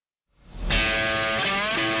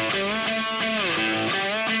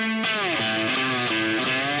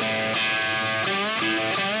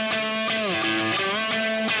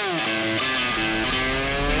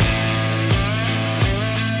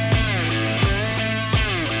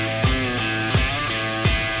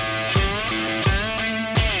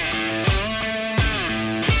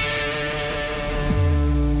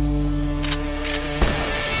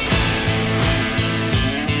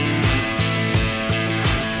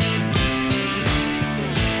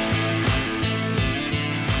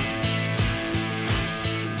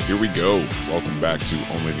we go. Welcome back to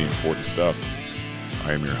Only the Important Stuff.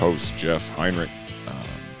 I am your host, Jeff Heinrich.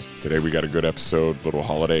 Today we got a good episode, little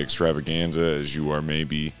holiday extravaganza, as you are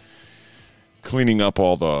maybe cleaning up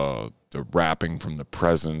all the wrapping from the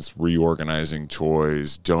presents, reorganizing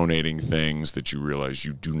toys, donating things that you realize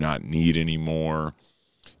you do not need anymore.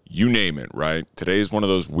 You name it, right? Today is one of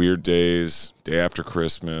those weird days, day after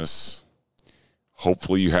Christmas.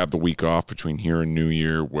 Hopefully you have the week off between here and New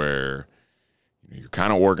Year where you're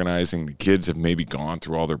kind of organizing. The kids have maybe gone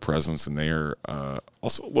through all their presents, and they are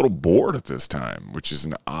also a little bored at this time, which is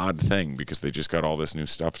an odd thing because they just got all this new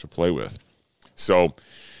stuff to play with. So,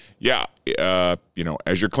 yeah,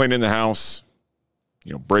 as you're cleaning the house,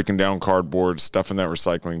 breaking down cardboard, stuffing that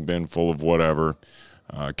recycling bin full of whatever,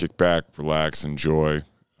 kick back, relax, enjoy.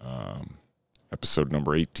 Episode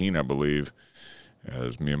number 18, I believe,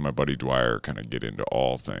 as me and my buddy Dwyer kind of get into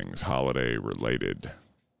all things holiday related.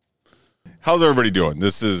 How's everybody doing?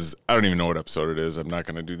 This is, I don't even know what episode it is. I'm not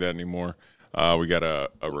going to do that anymore. We got a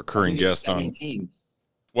recurring guest 17. On.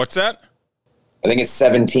 What's that? I think it's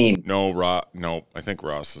 17. No, I think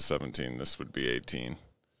Ross was 17. This would be 18.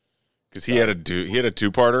 Because he had a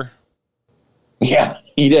two-parter. Yeah,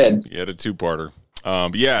 he did. He had a two-parter.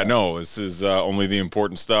 This is only the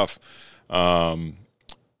important stuff.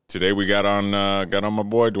 Today we got on my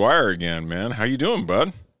boy Dwyer again, man. How you doing,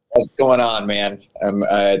 bud? What's going on, man?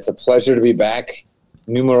 It's a pleasure to be back.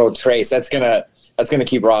 Numero tres. That's gonna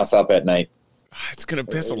keep Ross up at night. It's gonna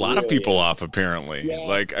piss a lot of people off, apparently. Yeah,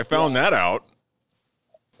 like I found that out.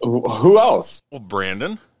 Who else? Well,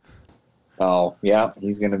 Brandon. Oh yeah,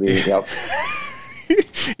 he's gonna be. Yep.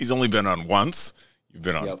 He's only been on once. You've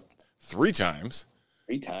been on 3 times.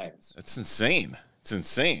 3 times. That's insane. It's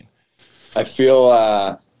insane. I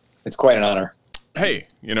feel it's quite an honor. Hey,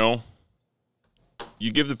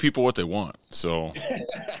 you give the people what they want. So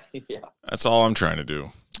yeah. That's all I'm trying to do.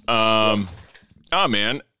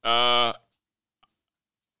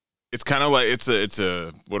 It's kind of like it's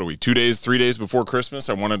a what are we, 2 days, 3 days before Christmas?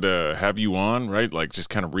 I wanted to have you on, right? Like just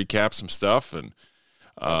kind of recap some stuff and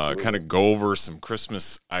kind of go over some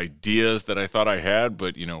Christmas ideas that I thought I had.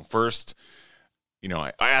 But, first,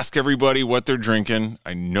 I ask everybody what they're drinking.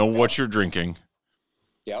 I know what you're drinking.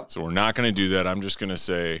 Yeah. So we're not going to do that. I'm just going to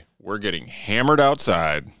say we're getting hammered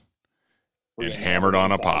outside and hammered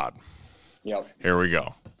on a pod. Yep. Here we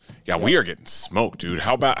go. Yeah, we are getting smoked, dude.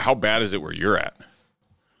 How bad is it where you're at?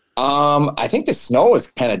 I think the snow is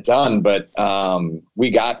kind of done, but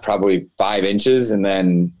we got probably 5 inches, and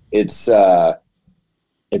then it's going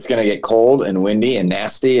to get cold and windy and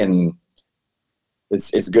nasty, and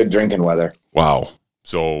it's good drinking weather. Wow.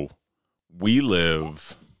 So we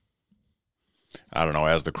live, I don't know,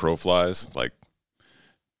 as the crow flies, like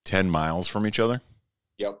 10 miles from each other.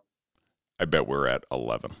 Yep. I bet we're at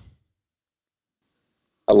 11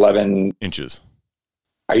 inches.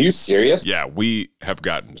 Are you serious? Yeah, we have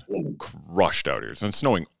gotten crushed out here. It's been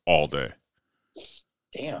snowing all day.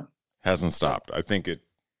 Damn. Hasn't stopped. I think it's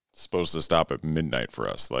supposed to stop at midnight for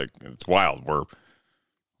us. Like, it's wild. We're,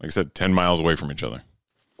 like I said, 10 miles away from each other.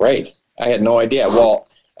 Right. I had no idea. Well,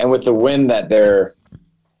 and with the wind that they're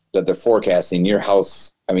forecasting, your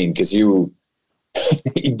house, I mean, because the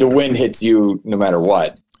wind hits you no matter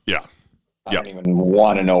what. Yeah. I don't even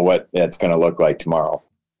want to know what that's going to look like tomorrow.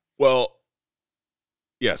 Well,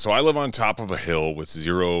 yeah, so I live on top of a hill with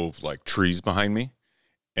 0 trees behind me.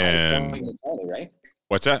 And County, right?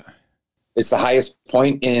 What's that? It's the highest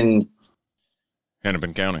point in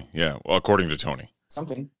Hennepin County. Yeah. Well, according to Tony.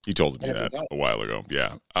 Something. He told me that a while ago.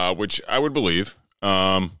 Yeah. Which I would believe.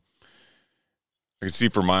 I can see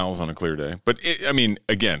for miles on a clear day. But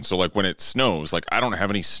again, so when it snows, I don't have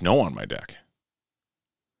any snow on my deck.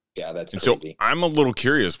 Yeah, that's and crazy. So I'm a little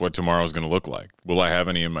curious what tomorrow's going to look like. Will I have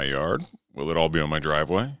any in my yard? Will it all be on my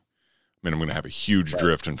driveway? I'm going to have a huge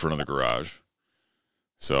drift in front of the garage.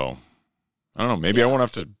 So, I don't know. Maybe I won't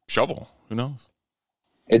have to shovel. Who knows?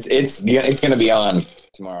 It's going to be on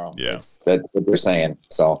tomorrow. Yeah. That's what they're saying.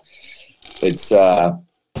 So, it's the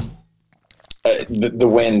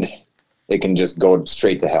wind, it can just go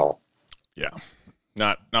straight to hell. Yeah.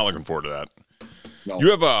 Not looking forward to that. No.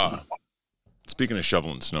 You have speaking of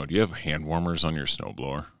shoveling snow, do you have hand warmers on your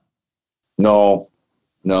snowblower? No.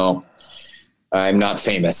 I'm not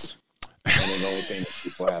famous. I don't know if famous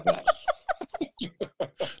people have that.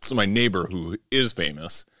 So my neighbor who is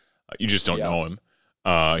famous, you just don't know him.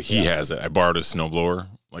 He has it. I borrowed his snowblower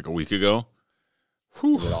a week ago.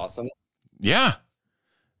 Whew. Is it awesome? Yeah.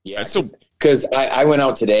 Yeah. Because I went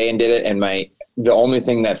out today and did it, and the only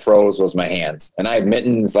thing that froze was my hands. And I have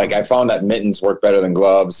mittens. I found that mittens work better than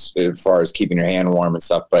gloves as far as keeping your hand warm and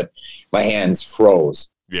stuff, but my hands froze.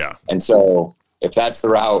 Yeah. And so if that's the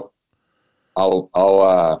route,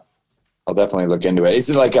 I'll definitely look into it. Is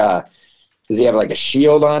it like does he have like a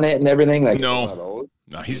shield on it and everything? Like No, one of those?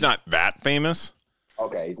 No, he's not that famous.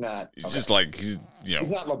 Okay, he's not. He's okay. just like he's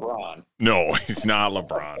not LeBron. No, he's not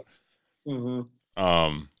LeBron.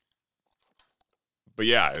 But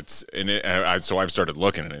yeah, so I've started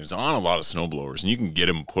looking at it. It's on a lot of snowblowers, and you can get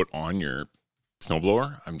them put on your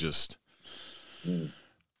snowblower.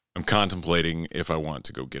 I'm contemplating if I want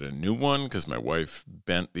to go get a new one because my wife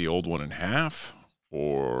bent the old one in half,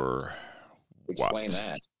 or Explain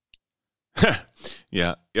what? that.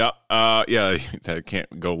 Yeah, that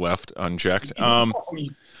can't go left unchecked.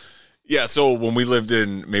 Yeah, so when we lived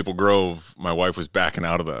in Maple Grove, my wife was backing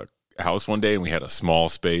out of the house one day, and we had a small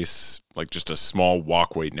space, like just a small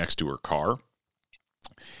walkway next to her car.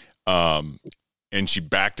 And she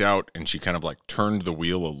backed out, and she kind of like turned the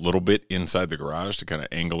wheel a little bit inside the garage to kind of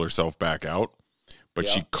angle herself back out. But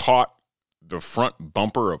she caught the front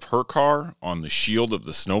bumper of her car on the shield of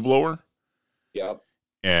the snowblower. Yep.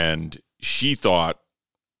 And she thought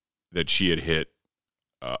that she had hit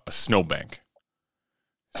a snowbank.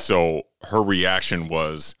 So her reaction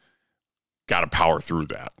was, got to power through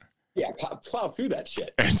that. Yeah, plow through that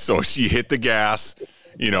shit. And so she hit the gas,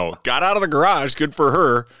 got out of the garage, good for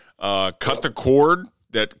her, cut the cord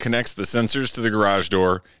that connects the sensors to the garage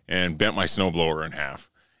door, and bent my snowblower in half.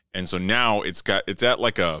 And so now it's at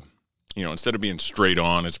like a, instead of being straight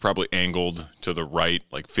on, it's probably angled to the right,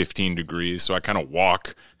 like 15 degrees. So I kind of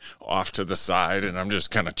walk off to the side, and I'm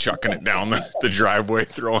just kind of chucking it down the driveway,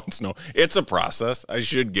 throwing snow. It's a process. I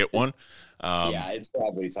should get one. Yeah, it's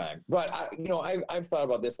probably time. But I've thought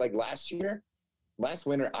about this. Like last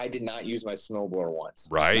winter, I did not use my snowblower once.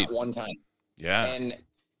 Right. Not one time. Yeah. And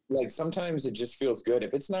like sometimes it just feels good.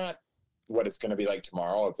 If it's not what it's going to be like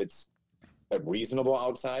tomorrow, if it's like reasonable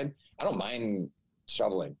outside, I don't mind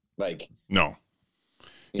shoveling. Like no.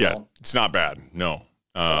 Yeah, it's not bad. No.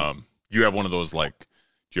 You have one of those do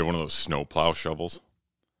you have one of those snow plow shovels?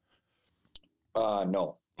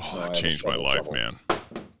 No. Oh, that changed my life, shovel. Man.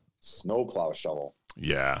 Snowplow shovel.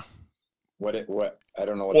 Yeah. What? I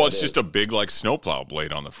don't know what. Well, it's just a big like snowplow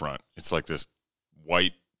blade on the front. It's like this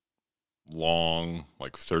white, long,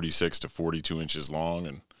 like 36 to 42 inches long,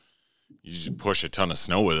 and you just push a ton of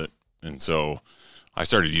snow with it. And so I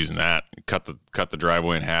started using that. Cut the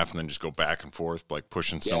driveway in half, and then just go back and forth, like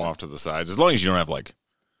pushing snow off to the sides. As long as you don't have like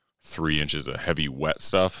 3 inches of heavy wet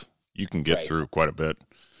stuff, you can get through quite a bit,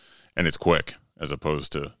 and it's quick as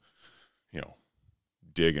opposed to,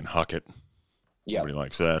 dig and huck it. Nobody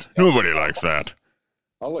likes that. Nobody likes that.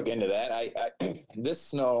 I'll look into that. I this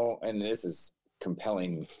snow, and this is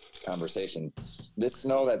compelling conversation. This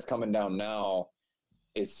snow that's coming down now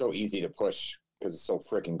is so easy to push because it's so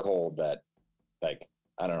freaking cold that, like,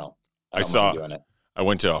 I don't know. I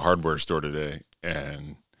went to a hardware store today,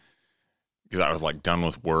 and because I was like done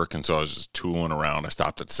with work, and so I was just tooling around. I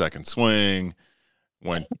stopped at Second Swing.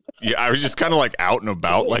 I was just kind of like out and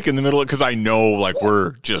about, like in the middle, because I know like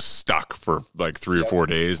we're just stuck for like 3 or 4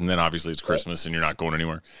 days, and then obviously it's Christmas and you're not going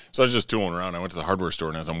anywhere. So I was just tooling around. I went to the hardware store,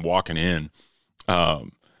 and as I'm walking in, a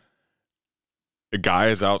guy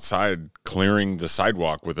is outside clearing the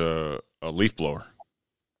sidewalk with a leaf blower.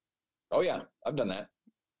 Oh yeah, I've done that.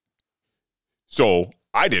 So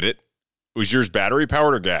I did it. Was yours battery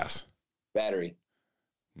powered or gas? Battery.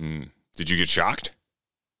 Did you get shocked?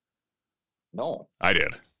 No. I did.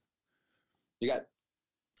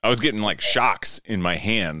 I was getting like shocks in my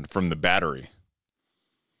hand from the battery.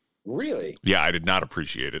 Really? Yeah, I did not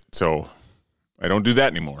appreciate it. So I don't do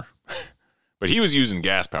that anymore. But he was using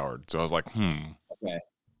gas powered. So I was like, Okay.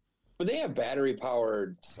 But they have battery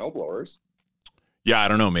powered snowblowers. Yeah, I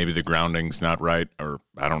don't know. Maybe the grounding's not right, or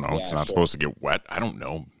I don't know. It's not supposed to get wet. I don't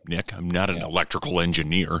know, Nick. I'm not an electrical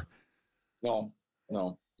engineer. No,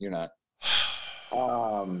 you're not.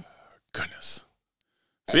 Goodness.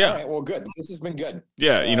 So yeah. All right, well, good. This has been good.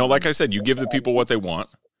 Yeah, like I said, you give the people what they want.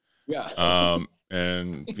 Yeah.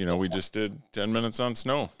 And we just did 10 minutes on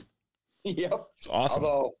snow. Yep. It's awesome.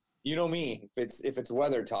 Although, you know me, if it's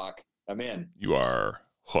weather talk, I'm in. You are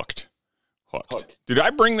hooked. Did I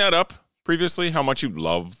bring that up previously? How much you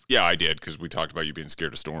love? Yeah, I did, because we talked about you being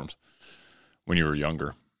scared of storms when you were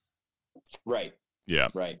younger. Right. Yeah.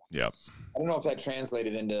 Right. Yeah. I don't know if that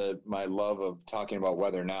translated into my love of talking about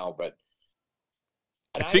weather now, but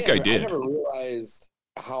I think I did. I never realized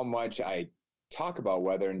how much I talk about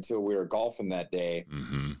weather until we were golfing that day.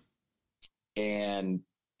 Mm-hmm. And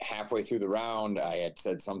halfway through the round, I had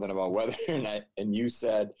said something about weather, and you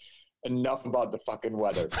said enough about the fucking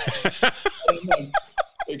weather.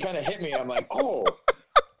 It kind of hit me. I'm like, oh,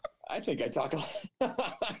 I think I talk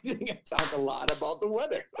a lot about the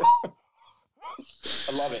weather.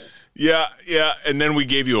 I love it. Yeah. And then we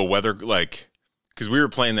gave you a weather, like, because we were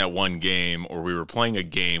playing that one game, or we were playing a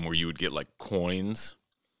game where you would get like coins.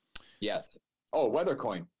 Yes. Oh, weather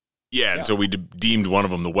coin. Yeah, and so we deemed one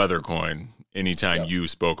of them the weather coin. Anytime you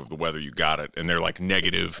spoke of the weather, you got it, and they're like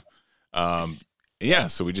negative. Yeah,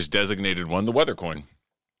 so we just designated one the weather coin.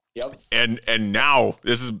 Yep. And now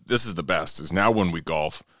this is the best. Is now when we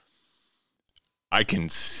golf, I can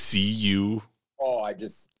see you. Oh,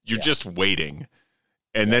 you're just waiting,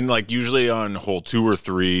 and then like usually on hole 2 or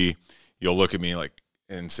 3, you'll look at me like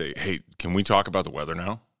and say, "Hey, can we talk about the weather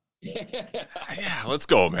now?" Yeah, let's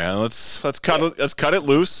go, man. Let's cut it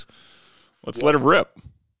loose. Let's let it rip.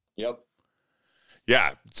 Yep.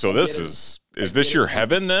 Yeah. So this is this your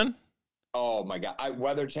heaven then? Oh my God.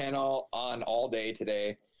 Weather Channel on all day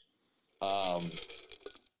today.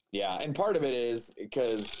 Yeah. And part of it is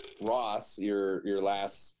because Ross, your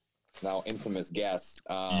last now infamous guest.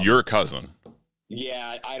 Your cousin.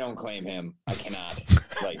 Yeah. I don't claim him. I cannot.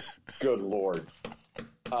 Like, good Lord.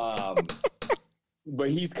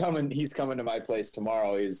 But he's coming to my place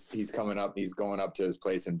tomorrow. He's coming up. He's going up to his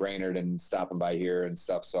place in Brainerd and stopping by here and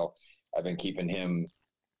stuff. So I've been keeping him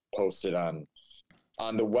posted on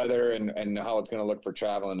the weather and how it's going to look for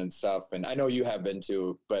traveling and stuff. And I know you have been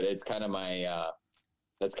too, but it's kind of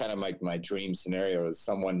that's kind of my dream scenario is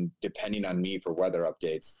someone depending on me for weather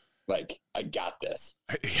updates. Like, I got this.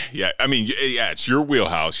 Yeah. I mean, yeah, it's your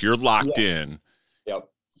wheelhouse. You're locked in. Yep.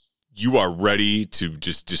 You are ready to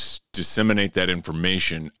just disseminate that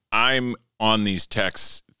information. I'm on these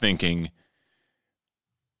texts thinking,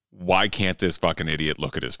 why can't this fucking idiot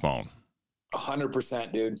look at his phone?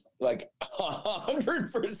 100%, dude. Like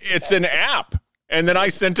 100%. It's an app. And then I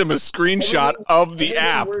sent him a screenshot of the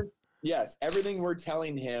app. Yes. Everything we're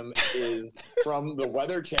telling him is from the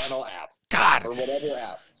Weather Channel app. God. Or whatever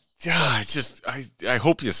app. Yeah, I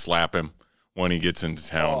hope you slap him when he gets into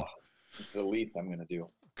town. Oh, it's the least I'm going to do.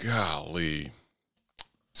 Golly.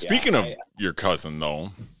 Speaking of your cousin,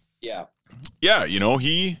 though. Yeah. Yeah, you know,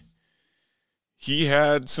 he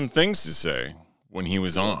had some things to say when he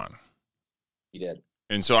was on. He did.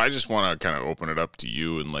 And so I just want to kind of open it up to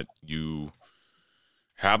you and let you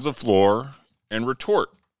have the floor and retort,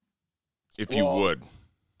 if you would.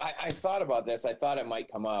 I thought about this. I thought it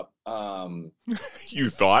might come up. You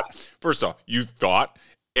thought? First off, you thought?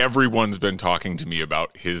 Everyone's been talking to me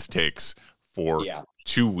about his takes for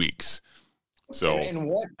 2 weeks. So and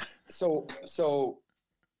what? So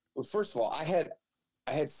first of all, I had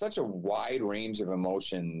such a wide range of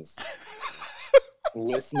emotions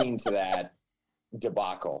listening to that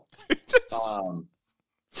debacle.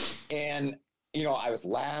 And you know, I was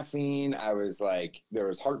laughing. I was like, there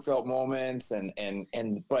was heartfelt moments,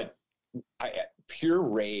 but pure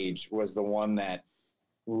rage was the one that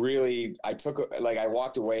really I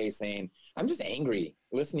walked away saying, I'm just angry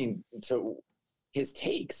listening to his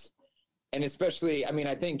takes. And especially, I mean,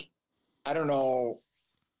 I don't know,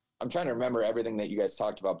 I'm trying to remember everything that you guys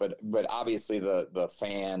talked about, but obviously the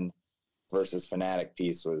fan versus fanatic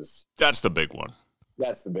piece that's the big one.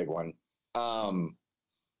 That's the big one.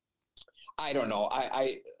 I don't know.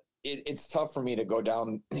 It's tough for me to go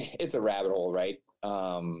down. It's a rabbit hole, right?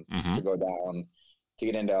 To go down, to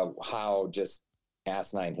get into how just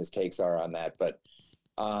asinine his takes are on that. But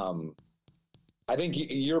I think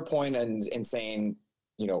your point in saying,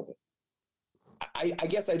 you know, I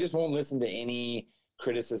guess I just won't listen to any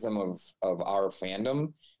criticism of our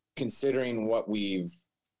fandom, considering what we've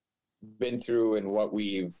been through and what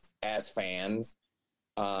we've as fans.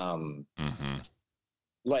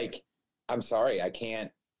 Like, I'm sorry, I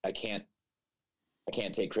can't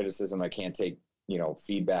take criticism. I can't take, you know,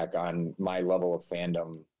 feedback on my level of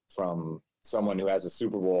fandom from someone who has a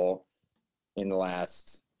Super Bowl in the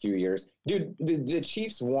last few years. Dude, the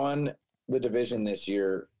Chiefs won the division this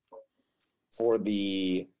year for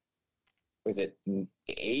the, was it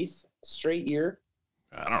 8th straight year?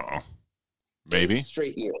 I don't know. Maybe. 8th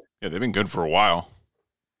straight year. Yeah, they've been good for a while.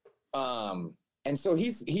 And so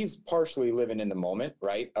he's partially living in the moment,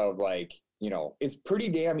 right? Of like, you know, it's pretty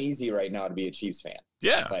damn easy right now to be a Chiefs fan.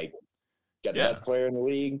 Yeah. Like, you got the best player in the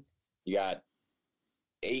league. You got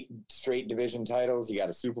 8 straight division titles. You got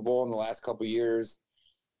a Super Bowl in the last couple of years.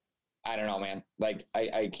 I don't know, man. Like,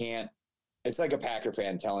 I can't. It's like a Packer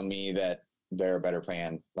fan telling me that they're a better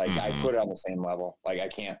fan. Like, I put it on the same level. Like, I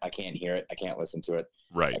can't hear it. I can't listen to it.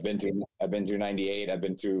 Right. I've been through 98. I've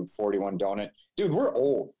been through 41 donut. Dude, we're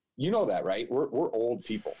old. You know that, right? We're old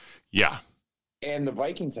people. Yeah. And the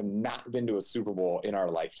Vikings have not been to a Super Bowl in our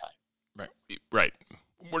lifetime. Right.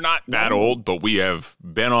 we're not that old, but we have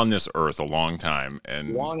been on this earth a long time.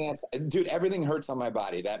 And long ass, dude, everything hurts on my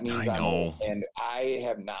body. That means I I'm know. old, and I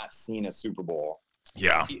have not seen a Super Bowl.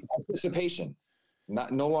 Yeah. Participation,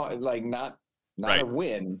 not Right. a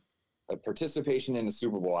win, a participation in the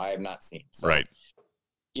Super Bowl. I have not seen. So, Right.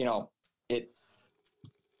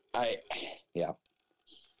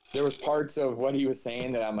 There was parts of what he was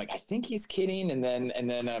saying that I'm like, I think he's kidding, and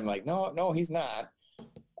then I'm like, no, he's not.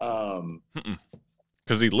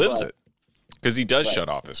 Because he lives it. Because he does shut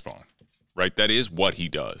off his phone. Right. That is what he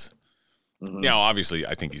does. Mm-hmm. Now, obviously,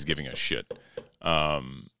 I think he's giving a shit.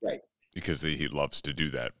 Right. Because he loves to do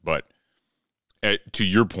that. But to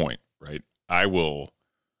your point, right, I will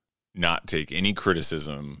not take any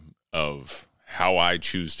criticism of how I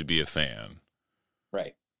choose to be a fan.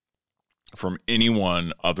 Right. From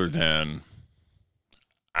anyone other than,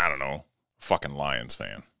 I don't know, fucking Lions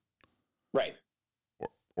fan. Right.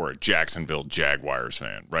 Or a Jacksonville Jaguars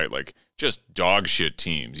fan, right? Like, just dog shit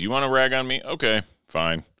teams. You want to rag on me? Okay,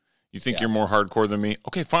 fine. You think you're more hardcore than me?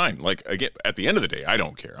 Okay, fine. Like, again, at the end of the day, I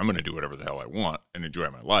don't care. I'm going to do whatever the hell I want and enjoy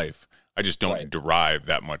my life. I just don't derive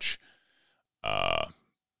that much. I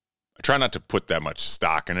try not to put that much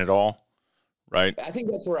stock in it all, right? I think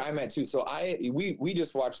that's where I'm at too. So we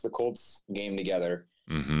just watched the Colts game together,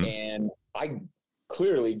 and I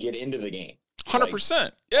clearly get into the game.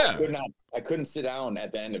 100%. Yeah. I couldn't sit down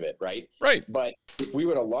at the end of it. Right. Right. But if we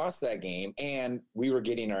would have lost that game and we were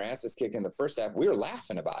getting our asses kicked in the first half, we were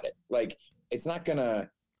laughing about it. Like, it's not gonna.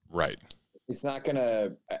 Right. It's not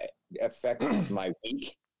gonna affect my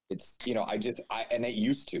week. It's, and it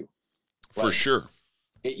used to. For sure.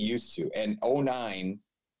 It used to. And 2009,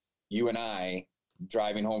 you and I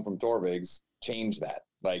driving home from Thorvig's changed that.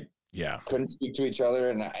 Like, couldn't speak to each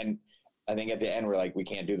other. And I think at the end, we're like, we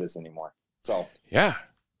can't do this anymore. So, yeah. I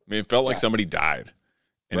mean, it felt like somebody died.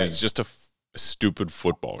 And it's just a stupid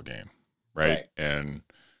football game. Right. And,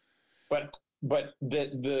 but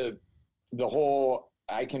the whole,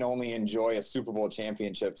 I can only enjoy a Super Bowl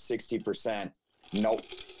championship 60%. Nope.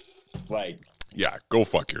 Like, yeah, go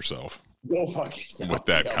fuck yourself. Go fuck yourself. With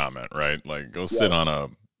that comment, right? Like, go sit on a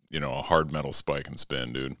hard metal spike and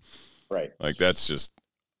spin, dude. Right. Like, that's just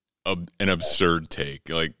an absurd take.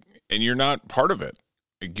 Like, and you're not part of it.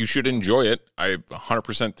 Like, you should enjoy it. I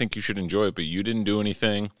 100% think you should enjoy it, but you didn't do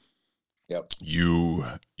anything. Yep. You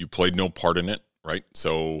played no part in it, right?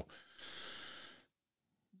 So,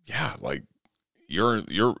 yeah, like,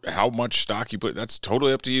 you're how much stock you put, that's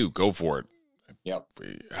totally up to you. Go for it. Yep.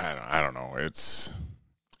 I don't know.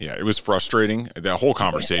 It was frustrating. That whole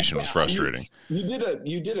conversation was frustrating. You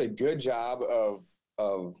did a good job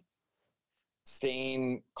of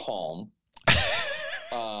staying calm,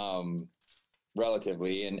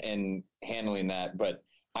 relatively, and handling that. But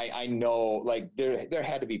I know, like, there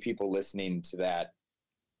had to be people listening to that,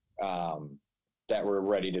 that were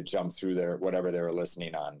ready to jump through whatever they were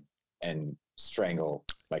listening on and strangle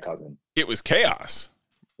my cousin. It was chaos.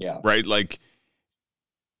 Yeah. Right. Like,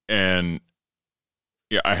 and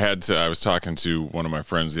yeah, I was talking to one of my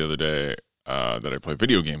friends the other day that I play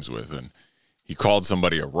video games with, and he called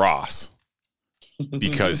somebody a Ross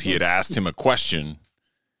because he had asked him a question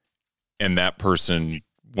and that person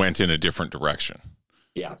went in a different direction.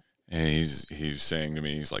 Yeah. And he's saying to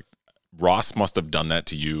me, he's like, Ross must have done that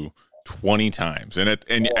to you 20 times. And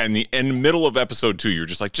in the middle of episode 2, you're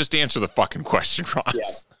just like, just answer the fucking question, Ross. Yeah.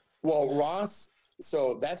 Well, Ross,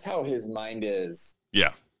 so that's how his mind is.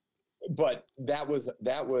 Yeah. But that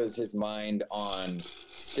was his mind on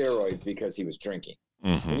steroids because he was drinking.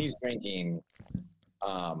 Mm-hmm. When he's drinking,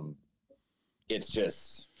 it's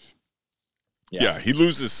just he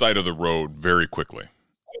loses sight of the road very quickly.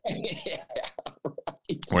 Yeah,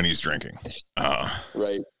 right. When he's drinking.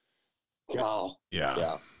 Right. Oh,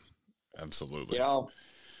 yeah. Absolutely. I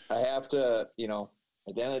have to, at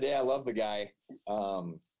the end of the day, I love the guy.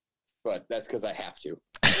 But that's because I have to.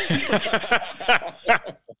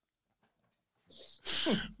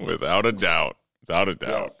 Without a doubt.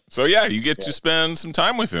 Yeah. So you get to spend some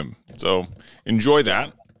time with him. So enjoy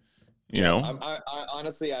that. I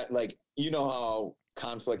honestly, how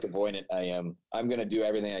conflict avoidant I am. I'm going to do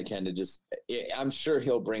everything I can to just, I'm sure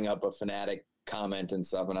he'll bring up a fanatic comment and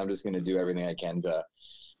stuff, and I'm just going to do everything I can to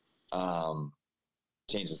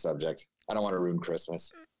change the subject. I don't want to ruin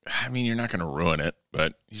Christmas. I mean, you're not going to ruin it,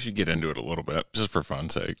 but you should get into it a little bit, just for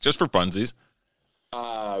fun's sake, just for funsies.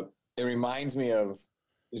 It reminds me of,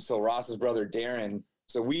 Ross's brother, Darren.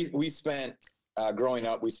 So we spent, growing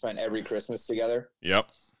up, we spent every Christmas together. Yep.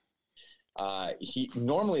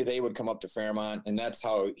 Normally they would come up to Fairmont, and that's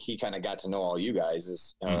how he kind of got to know all you guys,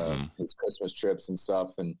 is his Christmas trips and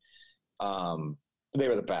stuff. And They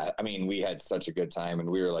were the best. I mean, we had such a good time, and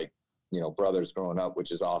we were like, brothers growing up,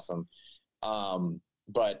 which is awesome.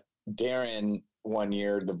 But Darren, one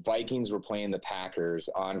year, the Vikings were playing the Packers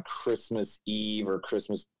on Christmas Eve or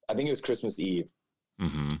Christmas. I think it was Christmas Eve.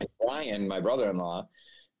 Mm-hmm. And Brian, my brother-in-law,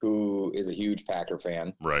 who is a huge Packer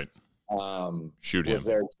fan, right, shoot him, was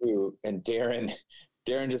there too. And Darren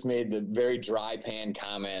just made the very dry pan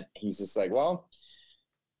comment. He's just like, well,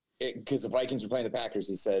 because the Vikings were playing the Packers,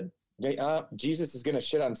 he said, Jesus is going to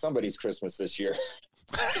shit on somebody's Christmas this year.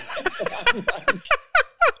 That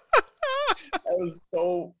was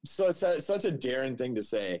such a Darren thing to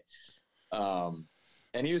say.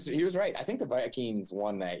 And he was right. I think the Vikings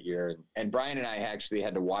won that year. And Brian and I actually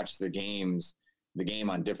had to watch the game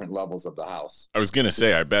on different levels of the house. I was going to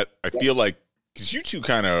say, I feel like, because you two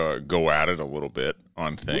kind of go at it a little bit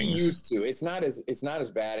on things. We used to. It's not as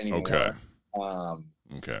bad anymore. Okay.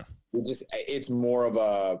 Okay. It's more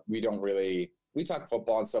of we talk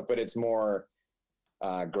football and stuff, but it's more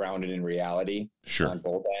grounded in reality. Sure. On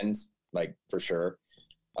both ends, like for sure.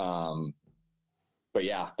 But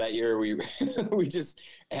yeah, that year we just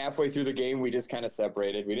halfway through the game, we just kind of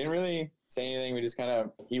separated. We didn't really say anything. We just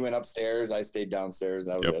he went upstairs. I stayed downstairs.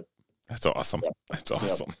 That was it. That's awesome. Yep. That's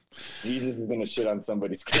awesome. Yep. Jesus is going to shit on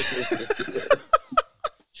somebody's Christmas.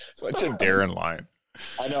 Such a Darren line.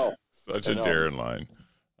 I know. Such a Darren line.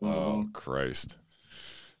 Oh, Christ.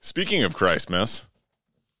 Speaking of Christmas.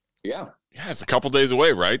 Yeah. Yeah, it's a couple days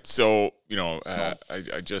away, right? So,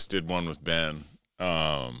 I just did one with Ben.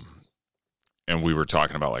 And we were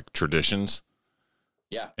talking about like traditions.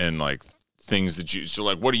 Yeah. And like things so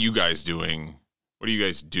like, what are you guys doing? What do you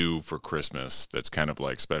guys do for Christmas that's kind of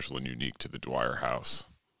like special and unique to the Dwyer house?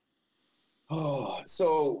 Oh,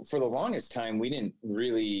 so for the longest time, we didn't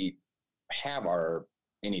really have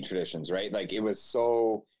any traditions, right? Like it was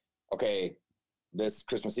so, okay, this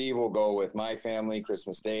Christmas Eve will go with my family,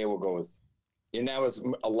 Christmas Day will go with, and that was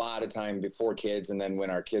a lot of time before kids. And then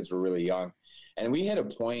when our kids were really young, and we had a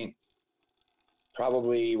point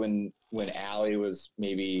probably when Allie was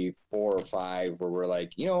maybe 4 or 5, where we're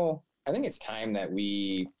like, I think it's time that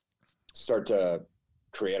we start to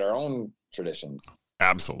create our own traditions.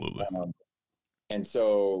 Absolutely. And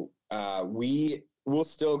so we'll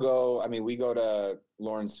still go. I mean, we go to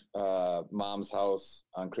Lauren's mom's house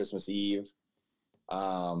on Christmas Eve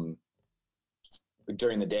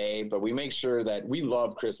during the day, but we make sure that we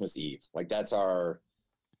love Christmas Eve. Like that's our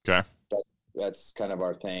okay. That's kind of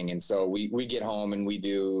our thing. And so we get home and we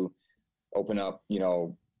do open up,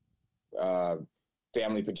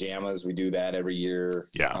 family pajamas. We do that every year.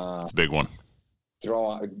 Yeah, it's a big one.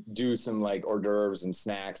 Do some like hors d'oeuvres and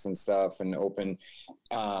snacks and stuff and open.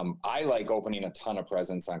 I like opening a ton of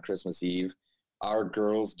presents on Christmas Eve. Our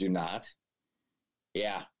girls do not.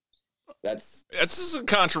 Yeah. That's a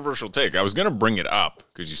controversial take. I was going to bring it up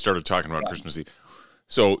because you started talking about Christmas Eve.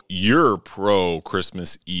 So you're pro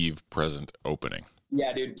Christmas Eve present opening.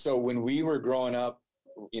 Yeah, dude. So when we were growing up,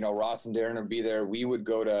 Ross and Darren would be there. We would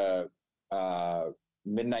go to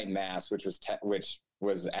midnight mass, which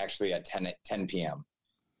was actually at 10 p.m.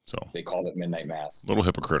 So they called it midnight mass. A little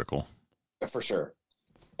hypocritical. For sure.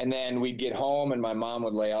 And then we'd get home and my mom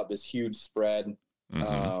would lay out this huge spread.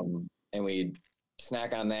 Mm-hmm. And we'd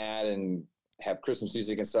snack on that and have Christmas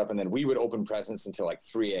music and stuff. And then we would open presents until like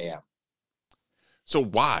 3 a.m. So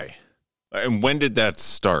why? And when did that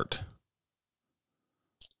start?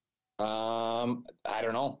 I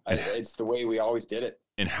don't know. It's the way we always did it.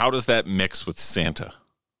 And how does that mix with Santa?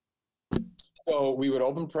 So we would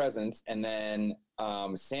open presents and then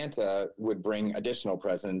Santa would bring additional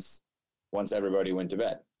presents once everybody went to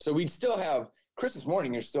bed. So we'd still have Christmas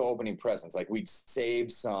morning, you're still opening presents. Like we'd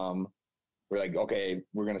save some. We're like, okay,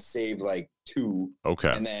 we're going to save like 2.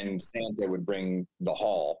 Okay. And then Santa would bring the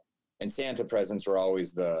haul. And Santa presents were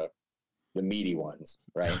always the meaty ones,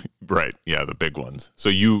 right? Right. Yeah, the big ones. So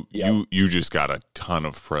you just got a ton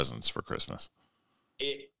of presents for Christmas.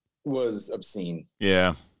 It was obscene.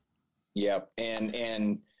 Yeah. Yep. And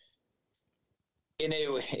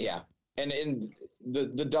it, yeah. And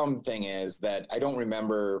the dumb thing is that I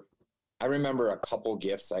remember a couple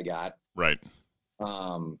gifts I got. Right.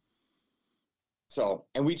 So,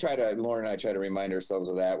 and Lauren and I try to remind ourselves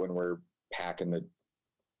of that when we're packing the,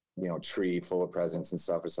 tree full of presents and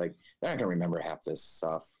stuff. It's like, they're not going to remember half this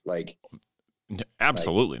stuff. Like,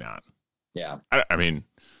 absolutely not. Yeah. I mean,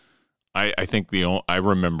 I think I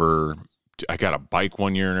remember I got a bike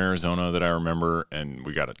one year in Arizona that I remember, and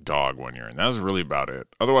we got a dog one year, and that was really about it.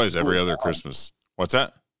 Otherwise, every other Christmas. What's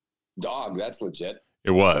that? Dog. That's legit.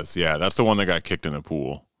 It was. Yeah. That's the one that got kicked in the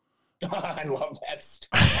pool. I love that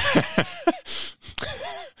story.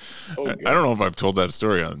 So good. I don't know if I've told that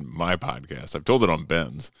story on my podcast. I've told it on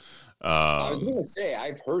Ben's. I was going to say,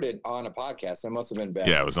 I've heard it on a podcast. It must have been Ben's.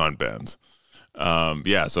 Yeah, it was on Ben's.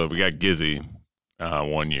 Yeah, so we got Gizzy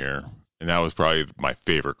one year, and that was probably my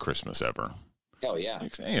favorite Christmas ever. Hell yeah.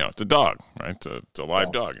 You know, it's a dog, right? It's a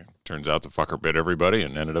live dog. Turns out the fucker bit everybody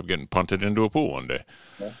and ended up getting punted into a pool one day.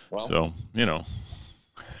 Yeah, well, so, you know.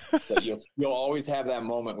 But you'll always have that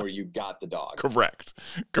moment where you got the dog. Correct.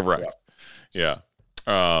 Yeah.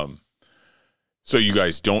 So you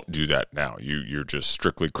guys don't do that now. You're just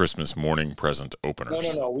strictly Christmas morning present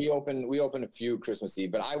openers. No. We open a few Christmas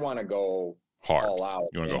Eve, but I want to go hard. All out.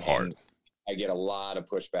 You want to go hard. I get a lot of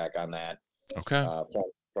pushback on that. Okay.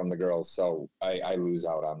 From the girls, so I lose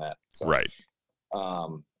out on that. So, right.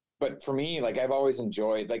 But for me, like, I've always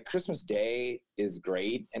enjoyed, like, Christmas Day is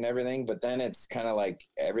great and everything, but then it's kind of like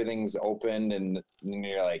everything's opened and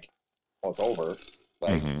you're like, well, it's over.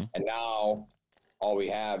 Like, and now all we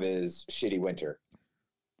have is shitty winter.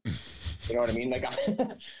 You know what I mean? Like,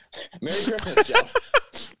 Merry Christmas, Jeff.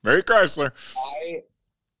 Merry Chrysler.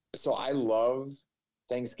 I love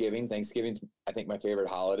Thanksgiving. Thanksgiving's, I think, my favorite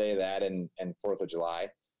holiday, that and 4th of July.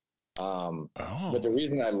 But the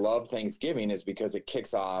reason I love Thanksgiving is because it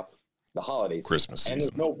kicks off the holidays, Christmas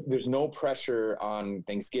season. And there's no pressure on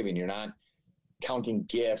Thanksgiving. You're not counting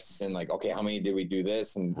gifts and like, okay, how many did we do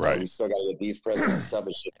this? And we still got to get these presents and stuff.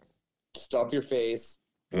 It's just stuff your face,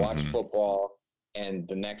 watch football, and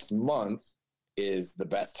the next month is the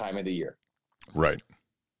best time of the year. Right.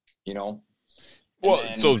 You know? Well,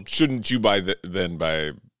 so shouldn't you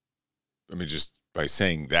just by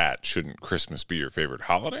saying that, shouldn't Christmas be your favorite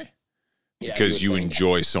holiday? Yeah, because you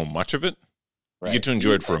enjoy so much of it. Right. You get to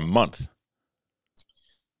enjoy it for a month.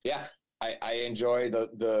 Yeah. I enjoy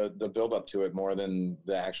the build up to it more than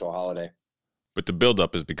the actual holiday. But the build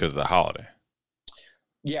up is because of the holiday.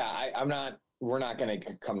 Yeah, we're not going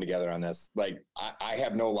to come together on this. Like, I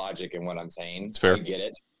have no logic in what I'm saying. It's fair. I get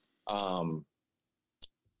it. But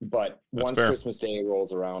That's once fair. Christmas Day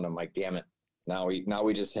rolls around, I'm like, damn it. Now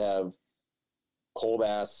we just have cold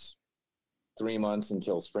ass 3 months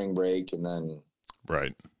until spring break, and then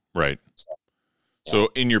right. Yeah. So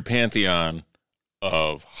in your pantheon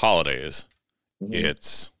of holidays,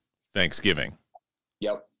 it's Thanksgiving.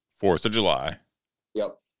 Yep. 4th of July.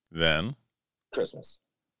 Yep. Then Christmas.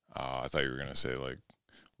 I thought you were gonna say like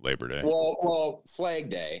Labor Day. Well, Flag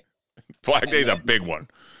Day. Flag Day's a big one.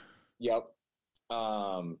 Yep.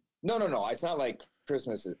 No. It's not like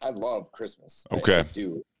Christmas. I love Christmas. Okay. I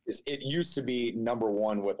do. It used to be number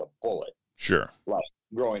one with a bullet. Sure. Like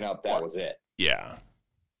growing up, that was it. Yeah.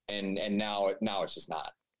 And now it's just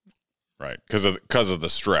not. Right. Because of the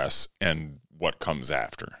stress and what comes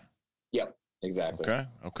after. Yep. Exactly.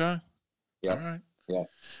 Okay. Yep. All right. Yeah.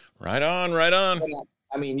 Right on.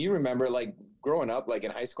 I mean, you remember like growing up, like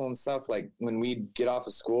in high school and stuff, like when we'd get off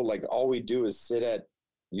of school, like all we do is sit at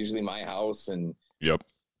usually my house, and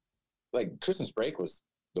like Christmas break was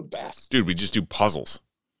the best. Dude, we just do puzzles.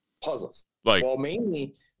 Like, well,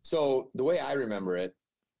 mainly. So the way I remember it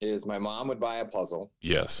is my mom would buy a puzzle.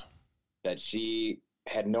 Yes. That she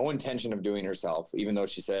had no intention of doing herself, even though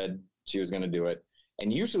she said she was going to do it.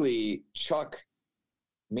 And usually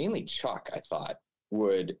mainly Chuck, I thought,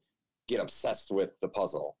 would get obsessed with the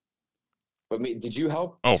puzzle. But did you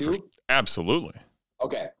help too? Absolutely.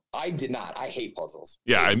 Okay. I did not. I hate puzzles.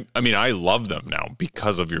 Yeah, I mean, I love them now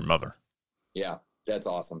because of your mother. Yeah, that's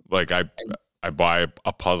awesome. Like, I buy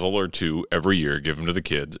a puzzle or two every year, give them to the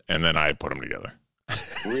kids, and then I put them together.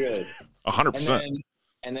 Really? 100%.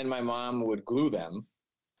 And then my mom would glue them.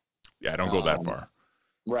 Yeah, I don't go that far.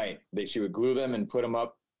 Right. She would glue them and put them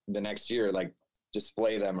up the next year, like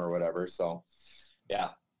display them or whatever. So, yeah.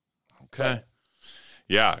 Okay.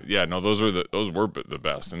 Yeah. No, those were the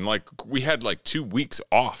best. And like we had like 2 weeks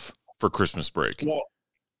off for Christmas break. Well,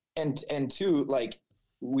 and two, like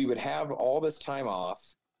we would have all this time off,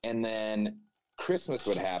 and then Christmas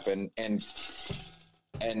would happen, and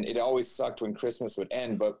it always sucked when Christmas would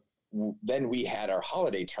end. But then we had our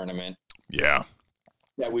holiday tournament. Yeah.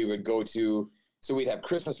 That we would go to. So we'd have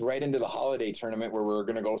Christmas right into the holiday tournament where we were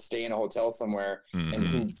going to go stay in a hotel somewhere,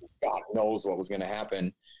 and God knows what was going to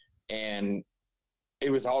happen. And it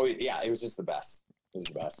was always, it was just the best. It was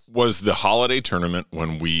the best. Was the holiday tournament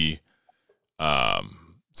when we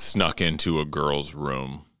snuck into a girl's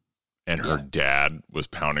room and her dad was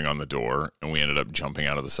pounding on the door and we ended up jumping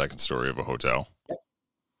out of the second story of a hotel?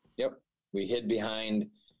 Yep. We hid behind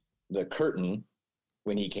the curtain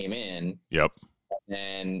when he came in. Yep. And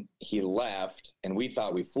then he left and we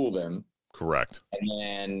thought we fooled him. Correct. And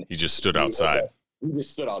then he just stood outside. He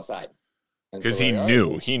just stood outside. Because he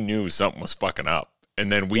knew something was fucking up.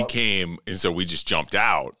 And then we came, and so we just jumped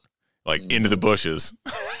out. like into the bushes,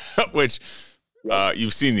 which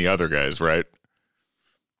you've seen the other guys, right?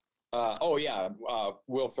 Oh yeah,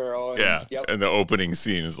 Will Ferrell. Yeah, yep. and the opening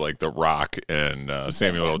scene is like The Rock and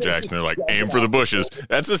Samuel L. Jackson. They're like, aim for the bushes.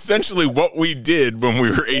 That's essentially what we did when we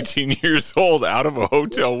were 18 years old out of a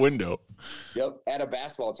hotel window. Yep, at a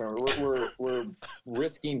basketball tournament, we're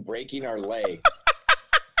risking breaking our legs.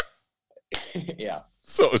 Yeah,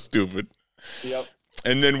 so stupid. Yep.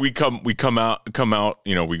 And then we come out.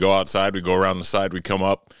 You know, we go outside, we go around the side, we come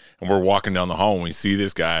up, and we're walking down the hall, and we see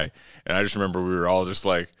this guy. And I just remember we were all just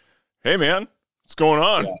like, hey, man, what's going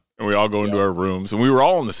on? Yeah. And we all go into our rooms. And we were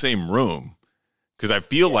all in the same room because I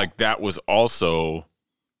feel like that was also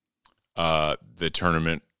the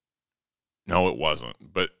tournament. No, it wasn't.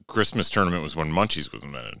 But Christmas tournament was when Munchies was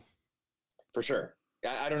invented. For sure.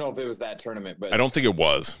 I don't know if it was that tournament, but I don't think it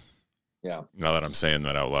was. Yeah. Now that I'm saying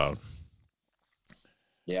that out loud.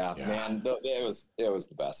 Yeah. Man, it was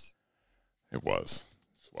the best. It was.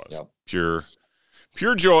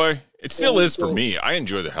 Pure joy. It still is for me. I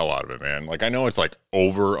enjoy the hell out of it, man. Like, I know it's like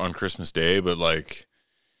over on Christmas Day, but like,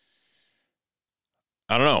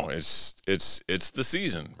 I don't know. It's the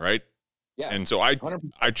season, right? Yeah. And so I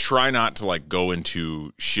try not to like go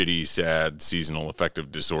into shitty, sad seasonal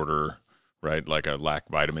affective disorder, right? Like a lack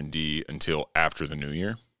vitamin D until after the new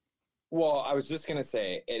year. Well, I was just gonna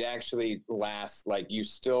say it actually lasts. Like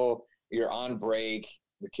you're on break.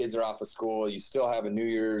 The kids are off of school. You still have a New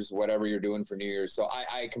Year's, whatever you're doing for New Year's. So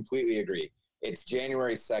I completely agree. It's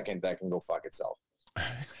January 2nd that can go fuck itself.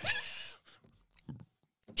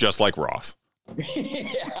 Just like Ross.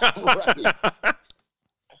 Yeah, right.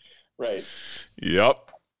 Right. Yep.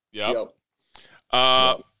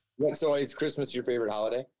 So is Christmas your favorite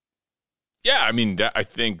holiday? Yeah, I mean, I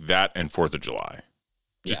think that and 4th of July.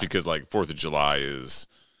 Just because like 4th of July is,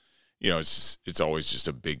 you know, it's always just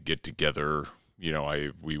a big get together. You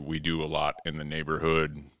know, we do a lot in the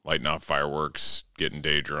neighborhood, lighting off fireworks, getting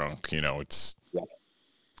day drunk. You know, it's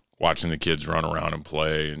watching the kids run around and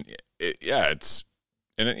play, and it's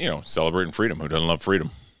you know, celebrating freedom. Who doesn't love freedom?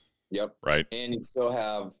 Yep. Right. And you still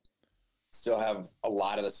have a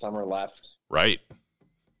lot of the summer left. Right.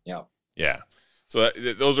 Yeah. Yeah. So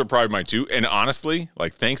those are probably my two. And honestly,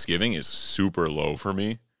 like Thanksgiving is super low for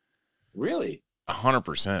me. Really?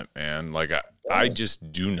 100%, man. Like I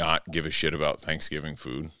just do not give a shit about Thanksgiving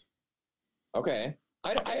food. Okay.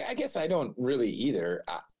 I guess I don't really either.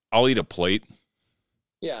 I'll eat a plate.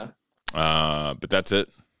 Yeah. But that's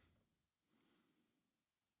it.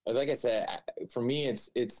 Like I said, for me,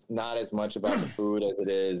 it's not as much about the food as it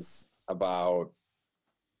is about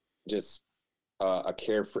just a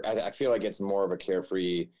carefree. I feel like it's more of a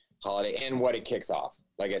carefree holiday and what it kicks off.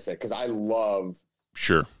 Like I said, because I love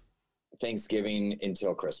Thanksgiving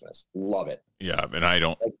until Christmas. Love it. Yeah, and I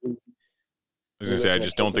don't. I was gonna say I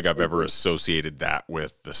just don't think I've ever associated that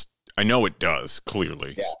with this. I know it does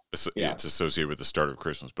clearly. Yeah. It's associated with the start of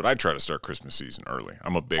Christmas, but I try to start Christmas season early.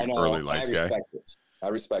 I'm a big early lights guy. I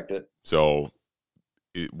respect it. So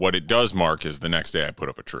what it does mark is the next day I put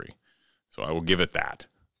up a tree. So I will give it that.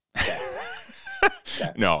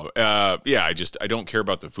 Okay. No, I don't care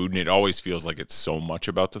about the food, and it always feels like it's so much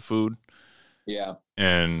about the food. Yeah.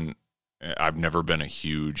 And I've never been a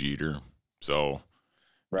huge eater, so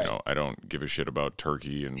right. You know, I don't give a shit about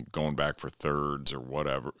turkey and going back for thirds or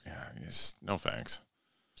whatever. Yeah, no thanks.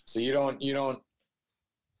 So you don't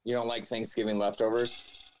like Thanksgiving leftovers?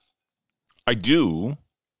 I do.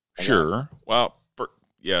 Sure. Well,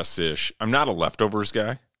 yes-ish. I'm not a leftovers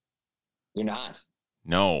guy. You're not?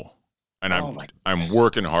 No. And I'm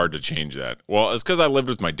working hard to change that. Well, it's because I lived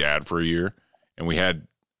with my dad for a year, and we had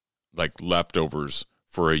like leftovers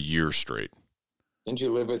for a year straight. Didn't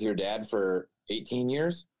you live with your dad for 18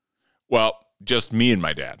 years? Well, just me and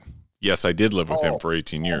my dad. Yes, I did live with him for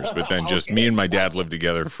 18 years, but then just me and my dad lived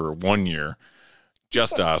together for 1 year.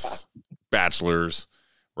 Just us, bachelors,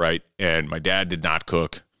 right? And my dad did not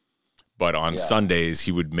cook, but on Sundays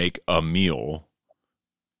he would make a meal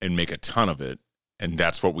and make a ton of it, and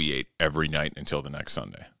that's what we ate every night until the next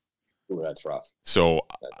Sunday. Ooh, that's rough. So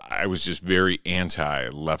I was just very anti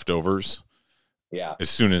leftovers. Yeah. As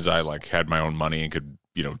soon as I like had my own money and could,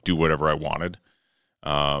 you know, do whatever I wanted.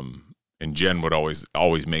 And Jen would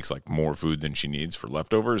always makes like more food than she needs for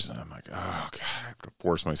leftovers. And I'm like, oh God, I have to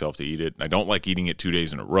force myself to eat it. And I don't like eating it 2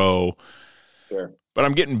 days in a row. Sure. But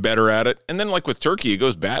I'm getting better at it. And then like with turkey, it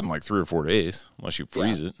goes bad in like 3 or 4 days unless you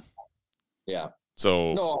freeze it. Yeah.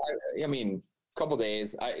 So no, I mean, a couple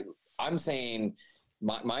days. I'm saying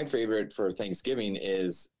my favorite for Thanksgiving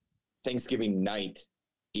is Thanksgiving night,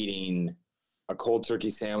 eating a cold turkey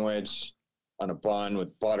sandwich on a bun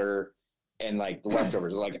with butter and like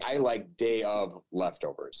leftovers. Like I like day of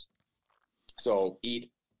leftovers. So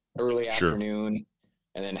eat early Sure. afternoon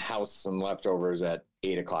and then house some leftovers at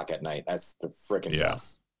 8:00 at night. That's the freaking Yeah.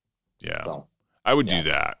 best. Yeah. So I would yeah. do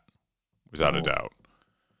that without a doubt.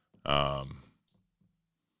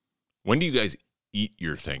 When do you guys eat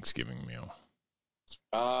your Thanksgiving meal?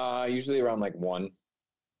 Usually around like 1.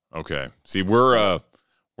 Okay. See, we're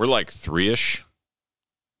like 3-ish.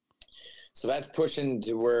 So that's pushing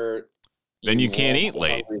to where Then you can't eat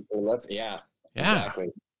late. Yeah. Yeah.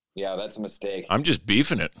 Exactly. Yeah, that's a mistake. I'm just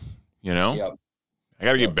beefing it, you know? Yep. I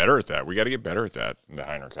got to get better at that. We got to get better at that in the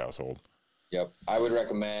Heinrich household. Yep. I would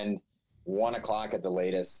recommend 1:00 at the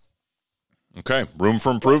latest. Okay. Room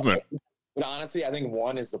for improvement. But honestly, I think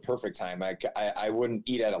 1 is the perfect time. I wouldn't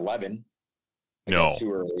eat at 11. No. That's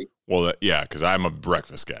too early. Well, yeah, because I'm a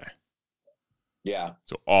breakfast guy. Yeah.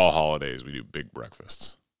 So all holidays, we do big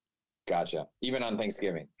breakfasts. Gotcha. Even on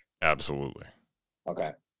Thanksgiving. Absolutely.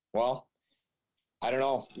 Okay. Well, I don't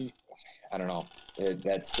know.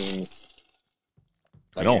 That seems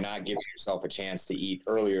like you're not giving yourself a chance to eat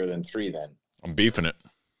earlier than 3 then. I'm beefing it.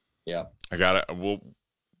 Yeah. I got it. Well,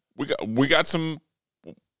 we got some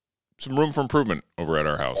room for improvement over at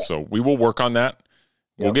our house. So we will work on that.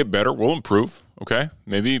 We'll get better. We'll improve. Okay.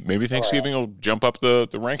 Maybe Thanksgiving will jump up the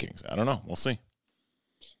rankings. I don't know. We'll see.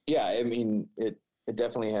 Yeah. I mean, it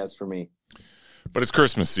definitely has for me. But it's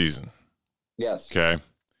Christmas season. Yes. Okay.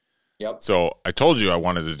 Yep. So I told you I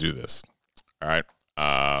wanted to do this. All right.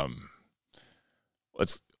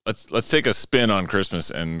 Let's take a spin on Christmas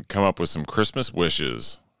and come up with some Christmas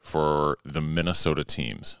wishes for the Minnesota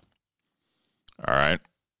teams. All right.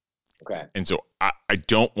 Okay. And so I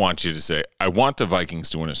don't want you to say, I want the Vikings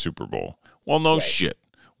to win a Super Bowl. Well, no shit.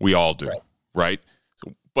 We all do. Right?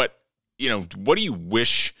 So, but, what do you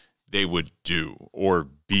wish they would do or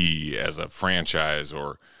be as a franchise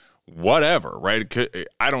or whatever, right?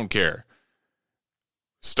 I don't care.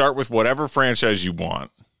 Start with whatever franchise you want.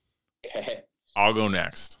 Okay. I'll go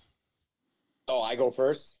next. Oh, I go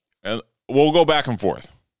first? And we'll go back and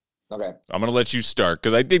forth. Okay. I'm going to let you start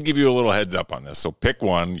because I did give you a little heads up on this. So pick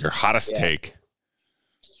one, your hottest take.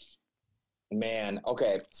 Man.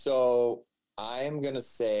 Okay. So I'm going to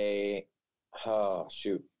say, oh,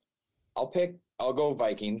 shoot. I'll go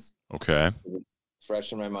Vikings. Okay.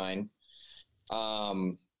 Fresh in my mind.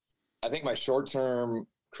 I think my short-term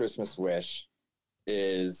Christmas wish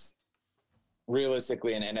is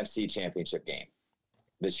realistically an NFC championship game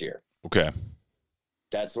this year. Okay.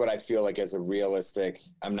 That's what I feel like as a realistic.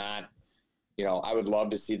 I'm not, I would love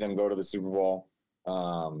to see them go to the Super Bowl.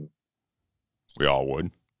 We all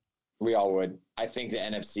would. I think the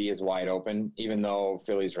NFC is wide open, even though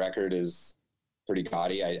Philly's record is pretty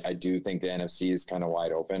gaudy. I do think the NFC is kind of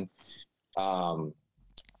wide open.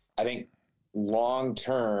 I think long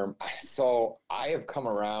term, so I have come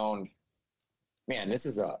around. Man, this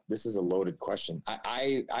is a loaded question.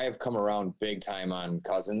 I have come around big time on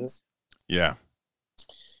Cousins. Yeah.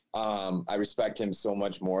 I respect him so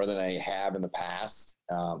much more than I have in the past.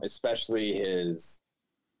 Especially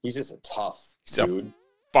he's just a tough dude. A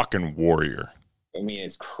fucking warrior. I mean,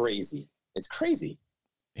 it's crazy.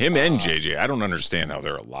 Him and JJ, I don't understand how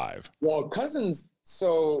they're alive. Well, Cousins,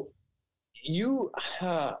 so you,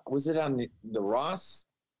 was it on the Ross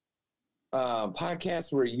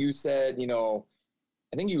podcast where you said,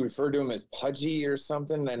 I think you referred to him as pudgy or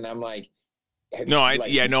something. And I'm like, I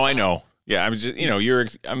know. Yeah, I'm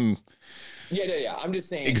just, I'm. Yeah. I'm just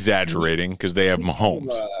saying. Exaggerating because they have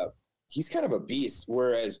Mahomes. He's kind of a beast,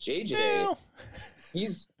 whereas JJ,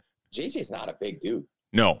 JJ's not a big dude.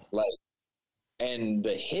 No. And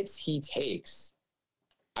the hits he takes,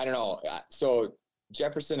 I don't know. So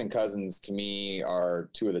Jefferson and Cousins to me are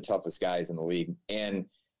two of the toughest guys in the league. And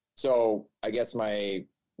so I guess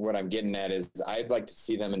what I'm getting at is I'd like to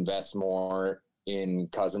see them invest more in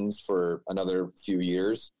Cousins for another few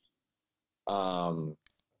years.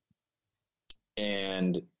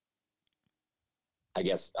 And I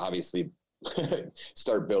guess obviously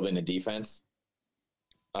start building a defense.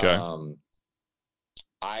 Okay.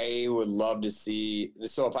 I would love to see.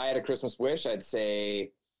 So if I had a Christmas wish, I'd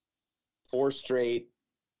say 4 straight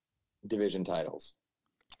division titles.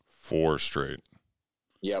 4 straight.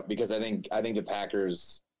 Yeah, because I think the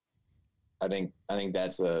Packers. I think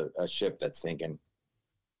that's a ship that's sinking.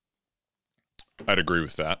 I'd agree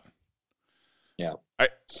with that. Yeah.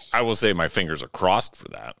 I will say my fingers are crossed for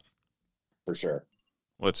that. For sure.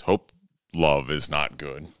 Let's hope Love is not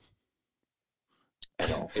good. I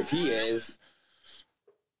know. If he is,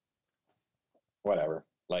 whatever.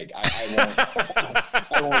 Like I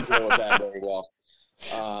won't deal with that very well.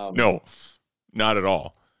 No, not at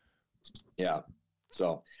all. Yeah.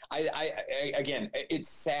 So I again, it's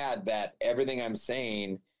sad that everything I'm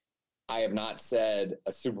saying I have not said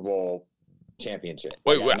a Super Bowl championship.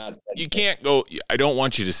 Wait, Like, I've not said you can't go. I don't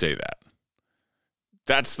want you to say that.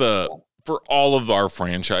 That's for all of our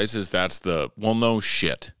franchises, that's well, no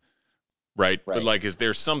shit. Right? But like, is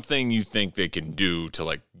there something you think they can do to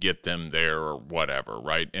like get them there or whatever?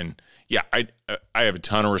 Right. And yeah, I have a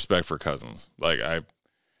ton of respect for Cousins. Like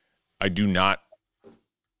I do not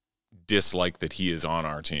dislike that he is on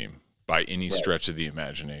our team by any stretch of the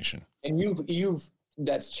imagination. And you've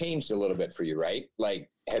that's changed a little bit for you, right? Like,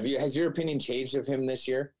 has your opinion changed of him this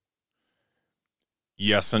year?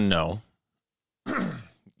 Yes and no.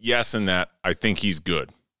 Yes, in that I think he's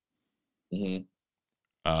good. Mm-hmm.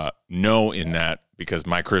 No, in that because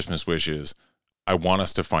my Christmas wish is I want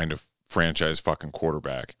us to find a franchise fucking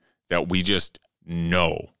quarterback that we just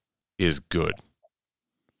know is good.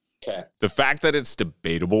 Okay. The fact that it's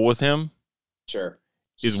debatable with him, sure,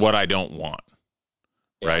 is what I don't want.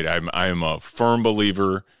 Yeah. Right? I'm a firm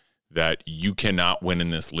believer that you cannot win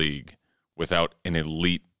in this league without an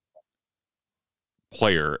elite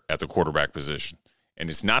player at the quarterback position. And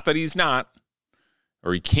it's not that he's not,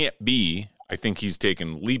 or he can't be. I think he's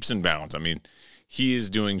taken leaps and bounds. I mean, he is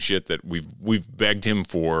doing shit that we've begged him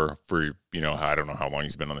for I don't know how long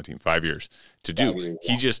he's been on the team, 5 years to do.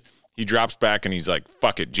 Yeah. He drops back and he's like,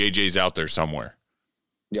 fuck it, JJ's out there somewhere.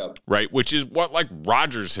 Yep. Right, which is what like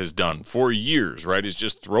Rodgers has done for years, right? Is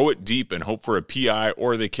just throw it deep and hope for a PI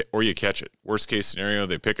or you catch it. Worst case scenario,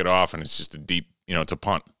 they pick it off and it's just a deep, it's a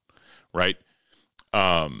punt, right?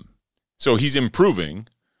 So he's improving,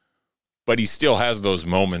 but he still has those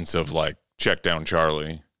moments of like check down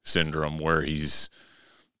Charlie syndrome where he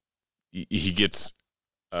gets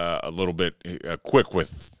a little bit quick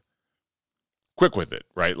with it,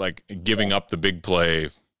 right? Like giving up the big play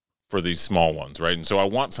for these small ones, right? And so I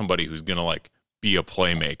want somebody who's going to like be a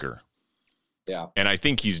playmaker. Yeah. And I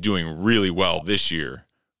think he's doing really well this year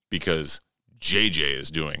because JJ is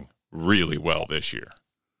doing really well this year.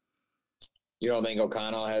 You don't think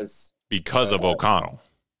O'Connell has? Because of O'Connell.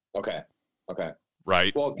 Okay.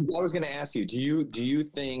 Right. Well, because I was going to ask you, do you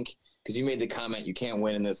think, because you made the comment you can't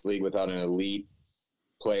win in this league without an elite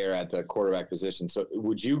player at the quarterback position. So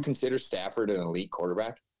would you consider Stafford an elite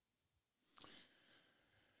quarterback?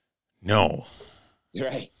 No.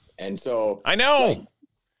 Right. And so I know.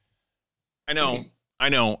 Well,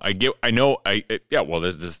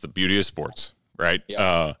 this is the beauty of sports, right?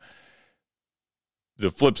 Yeah. The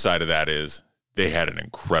flip side of that is they had an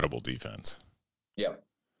incredible defense. Yep.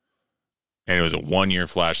 And it was a 1 year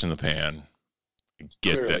flash in the pan.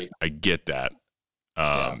 I get that.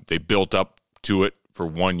 They built up to it for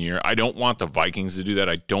 1 year. I don't want the Vikings to do that.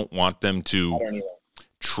 I don't want them to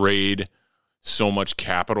trade so much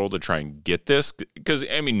capital to try and get this because,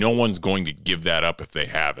 I mean, no one's going to give that up if they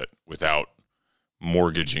have it without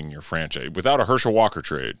mortgaging your franchise, without a Herschel Walker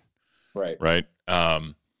trade. Right. Right.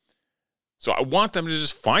 So I want them to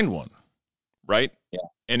just find one. Right. Yeah.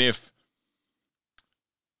 And if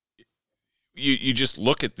you just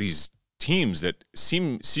look at these teams that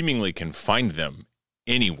seemingly can find them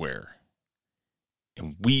anywhere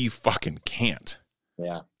and we fucking can't.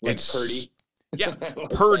 Yeah. Like it's Purdy. Yeah,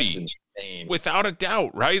 Purdy, without a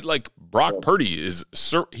doubt, right? Like Brock Purdy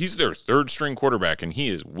he's their third string quarterback, and he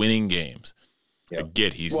is winning games. Yep. I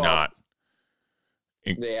get he's not.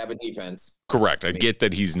 They have a defense. Correct. I get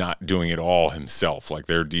that he's not doing it all himself. Like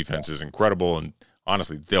their defense is incredible, and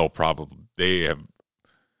honestly, if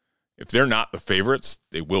they're not the favorites,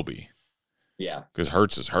 they will be. Yeah, because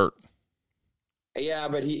Hurts is hurt. Yeah,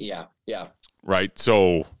 but yeah. Right.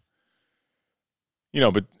 So.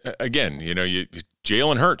 But again,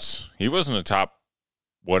 Jalen Hurts, he wasn't a top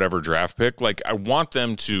whatever draft pick. Like, I want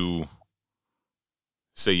them to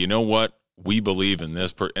say, you know what, we believe in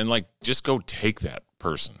this and like just go take that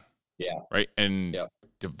person. Yeah. Right. And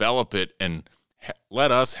develop it and let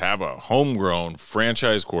us have a homegrown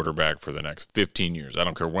franchise quarterback for the next 15 years. I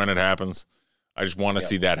don't care when it happens. I just want to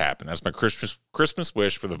see that happen. That's my Christmas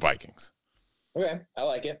wish for the Vikings. Okay. I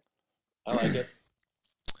like it.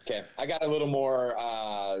 Okay, I got a little more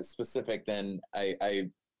specific than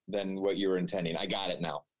what you were intending. I got it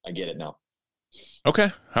now. I get it now. Okay,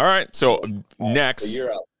 all right. So next, so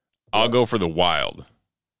you're up. I'll go for the Wild.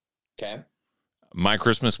 Okay. My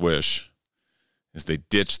Christmas wish is they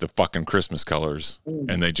ditch the fucking Christmas colors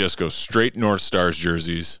and they just go straight North Stars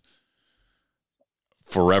jerseys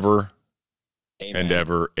forever and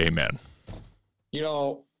ever. Amen.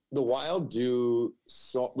 The Wild do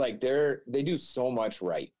so like they do so much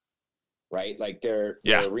right? Like their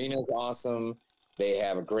arena is awesome. They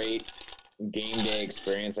have a great game day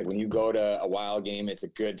experience. Like when you go to a Wild game, it's a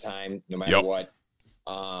good time no matter what.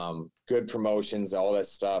 Good promotions, all that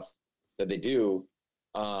stuff that they do.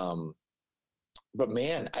 But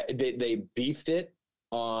man, they beefed it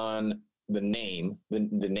on the name. The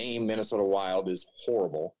name Minnesota Wild is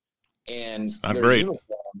horrible, and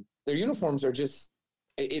their uniforms are just,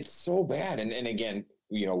 it's so bad. And again,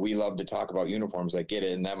 we love to talk about uniforms. I get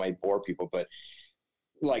it, and that might bore people, but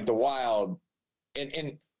like the Wild,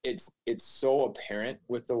 and it's so apparent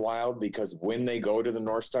with the Wild because when they go to the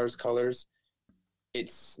North Stars colors,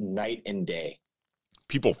 it's night and day.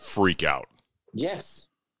 People freak out. Yes.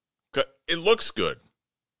 It looks good.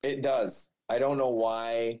 It does. I don't know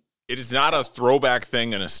why. It is not a throwback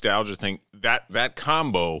thing, a nostalgia thing. That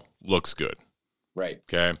combo looks good. Right.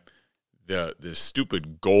 Okay. The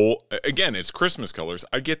stupid goal, again, it's Christmas colors.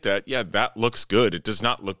 I get that. Yeah, that looks good. It does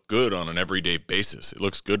not look good on an everyday basis. It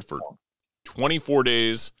looks good for 24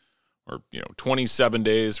 days or 27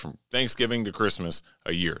 days from Thanksgiving to Christmas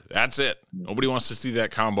a year. That's it. Nobody wants to see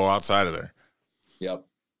that combo outside of there. Yep.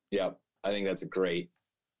 I think that's a great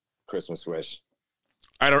Christmas wish.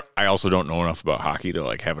 I also don't know enough about hockey to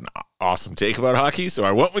have an awesome take about hockey, so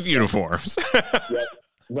I went with uniforms. Yep.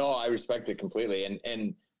 No, I respect it completely,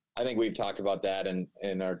 and I think we've talked about that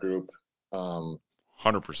in our group. 100%.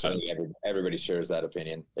 I think everybody shares that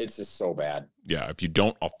opinion. It's just so bad. Yeah, if you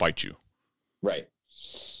don't, I'll fight you. Right.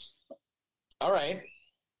 All right.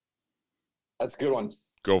 That's a good one.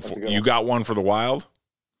 Go for it. You got one for the Wild?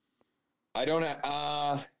 I don't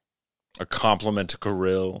a compliment to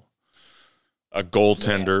Kirill, a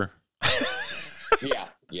goaltender.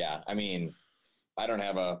 Yeah. I mean, I don't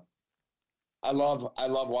have I love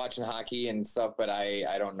watching hockey and stuff, but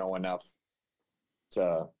I don't know enough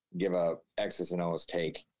to give a X's and O's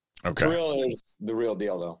take. Okay. Kirill is the real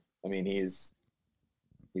deal, though. I mean, he's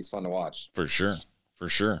fun to watch. For sure.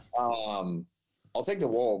 I'll take the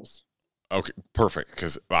Wolves. Okay, perfect,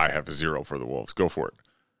 because I have a 0 for the Wolves. Go for it.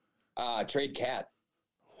 Trade Cat.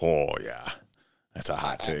 Oh, yeah. That's a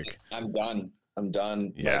hot take. I'm done.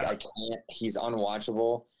 Yeah. I can't. He's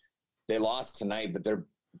unwatchable. They lost tonight, but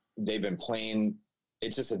they've been playing.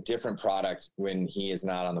 It's just a different product when he is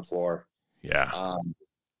not on the floor. Yeah.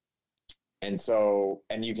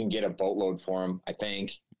 And you can get a boatload for him, I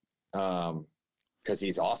think, because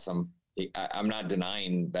he's awesome. I'm not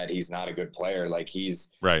denying that he's not a good player. Like he's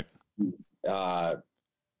right.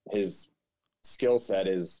 His skill set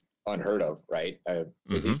is unheard of, right?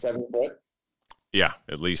 Is he 7 foot? Yeah,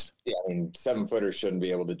 at least. Yeah, I mean, 7-footers shouldn't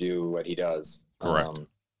be able to do what he does. Correct.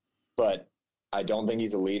 But I don't think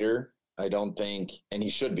he's a leader. I don't think, and he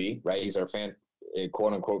should be, right? He's our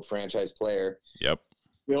quote unquote franchise player. Yep.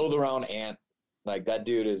 Build around Ant. Like that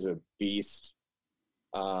dude is a beast.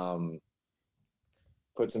 Put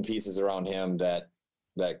some pieces around him that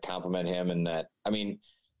complement him, and that, I mean,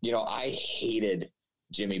 I hated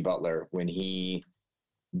Jimmy Butler when he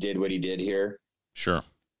did what he did here. Sure.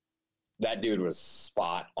 That dude was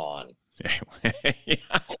spot on. Yeah.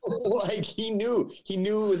 Like he knew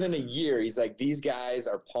within a year. He's like, these guys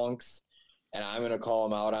are punks, and I'm going to call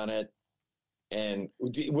them out on it. And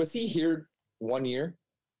was he here 1 year?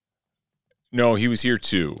 No, he was here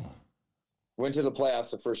 2. Went to the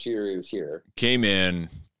playoffs the first year he was here. Came in.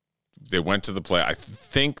 They went to the play. I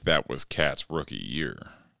think that was Cat's rookie year.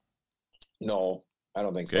 No, I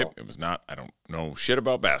don't think so. It was not. I don't know shit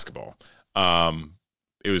about basketball.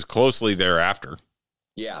 It was closely thereafter.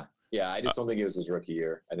 Yeah. I just don't think it was his rookie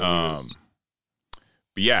year. I think he was.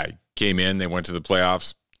 But yeah, he came in. They went to the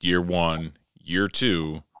playoffs year 1, year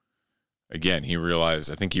 2. Again,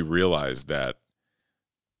 I think he realized that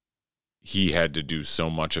he had to do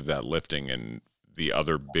so much of that lifting, and the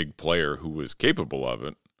other big player who was capable of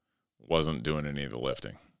it wasn't doing any of the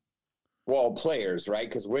lifting. Well, players, right?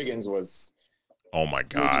 Because Wiggins was. Oh my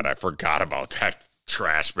God, I forgot about that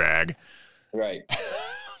trash bag. Right.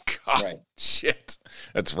 God, right. Shit.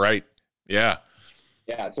 That's right. Yeah.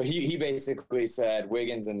 Yeah. So he basically said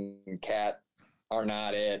Wiggins and Cat are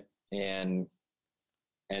not it, and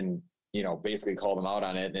basically called him out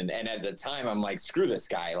on it. And at the time, I'm like, screw this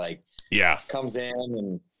guy. Like, yeah, comes in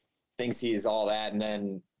and thinks he's all that, and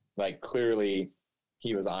then like clearly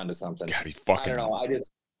he was onto something. God, he fucking. I don't know.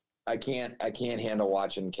 I can't handle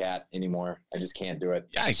watching Cat anymore. I just can't do it.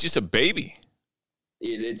 Yeah, he's just a baby.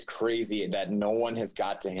 It's crazy that no one has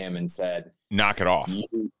got to him and said, knock it off.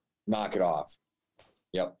 Knock it off.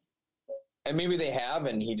 Yep. And maybe they have,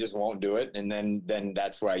 and he just won't do it. And then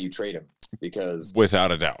that's why you trade him, because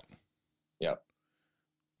without a doubt. Yep.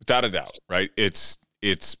 Without a doubt. Right. It's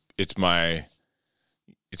my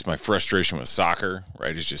frustration with soccer,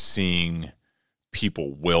 right? It's just seeing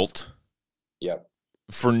people wilt. Yep.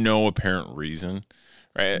 For no apparent reason.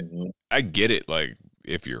 Right. Mm-hmm. I get it. Like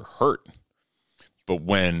if you're hurt. But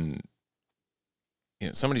when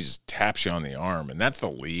somebody just taps you on the arm, and that's the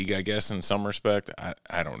league, I guess, in some respect.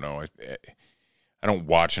 I don't know. I don't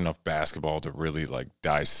watch enough basketball to really like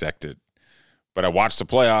dissect it, but I watch the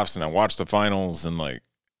playoffs and I watch the finals, and like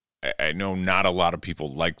I know not a lot of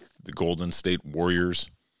people like the Golden State Warriors.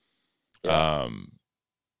 Yeah.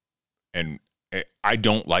 And I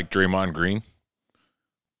don't like Draymond Green.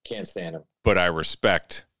 Can't stand him. But I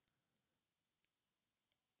respect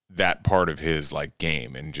that part of his like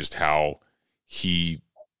game and just how he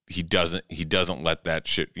doesn't let that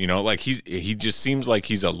shit, like he just seems like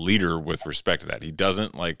he's a leader with respect to that. He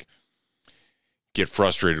doesn't like get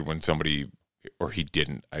frustrated when somebody, or he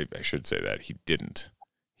didn't, I should say that he didn't.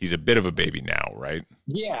 He's a bit of a baby now, right?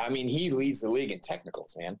 Yeah, I mean, he leads the league in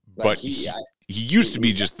technicals, man. Like but he used to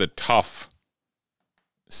be just the tough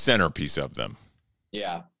centerpiece of them.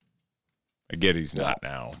 Yeah. I get he's not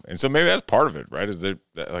now. And so maybe that's part of it, right? Is there,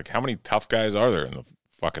 like, how many tough guys are there in the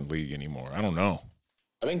fucking league anymore? I don't know.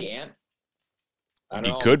 I think Ant.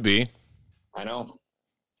 He could be. I know.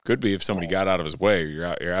 Could be if somebody got out of his way. You're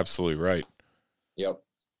absolutely right. Yep.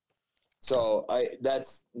 So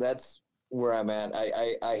that's where I'm at.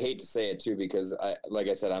 I hate to say it too, because like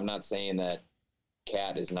I said, I'm not saying that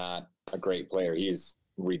Cat is not a great player. He is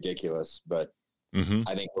ridiculous, but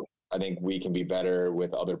I think we can be better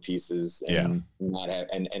with other pieces and not have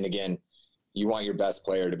and again, you want your best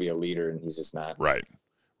player to be a leader, and he's just not. Right.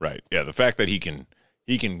 Yeah, the fact that he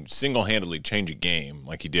can single-handedly change a game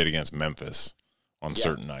like he did against Memphis on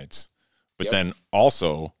certain nights, but then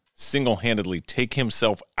also single-handedly take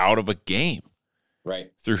himself out of a game.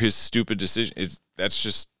 Right. Through his stupid decision that's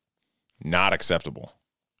just not acceptable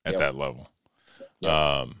at that level. Yep.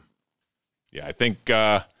 I think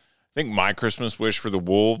my Christmas wish for the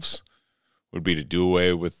Wolves would be to do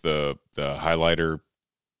away with the highlighter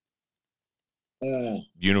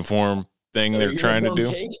uniform thing they're trying to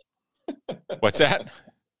do. What's that?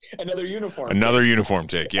 Another uniform. Another uniform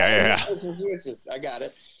take. Yeah. I got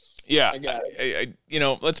it. Yeah.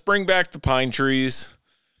 Let's bring back the pine trees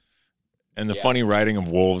and the funny writing of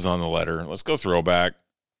wolves on the letter. Let's go throwback.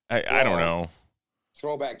 I don't know.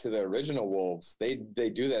 Throwback to the original Wolves. They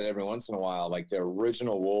do that every once in a while. Like the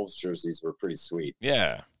original Wolves jerseys were pretty sweet.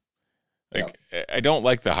 Yeah. I don't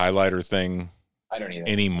like the highlighter thing. I don't either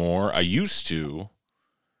anymore. I used to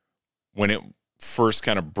when it first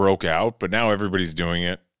kind of broke out, but now everybody's doing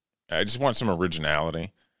it. I just want some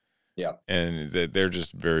originality. Yeah. And they're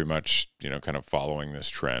just very much, kind of following this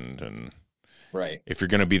trend. And right. If you're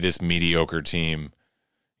going to be this mediocre team,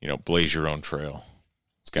 blaze your own trail.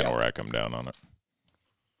 It's kind of where I come down on it.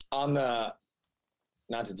 On the,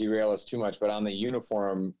 not to derail us too much, but on the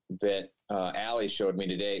uniform bit, Allie showed me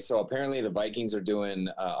today. So apparently the Vikings are doing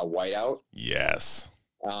a whiteout. Yes.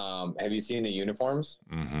 Have you seen the uniforms?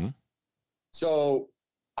 Mm-hmm. So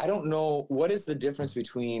I don't know, what is the difference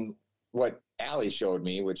between what Allie showed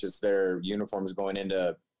me, which is their uniforms going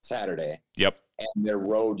into Saturday. Yep. And their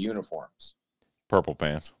road uniforms. Purple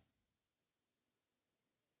pants.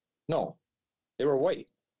 No, they were white.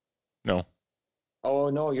 No. Oh,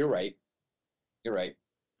 no, you're right. You're right.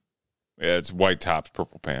 Yeah, it's white tops,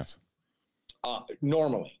 purple pants.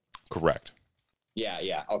 Normally. Correct.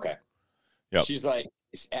 Yeah. Okay. Yep. She's like,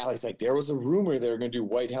 Allie's like, there was a rumor they were going to do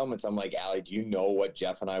white helmets. I'm like, Allie, do you know what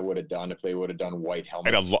Jeff and I would have done if they would have done white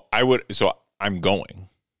helmets? I would. So I'm going.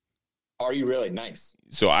 Are you really? Nice.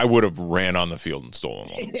 So I would have ran on the field and stolen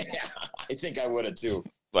one. Yeah, I think I would have too.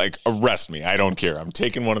 Like, arrest me. I don't care. I'm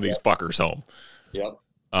taking one of these fuckers home. Yep.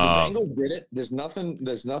 The Bengals did it. There's nothing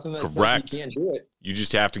that correct. says you can't do it. You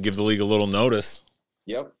just have to give the league a little notice.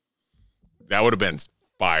 Yep. That would have been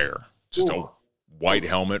fire. Just a white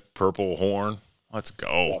helmet, purple horn. Let's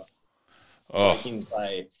go. Yep. Oh.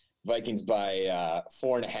 Vikings by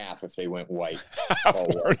 4.5 if they went white.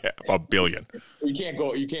 $1 billion. You can't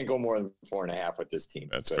go more than 4.5 with this team.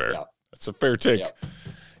 That's fair. Yeah. That's a fair take. Yep.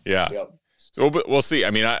 Yeah. Yep. So we'll see.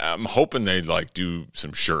 I mean, I'm hoping they like do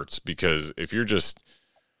some shirts, because if you're just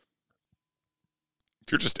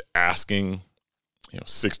asking,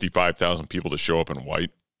 65,000 people to show up in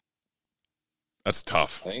white, that's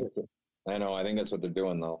tough. I know. I think that's what they're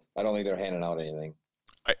doing, though. I don't think they're handing out anything.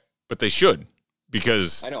 But they should,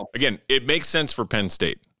 because I know. Again, it makes sense for Penn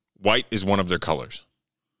State. White is one of their colors.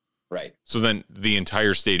 Right. So then the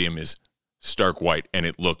entire stadium is stark white and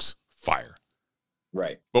it looks fire.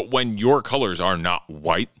 Right. But when your colors are not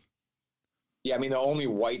white. Yeah, I mean, the only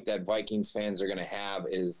white that Vikings fans are going to have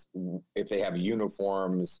is if they have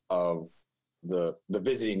uniforms of the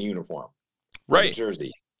visiting uniform. Right.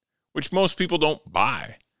 Jersey. Which most people don't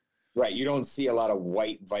buy. Right. You don't see a lot of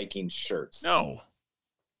white Viking shirts. No.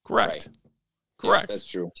 Correct. Right. Correct. Yeah, that's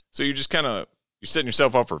true. So you're just you're setting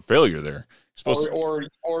yourself up for failure there. You're Supposed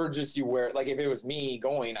or just you wear, like, if it was me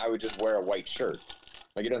going, I would just wear a white shirt.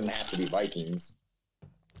 Like, it doesn't have to be Vikings.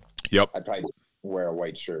 Yep. I'd probably wear a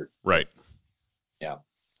white shirt. Right. Yeah.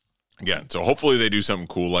 Again, so hopefully they do something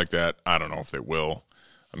cool like that. I don't know if they will.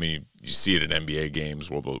 I mean, you see it at NBA games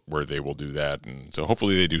where they will do that. And so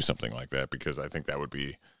hopefully they do something like that, because I think that would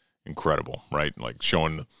be incredible, right? Like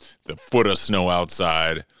showing the foot of snow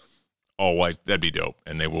outside, all white, that'd be dope.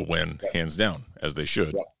 And they will win hands down, as they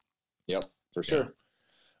should. Yep, for sure.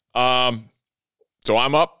 So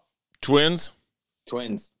I'm up, Twins.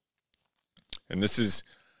 And this is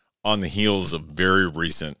on the heels of very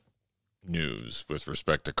recent news with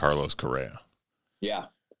respect to Carlos Correa. Yeah.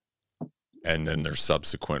 And then their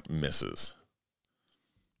subsequent misses.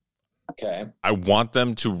 Okay. I want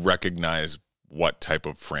them to recognize what type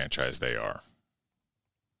of franchise they are.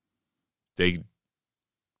 They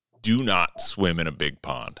do not swim in a big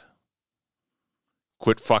pond.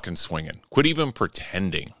 Quit fucking swinging. Quit even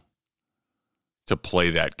pretending to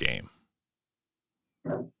play that game.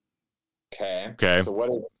 Okay. So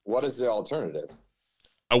what is the alternative?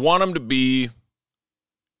 I want them to be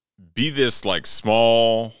this like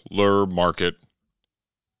smaller market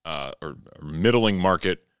or middling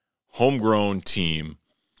market homegrown team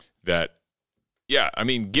that, yeah, I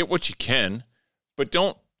mean, get what you can, but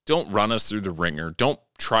don't run us through the ringer. Don't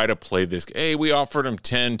try to play this. Hey, we offered him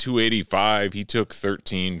 10, 285. He took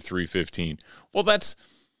 13, 315. Well, it's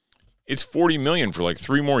 $40 million for like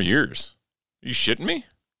 3 more years. Are you shitting me?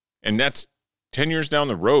 And that's 10 years down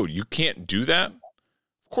the road. You can't do that?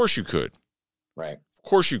 Of course you could. Right. Of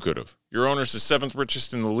course you could have. Your owner's the 7th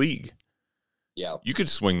richest in the league. Yeah. You could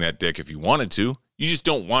swing that dick if you wanted to. You just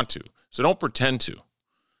don't want to. So don't pretend to.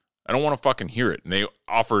 I don't want to fucking hear it. And they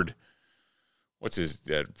offered,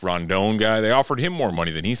 that Rondon guy? They offered him more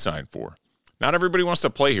money than he signed for. Not everybody wants to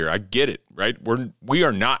play here. I get it, right? We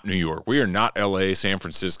are not New York. We are not LA, San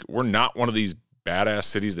Francisco. We're not one of these badass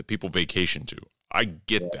cities that people vacation to. I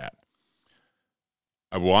get that.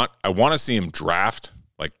 I want to see him draft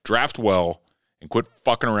well, and quit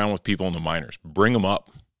fucking around with people in the minors. Bring them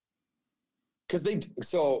up. Because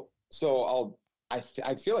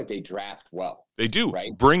I feel like they draft well. They do.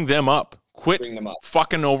 Right? Bring them up. Quit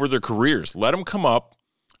fucking over their careers. Let them come up.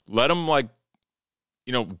 Let them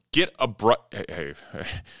get a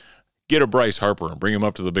Bryce Harper and bring him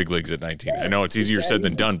up to the big leagues at 19. I know it's easier said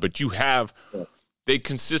than done, but they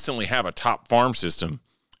consistently have a top farm system,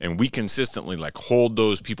 and we consistently hold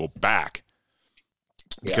those people back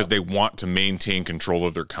because they want to maintain control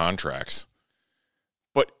of their contracts.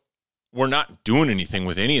 But we're not doing anything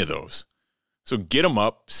with any of those. So get them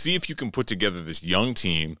up, see if you can put together this young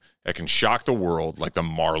team that can shock the world like the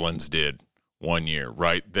Marlins did one year,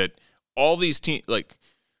 right? That all these teams,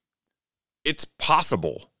 it's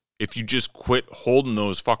possible if you just quit holding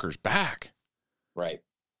those fuckers back. Right.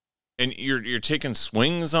 And you're taking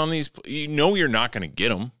swings on these. You know you're not going to get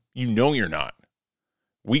them. You know you're not.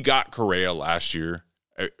 We got Correa last year,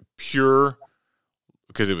 pure,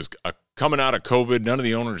 because it was coming out of COVID. None of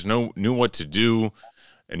the owners knew what to do,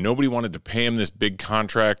 and nobody wanted to pay him this big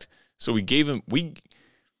contract. So we gave him.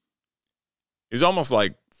 It's almost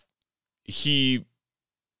like he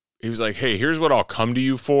was like, "Hey, here's what I'll come to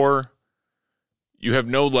you for. You have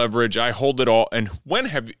no leverage. I hold it all." And when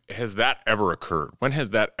has that ever occurred? When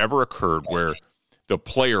has that ever occurred where the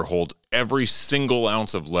player holds every single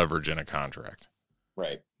ounce of leverage in a contract?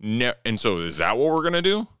 Right. And so is that what we're going to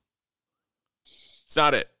do? It's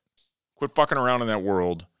not it. Quit fucking around in that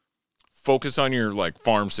world. Focus on your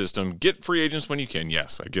farm system. Get free agents when you can.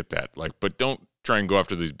 Yes, I get that. But don't try and go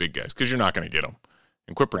after these big guys because you're not going to get them.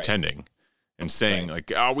 And quit pretending and saying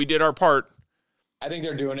we did our part. I think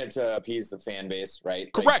they're doing it to appease the fan base,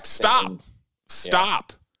 right? Correct. Stop.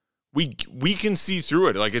 We can see through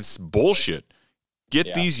it. It's bullshit.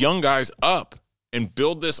 Get these young guys up and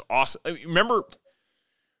build this awesome. Remember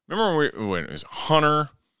when it was Hunter,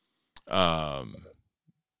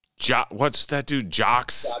 what's that dude?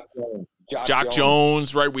 Jock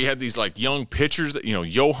Jones, right? We had these young pitchers that,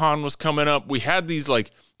 Johan was coming up. We had these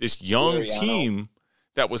this young team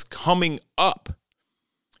that was coming up.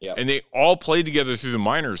 Yep. And they all played together through the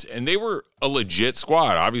minors, and they were a legit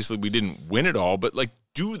squad. Obviously, we didn't win it all, but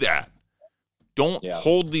do that. Don't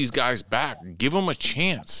hold these guys back. Give them a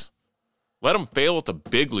chance. Let them fail at the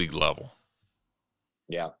big league level.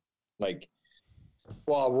 Yeah.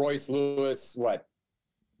 Royce Lewis,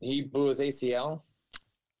 he blew his ACL?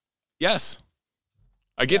 Yes.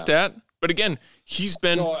 I get that. But again, he's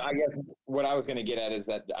been. No, I guess what I was going to get at is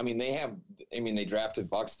that, they drafted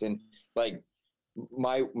Buxton.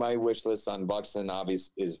 My wish list on Buxton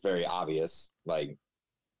is very obvious.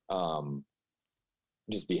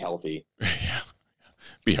 just be healthy. Yeah,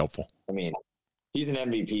 be helpful. I mean, he's an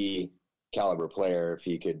MVP caliber player if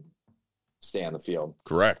he could stay on the field.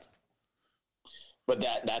 Correct. But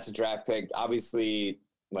that's a draft pick. Obviously,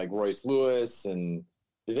 like Royce Lewis, and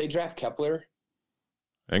did they draft Kepler?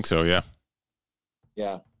 I think so, yeah.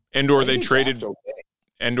 Yeah. Or they traded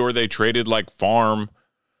like farm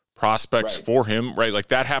prospects for him, right? Like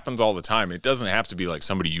that happens all the time. It doesn't have to be like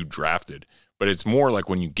somebody you drafted, but it's more like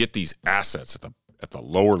when you get these assets at the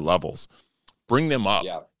lower levels, bring them up.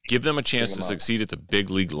 Yeah. Give them a chance to succeed at the big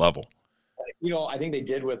league level. I think they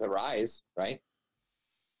did with Arise, right?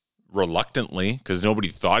 Reluctantly, because nobody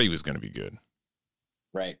thought he was going to be good.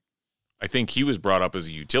 Right. I think he was brought up as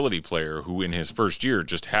a utility player who in his first year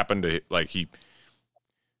just happened to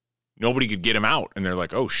nobody could get him out. And they're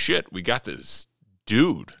like, oh shit, we got this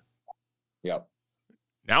dude. Yep.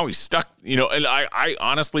 Now he's stuck, and I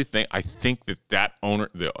honestly think that owner,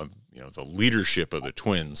 the leadership of the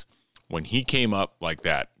Twins, when he came up like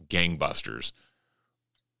that, gangbusters,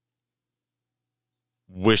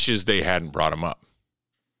 wishes they hadn't brought him up.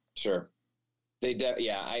 Sure. I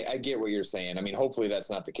get what you're saying. I mean, hopefully that's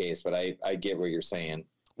not the case, but I get what you're saying.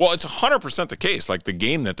 Well, it's 100% the case, like the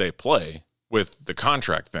game that they play with the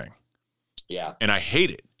contract thing. Yeah. And I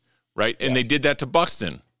hate it, right? And they did that to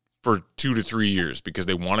Buxton for 2 to 3 years because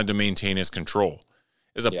they wanted to maintain his control,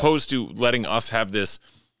 as opposed to letting us have this,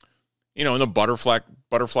 and the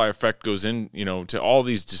butterfly effect goes in, to all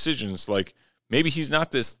these decisions. Like maybe he's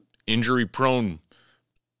not this injury prone,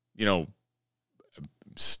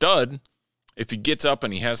 stud. If he gets up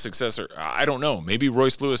and he has success, or I don't know, maybe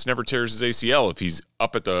Royce Lewis never tears his ACL if he's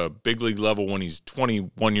up at the big league level when he's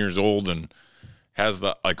 21 years old and has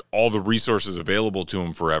all the resources available to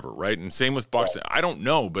him forever, right? And same with Buxton. I don't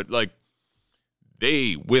know, but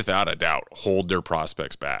they without a doubt hold their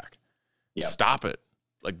prospects back. Yep. Stop it.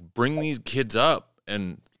 Bring these kids up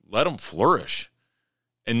and let them flourish.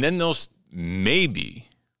 And then those maybe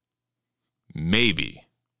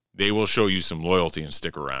they will show you some loyalty and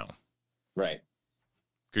stick around. Right.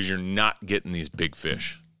 Because you're not getting these big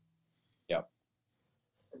fish. Yep.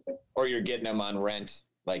 Or you're getting them on rent,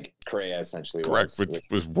 like Correa essentially was. Correct, which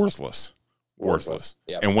was worthless. Worthless.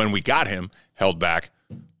 Yep. And when we got him, held back,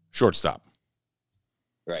 shortstop.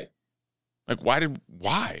 Right.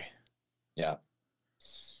 Why? Yeah.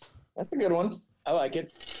 That's a good one. I like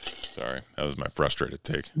it. Sorry, that was my frustrated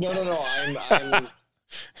take. No.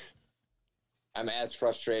 I'm as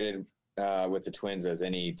frustrated with the Twins as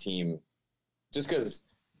any team, just because,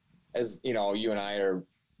 as you and I are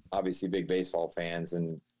obviously big baseball fans,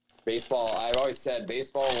 and baseball. I've always said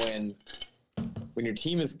baseball when your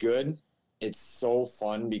team is good, it's so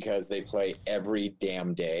fun because they play every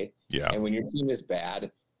damn day. Yeah. And when your team is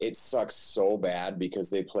bad, it sucks so bad because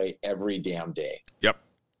they play every damn day. Yep.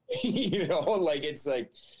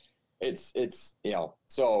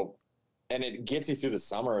 So, and it gets you through the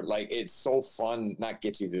summer. It's so fun, not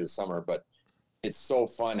gets you through the summer, but it's so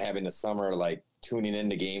fun having the summer, tuning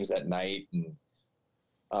into games at night. And,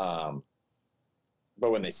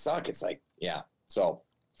 but when they suck, it's so.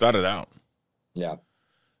 Without a doubt. Yeah.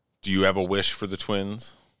 Do you have a wish for the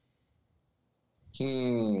Twins?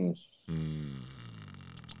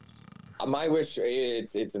 My wish,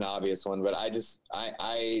 it's an obvious one, but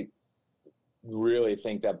I really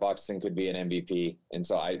think that Buxton could be an MVP. And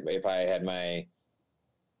so if I had my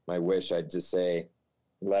wish, I'd just say,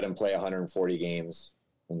 let him play 140 games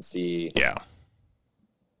and see. Yeah.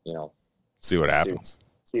 See what happens.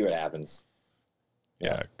 See what happens.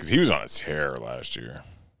 Yeah, because he was on a tear last year.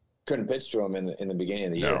 Couldn't pitch to him in the beginning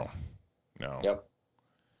of the year. No. Yep.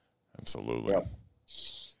 Absolutely. Yep.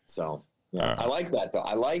 So I like that though.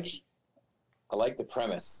 I like the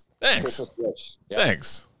premise. Thanks. Yep.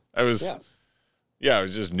 Thanks. I was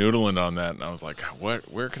just noodling on that, and I was like,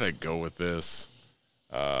 where could I go with this?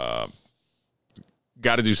 Got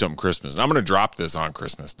to do something Christmas. And I'm going to drop this on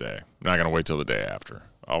Christmas Day. I'm not going to wait till the day after.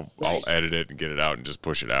 I'll edit it and get it out and just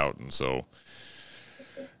push it out. And so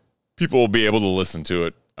people will be able to listen to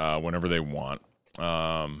it whenever they want.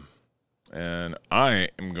 And I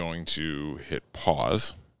am going to hit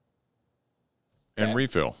pause and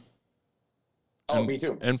refill. Oh, me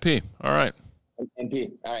too. And pee. All right. And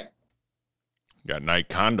pee. All right. Got night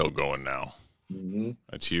condo going now. Mm-hmm.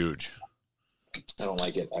 That's huge. I don't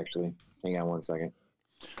like it, actually. Hang on one second.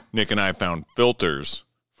 Nick and I found filters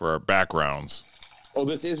for our backgrounds. Oh,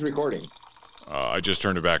 this is recording. I just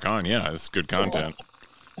turned it back on. Yeah, it's good content.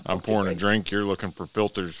 I'm pouring a drink. You're looking for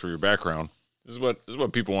filters for your background. This is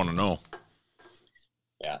what people want to know.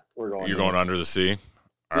 Yeah, we're going. You're going under the sea.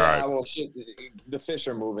 All right. Well, shit, the fish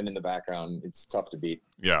are moving in the background. It's tough to beat.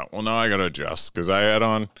 Yeah. Well, now I got to adjust because I had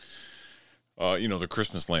on The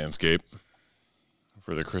Christmas landscape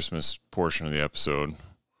for the Christmas portion of the episode.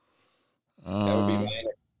 That would be mine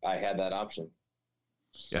if I had that option.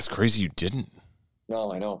 Yeah, it's crazy you didn't.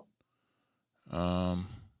 No, I know.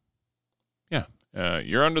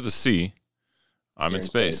 You're under the sea. I'm in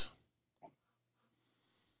space.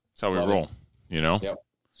 That's how we roll, Yep.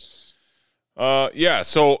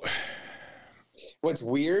 So what's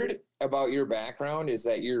weird about your background is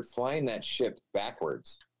that you're flying that ship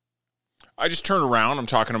backwards. I just turn around. I'm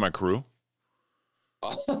talking to my crew.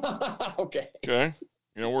 Okay. Okay.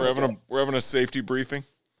 We're having a safety briefing.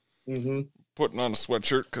 Mm-hmm. Putting on a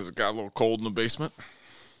sweatshirt because it got a little cold in the basement.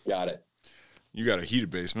 Got it. You got a heated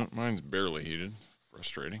basement. Mine's barely heated.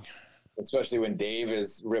 Frustrating. Especially when Dave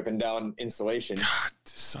is ripping down insulation. God,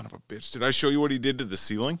 this son of a bitch. Did I show you what he did to the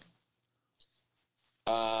ceiling?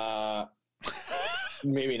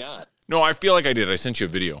 Maybe not. No, I feel like I did. I sent you a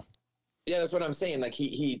video. Yeah, that's what I'm saying. Like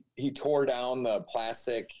he tore down the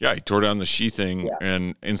plastic. Yeah, he tore down the sheathing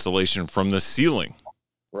and insulation from the ceiling.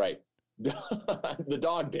 Right. The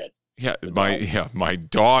dog did. Yeah, my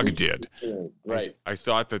dog did. Right. I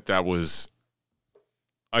thought that was.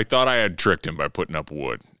 I thought I had tricked him by putting up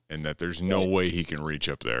wood, and that there's no way he can reach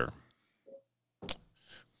up there.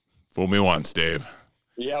 Fool me once, Dave.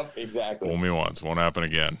 Yep, exactly. Fool me once, won't happen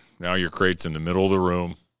again. Now your crate's in the middle of the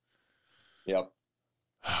room. Yep.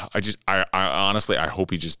 I honestly, I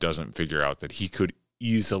hope he just doesn't figure out that he could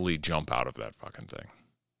easily jump out of that fucking thing.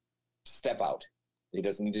 Step out. He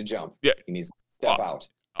doesn't need to jump. Yeah. He needs to step out.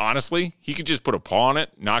 Honestly, he could just put a paw on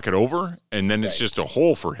it, knock it over, and then it's just a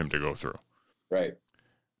hole for him to go through. Right.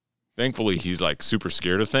 Thankfully, he's like super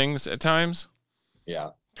scared of things at times.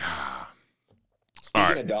 Yeah.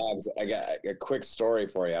 Speaking of dogs, I got a quick story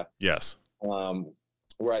for you. Yes.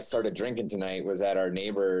 Where I started drinking tonight was at our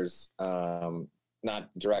neighbors, not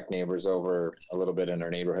direct neighbors over a little bit in our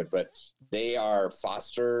neighborhood, but they are a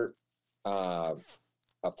foster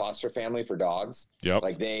family for dogs. Yep.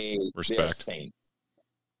 Like they're saints.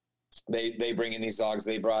 They bring in these dogs.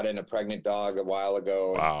 They brought in a pregnant dog a while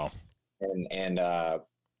ago. Wow. And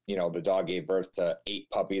the dog gave birth to 8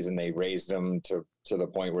 puppies, and they raised them to the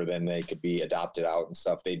point where then they could be adopted out and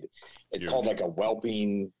stuff. It's called like a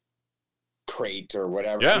whelping crate or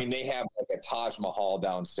whatever. Yeah. I mean, they have like a Taj Mahal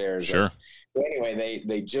downstairs. Sure. So anyway,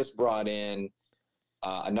 they just brought in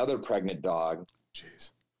another pregnant dog.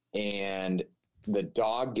 Jeez. And the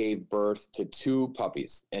dog gave birth to 2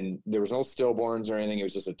 puppies, and there was no stillborns or anything. It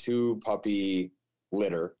was just a 2 puppy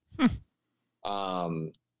litter.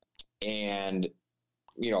 And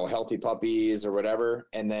healthy puppies or whatever.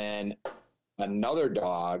 And then another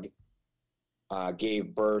dog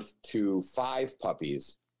gave birth to 5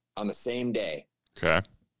 puppies on the same day. Okay.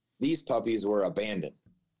 These puppies were abandoned.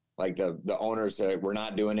 Like the owners said, we're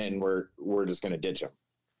not doing it, and we're just going to ditch them.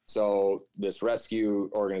 So this rescue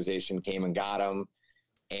organization came and got them,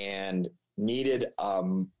 and needed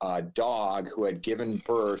a dog who had given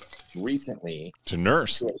birth recently to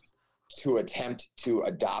nurse to attempt to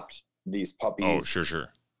adopt these puppies. Oh, sure.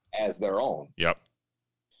 As their own. Yep.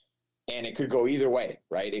 And it could go either way,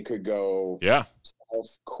 right? It could go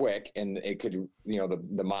quick, and it could,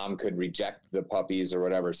 the mom could reject the puppies or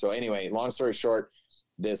whatever. So anyway, long story short,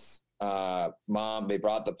 this mom, they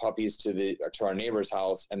brought the puppies to our neighbor's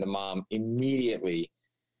house, and the mom immediately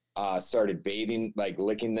started bathing, like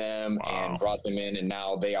licking them, and brought them in, and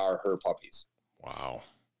now they are her puppies. Wow.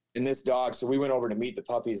 And this dog, so we went over to meet the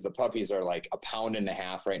puppies. The puppies are like 1.5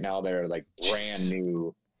 pounds right now. They're like brand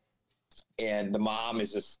new. And the mom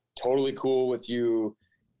is just totally cool with you,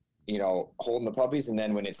 holding the puppies. And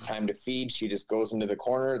then when it's time to feed, she just goes into the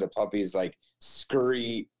corner. The puppies like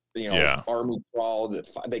scurry, army crawl.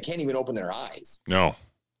 They can't even open their eyes. No.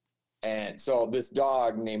 And so this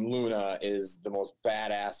dog named Luna is the most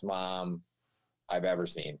badass mom I've ever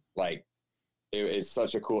seen. Like, it is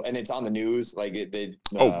such a cool, and it's on the news. Like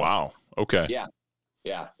oh, wow. Okay. Yeah.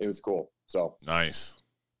 It was cool. So nice.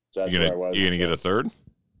 That's where I was. You gonna get a third?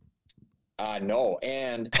 No.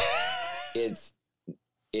 And it's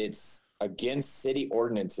against city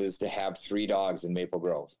ordinances to have 3 dogs in Maple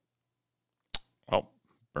Grove. Oh,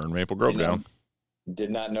 burn Maple Grove down.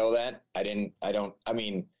 Did not know that. I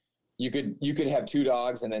mean, you could have 2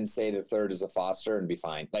 dogs and then say the third is a foster and be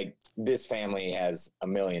fine. Like, this family has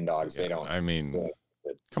 1 million dogs. Yeah, they don't. I mean,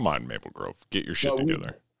 come on, Maple Grove, get your shit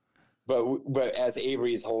together. But as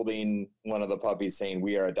Avery's holding one of the puppies, saying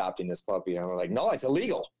we are adopting this puppy, and we're like, no, it's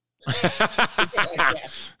illegal.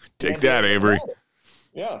 Take that, Avery.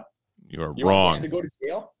 Yeah, you are wrong. To go to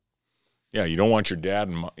jail. Yeah, you don't want your dad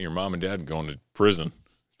and your mom and dad going to prison,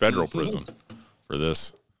 federal prison, for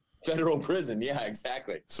this. Federal prison, yeah,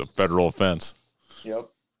 exactly. It's a federal offense. Yep.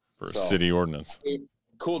 for a city ordinance.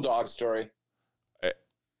 Cool dog story.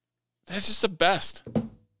 That's just the best.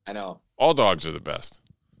 I know. All dogs are the best.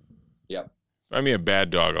 Yep. Find me a bad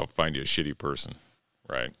dog, I'll find you a shitty person.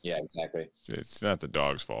 Right? Yeah, exactly. It's not the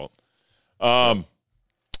dog's fault.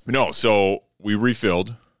 No, so we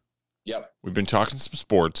refilled. Yep. We've been talking some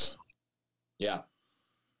sports. Yeah.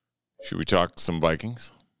 Should we talk some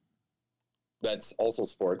Vikings? That's also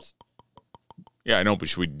sports. Yeah, I know, but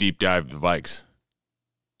should we deep dive the Vikes?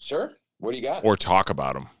 Sure. What do you got? Or talk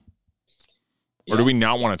about them? Or do we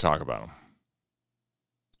not want to talk about them?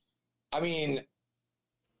 I mean,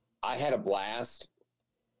 I had a blast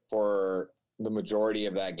for the majority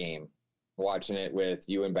of that game, watching it with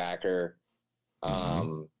you and Backer.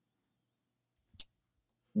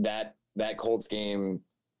 That Colts game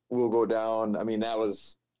will go down. I mean, that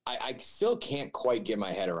was I still can't quite get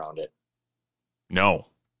my head around it. No,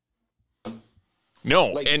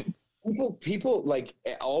 like, and people like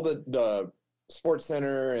all the Sports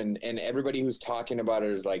Center and everybody who's talking about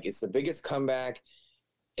it is like it's the biggest comeback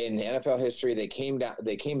in NFL history. They came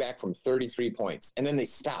back from 33 points and then they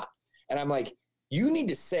stopped. And I'm like, you need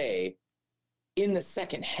to say in the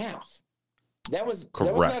second half. That was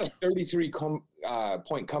not a 33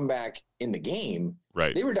 point comeback in the game.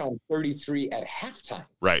 Right. They were down 33 at halftime.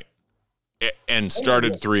 Right. And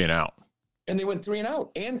started 3 and out. And they went 3 and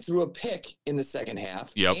out and threw a pick in the second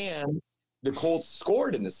half. Yep. And the Colts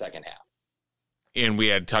scored in the second half. And we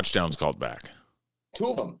had touchdowns called back.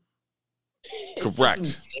 2 of them. Correct.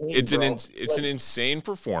 Insane, it's an insane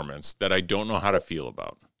performance that I don't know how to feel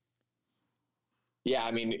about. Yeah,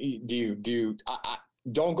 I mean,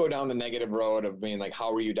 don't go down the negative road of being like,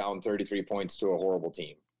 how are you down 33 points to a horrible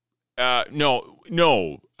team? No.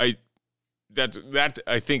 I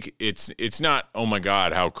think it's not, oh my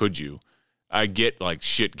God, how could you? I get like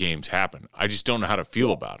shit games happen. I just don't know how to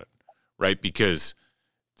feel about it, right? Because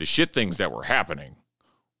the shit things that were happening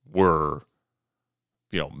were,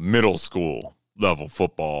 middle school level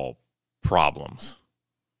football problems.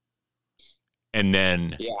 And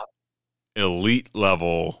then elite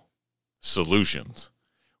level solutions,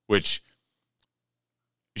 which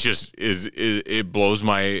just it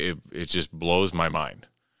just blows my mind,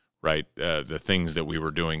 right? The things that we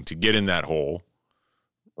were doing to get in that hole.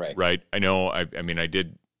 Right. I know. I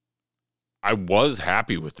was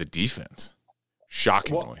happy with the defense.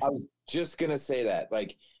 Shockingly. Well, I was just going to say that.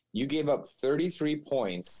 Like, you gave up 33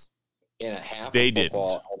 points in a half of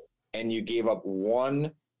football, and you gave up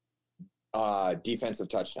 1 defensive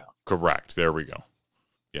touchdown. Correct. There we go.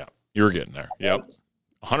 Yeah. You were getting there. Yep.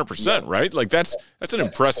 100%, right? Like, that's an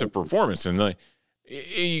impressive performance. And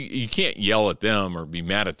you can't yell at them or be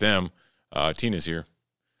mad at them. Tina's here.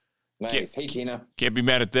 Nice. Hey, Tina. Can't be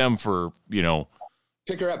mad at them for,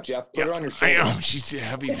 Pick her up, Jeff. Put her on your shoulder. I know. She's a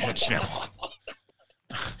heavy bitch now.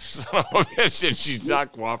 Son of a bitch, and she's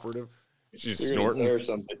not cooperative. She's snorting. Or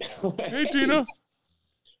something. Hey, Tina.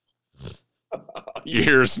 You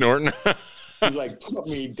hear her snorting? She's like, put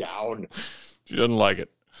me down. She doesn't like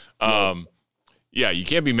it. Yeah, you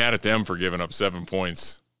can't be mad at them for giving up 7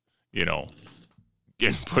 points, getting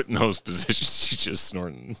put in those positions. She's just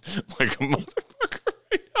snorting like a motherfucker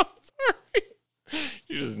right now. Sorry.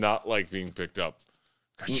 She does not like being picked up.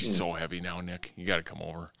 God, she's so heavy now, Nick. You got to come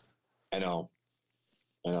over. I know.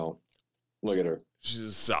 Look at her. She's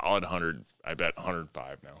a solid 100, I bet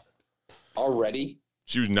 105 now. Already?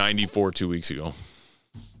 She was 94 2 weeks ago.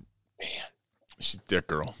 Man. She's a thick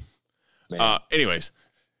girl. Man. Anyways,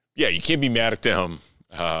 yeah, you can't be mad at them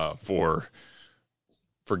for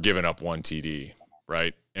giving up 1 TD,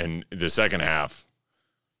 right? And the second half.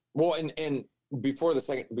 Well, and before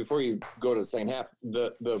you go to the second half,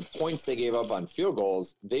 the points they gave up on field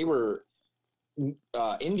goals, they were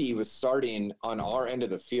Indy was starting on our end of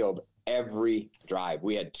the field every drive.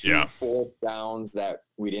 We had 2 4th downs that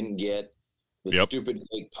we didn't get. The stupid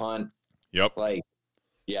fake punt. Yep.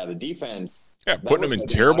 The defense. Yeah, putting them in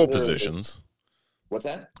terrible positions. What's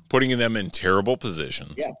that? Putting them in terrible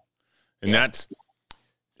positions. Yeah. And that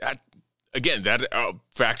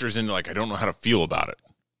factors into, I don't know how to feel about it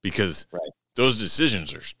because those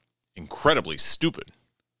decisions are incredibly stupid.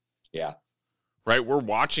 Yeah. Right? We're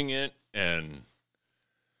watching it and,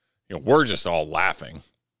 we're just all laughing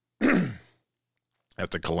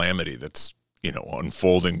at the calamity that's,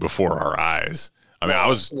 unfolding before our eyes. I mean,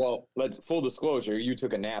 let's full disclosure. You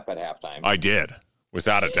took a nap at halftime. I did,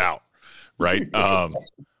 without a doubt. Right.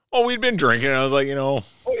 We'd been drinking. And I was like, Oh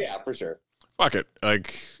yeah, for sure. Fuck it.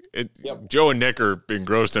 Joe and Nick are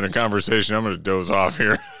engrossed in a conversation. I'm going to doze off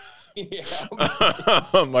here. Yeah.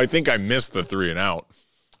 I think I missed the 3 and out.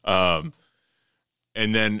 And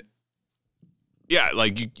then, Yeah,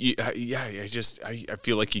 like I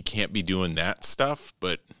feel like you can't be doing that stuff.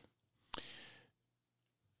 But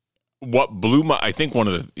what blew I think one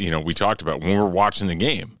of the, we talked about when we were watching the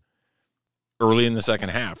game early in the second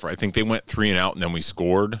half, right? I think they went 3 and out and then we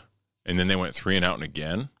scored and then they went 3 and out and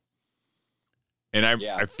again. And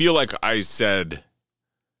I feel like I said,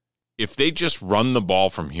 if they just run the ball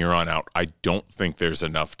from here on out, I don't think there's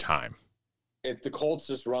enough time. If the Colts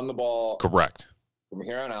just run the ball. Correct. From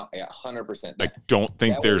here on out, 100%. I don't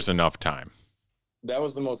think there's enough time. That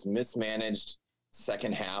was the most mismanaged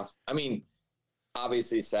second half. I mean,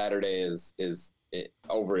 obviously Saturday is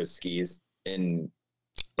over his skis, and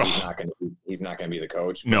he's not going to be the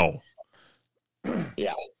coach. No.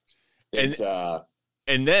 Yeah.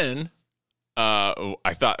 And then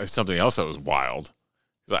I thought something else that was wild.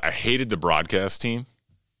 I hated the broadcast team.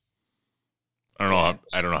 I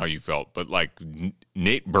don't know how you felt, but like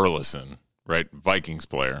Nate Burleson, right, Vikings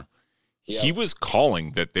player, he was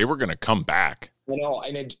calling that they were going to come back.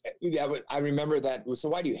 I remember that. So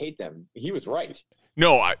why do you hate them? He was right.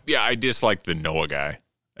 No, I disliked the Noah guy.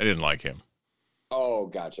 I didn't like him. Oh,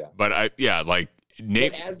 gotcha. But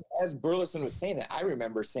Nate. But as Burleson was saying that, I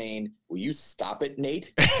remember saying, "Will you stop it,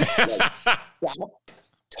 Nate? Stop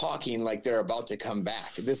talking like they're about to come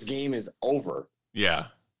back. This game is over." Yeah.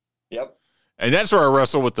 Yep. And that's where I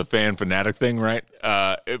wrestle with the fan fanatic thing, right?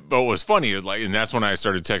 But what was funny is and that's when I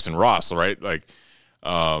started texting Ross, right? Like,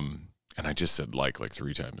 and I just said like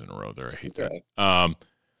 3 times in a row there. I hate that. I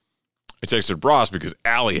texted Ross because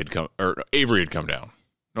Avery had come down.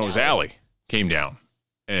 No, it was Allie came down,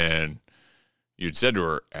 and you'd said to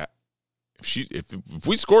her, if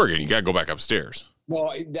we score again, you got to go back upstairs.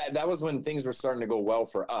 Well, that was when things were starting to go well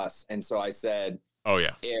for us, and so I said, "Oh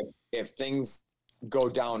yeah, if things go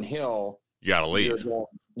downhill, you got to leave.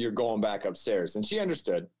 You're going back upstairs." And she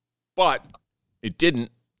understood, but it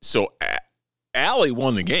didn't. So Allie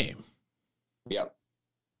won the game. Yep.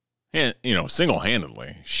 And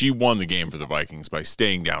single-handedly, she won the game for the Vikings by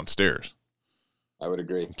staying downstairs. I would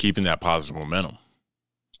agree. Keeping that positive momentum.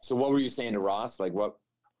 So what were you saying to Ross? Like what?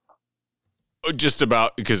 Just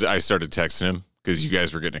about, because I started texting him because you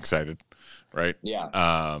guys were getting excited, right?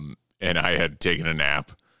 Yeah. And I had taken a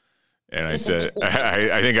nap, and I said,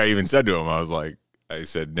 I think I even said to him, I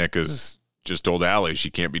said, Nick has just told Allie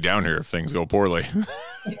she can't be down here if things go poorly.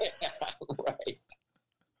 Yeah, right.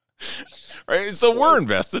 Right. So we're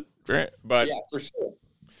invested, right? But yeah, for sure.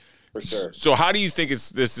 For sure. So how do you think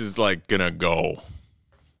this is like gonna go?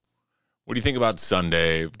 What do you think about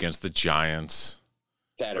Sunday against the Giants?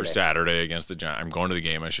 Saturday against the Giants? I'm going to the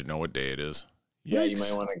game. I should know what day it is. Yeah, you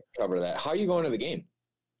might want to cover that. How are you going to the game?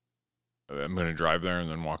 I'm going to drive there and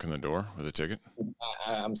then walk in the door with a ticket.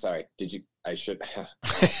 I'm sorry. I should.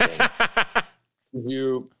 Did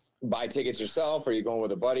you buy tickets yourself? Or are you going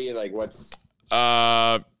with a buddy? Like what's?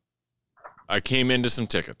 I came into some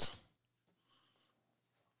tickets.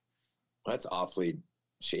 That's awfully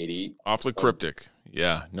shady. Awfully cryptic.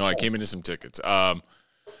 Yeah. No, I came into some tickets. Got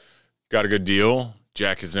a good deal.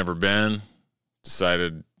 Jack has never been.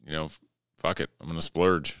 Decided, fuck it. I'm going to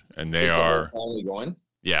splurge. And they are. Whole family going?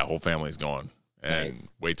 Yeah, whole family's going. And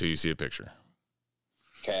Nice. Wait till you see a picture.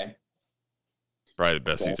 Okay. Probably the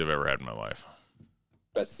best seats I've ever had in my life.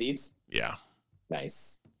 Best seats? Yeah.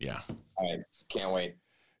 Nice. Yeah. All right. Can't wait.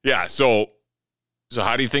 Yeah. So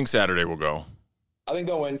how do you think Saturday will go? I think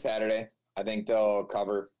they'll win Saturday. I think they'll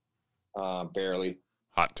cover barely.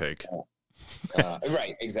 Hot take.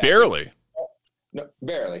 Right. Exactly. Barely. No,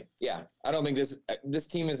 barely. Yeah. I don't think this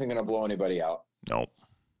team isn't going to blow anybody out. Nope.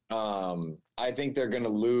 I think they're going to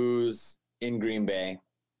lose in Green Bay.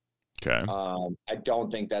 Okay. I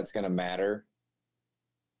don't think that's going to matter.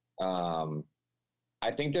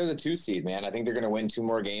 I think they're the 2 seed, man. I think they're going to win 2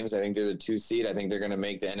 more games. I think they're the 2 seed. I think they're going to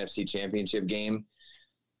make the NFC Championship game.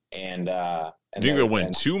 And you think they'll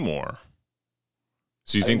win 2 more?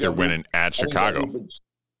 So you think they're winning at Chicago?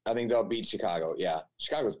 I think they'll beat Chicago. Yeah.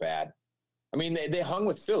 Chicago's bad. I mean, they hung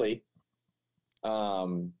with Philly.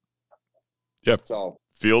 Yep. So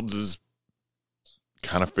Fields is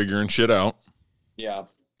kind of figuring shit out. Yeah.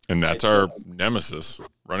 And that's our nemesis,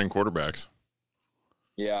 running quarterbacks.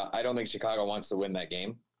 Yeah, I don't think Chicago wants to win that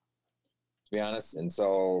game, to be honest. And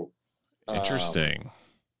so interesting.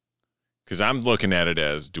 Because I'm looking at it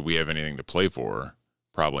as, do we have anything to play for?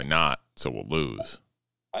 Probably not, so we'll lose.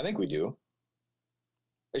 I think we do.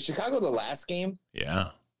 Is Chicago the last game? Yeah.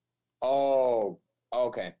 Oh,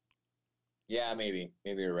 okay. Yeah, maybe.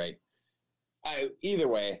 Maybe you're right. Either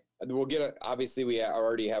way, we'll get obviously we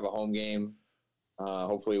already have a home game.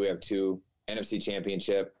 Hopefully we have 2 NFC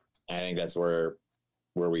Championship. I think that's where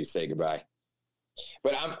we say goodbye.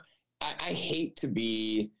 But I hate to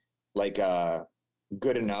be like a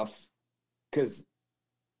good enough, because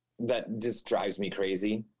that just drives me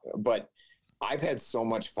crazy. But I've had so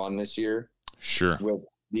much fun this year Sure. with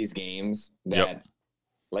these games that, Yep.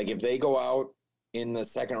 like, if they go out in the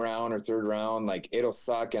second round or third round, like, it'll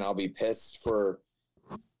suck and I'll be pissed for,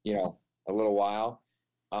 a little while.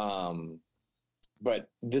 But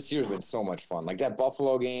this year's been so much fun. Like that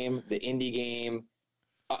Buffalo game, the Indy game,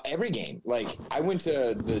 every game. Like, I went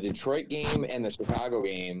to the Detroit game and the Chicago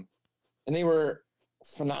game, and they were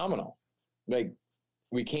phenomenal. Like,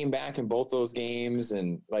 we came back in both those games,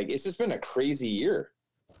 and like, it's just been a crazy year.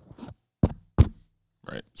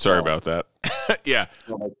 Right. Sorry about that. Yeah.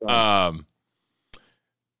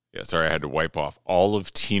 Yeah, sorry, I had to wipe off all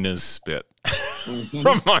of Tina's spit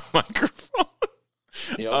from my microphone.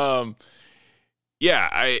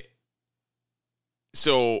 Yep.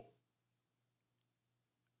 So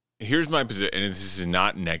here's my position, and this is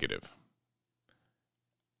not negative.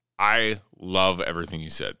 I love everything you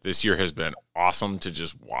said. This year has been awesome to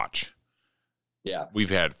just watch. Yeah. We've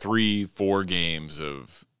had 3-4 games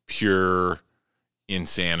of pure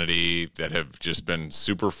insanity that have just been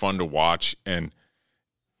super fun to watch, and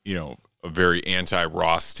a very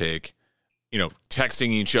anti-Ross take, texting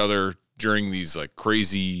each other during these like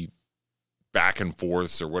crazy back and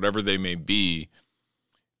forths or whatever they may be.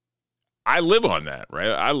 I live on that, right?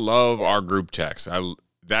 I love our group text.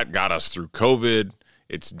 That got us through COVID.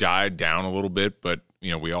 It's died down a little bit, but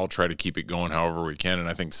we all try to keep it going however we can. And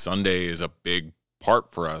I think Sunday is a big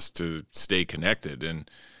part for us to stay connected, and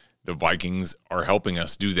the Vikings are helping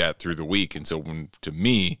us do that through the week. And so to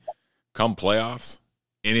me, come playoffs,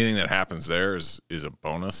 anything that happens there is a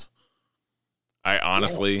bonus. I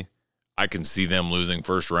honestly, I can see them losing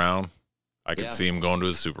first round. I can see them going to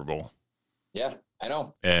the Super Bowl. Yeah, I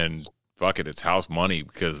know. And fuck it, it's house money,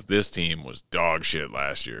 because this team was dog shit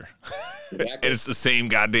last year. Exactly. And it's the same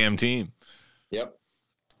goddamn team. Yep.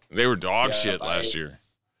 They were dog shit last year.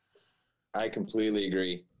 I completely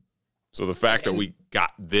agree. So the fact that we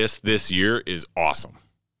got this year is awesome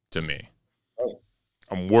to me. Right.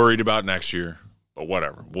 I'm worried about next year, but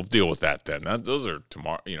whatever. We'll deal with that then. Those are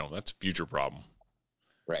tomorrow. That's a future problem.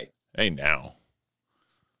 Right. Hey, now.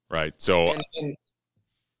 Right. So and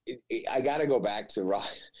I got to go back to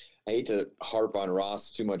Ross. I hate to harp on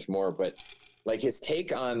Ross too much more, but like his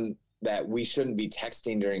take on that we shouldn't be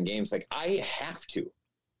texting during games. Like, I have to.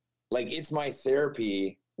 Like, it's my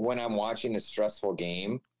therapy when I'm watching a stressful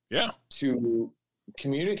game. Yeah. To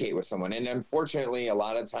communicate with someone. And unfortunately, a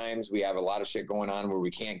lot of times we have a lot of shit going on where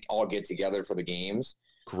we can't all get together for the games.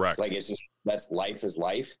 Correct. Like, it's just, that's life is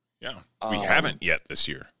life. Yeah. We haven't yet this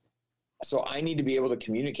year. So I need to be able to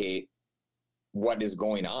communicate what is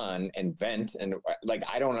going on and vent. And like,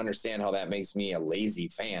 I don't understand how that makes me a lazy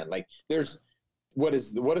fan. Like, what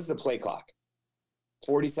is the play clock?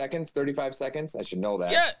 40 seconds, 35 seconds? I should know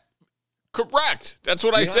that. Yeah. Correct. That's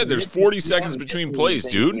what I said. There's 40 seconds between plays,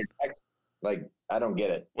 dude. Like, I don't get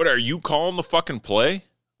it. What, are you calling the fucking play?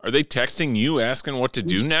 Are they texting you asking what to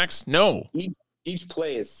do next? No. Each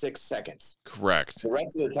play is 6 seconds. Correct. The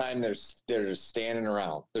rest of the time, they're standing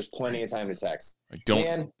around. There's plenty of time to text.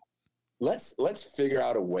 Man, let's figure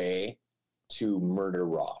out a way to murder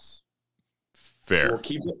Ross. Fair.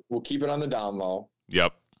 We'll keep it on the down low.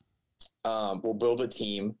 Yep. We'll build a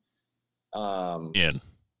team.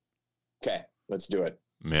 Okay, let's do it.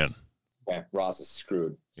 Man. Okay, Ross is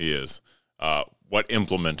screwed. He is. What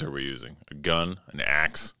implement are we using? A gun, an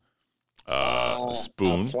axe, a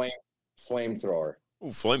spoon? Flamethrower. Ooh,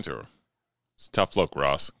 flamethrower. It's a tough look,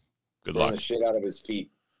 Ross. Good luck. The shit out of his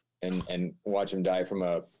feet and watch him die from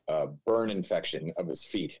a burn infection of his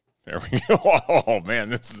feet. There we go. Oh man,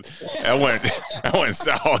 that went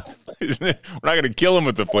south. We're not gonna kill him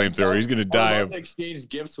with the flamethrower. He's gonna die. I'll exchange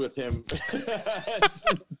gifts with him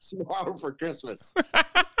tomorrow for Christmas.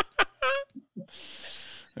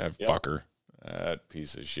 That fucker. That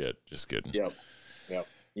piece of shit. Just kidding. Yep.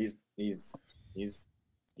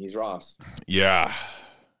 He's Ross. Yeah.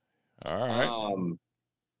 All right.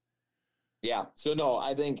 Yeah. So no,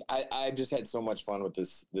 I think I just had so much fun with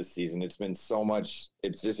this season. It's been so much.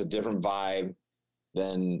 It's just a different vibe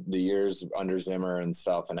than the years under Zimmer and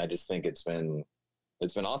stuff. And I just think it's been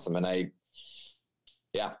awesome. And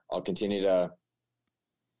I'll continue to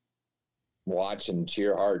watch and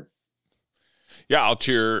cheer hard. Yeah, I'll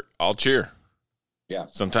cheer. Yeah.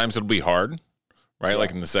 Sometimes it'll be hard, right? Yeah.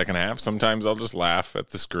 Like in the second half. Sometimes I'll just laugh at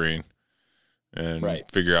the screen and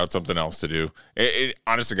figure out something else to do.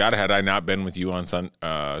 Honest to God, had I not been with you on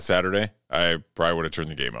Saturday, I probably would have turned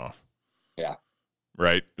the game off. Yeah.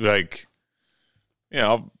 Right? Like,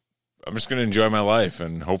 I'm just going to enjoy my life,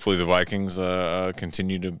 and hopefully the Vikings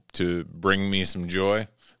continue to bring me some joy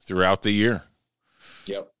throughout the year.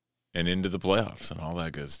 and into the playoffs and all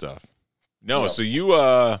that good stuff. No, Yeah. so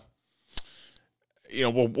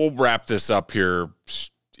we'll wrap this up here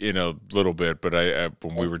in a little bit, but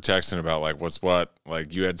when we were texting about like what's what,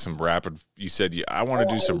 like you had some you said I want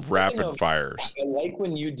to do some rapid fires. I like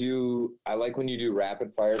when you do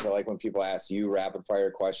rapid fires. I like when people ask you rapid fire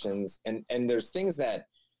questions, and there's things that,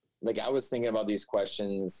 like, I was thinking about these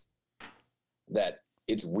questions that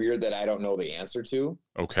it's weird that I don't know the answer to.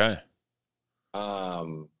 Okay.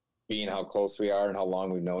 Being how close we are and how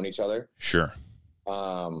long we've known each other. Sure.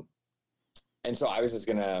 And so I was just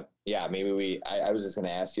gonna, I was just gonna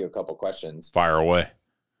ask you a couple questions. Fire away.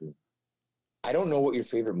 I don't know what your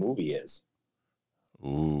favorite movie is.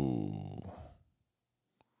 Ooh.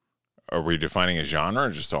 Are we defining a genre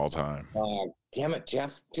or just all time? Damn it,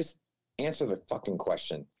 Jeff. Just answer the fucking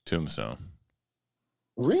question. Tombstone.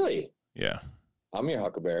 Really? Yeah. I'm your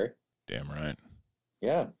Huckleberry. Damn right.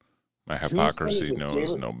 Yeah. My hypocrisy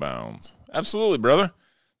knows no bounds. Absolutely, brother.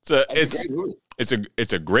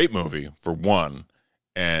 It's a great movie, for one,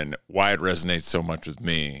 and why it resonates so much with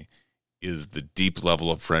me is the deep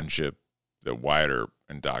level of friendship that Wyatt Earp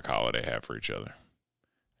and Doc Holliday have for each other.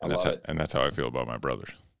 And that's how I feel about my brothers.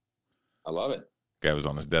 I love it. Guy was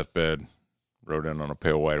on his deathbed, rode in on a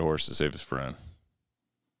pale white horse to save his friend.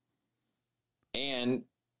 And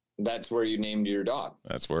that's where you named your dog.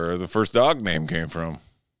 That's where the first dog name came from.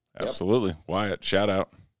 Absolutely. Yep. Wyatt, shout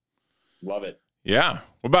out. Love it. Yeah.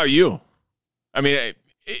 What about you? I mean,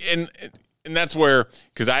 and that's where,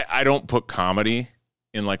 because I don't put comedy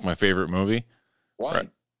in like my favorite movie. Why? Right?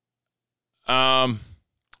 I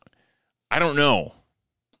don't know.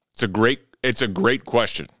 It's a great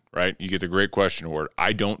question, right? You get the great question award.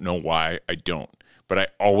 I don't know why I don't, but I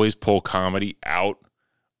always pull comedy out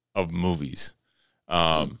of movies.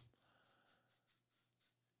 And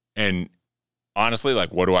honestly,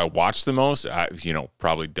 like, what do I watch the most?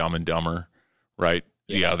 Probably Dumb and Dumber, right?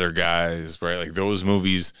 Yeah. The Other Guys, right? Like those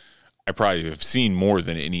movies I probably have seen more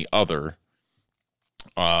than any other.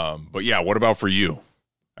 But yeah, what about for you?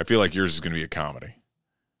 I feel like yours is going to be a comedy.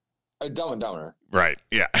 Dumb and Dumber. Right.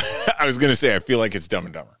 Yeah. I was going to say, I feel like it's Dumb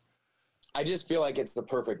and Dumber. I just feel like it's the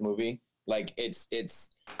perfect movie. Like there's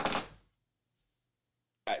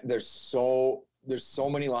so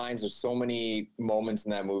many lines, there's so many moments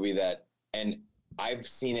in that movie and I've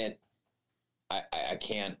seen it. I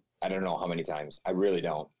don't know how many times. I really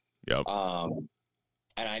don't. Yep. And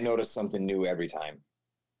I notice something new every time.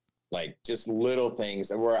 Like just little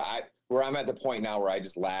things where I'm at the point now where I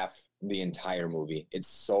just laugh the entire movie. It's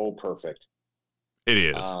so perfect. It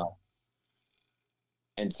is.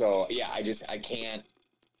 And so, yeah, I can't,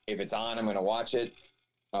 if it's on, I'm going to watch it.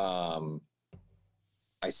 I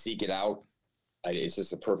seek it out. It's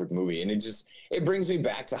just a perfect movie. And it brings me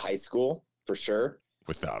back to high school for sure.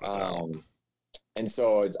 Without a doubt. And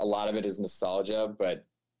so a lot of it is nostalgia, but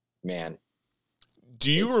man.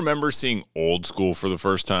 Do you remember seeing Old School for the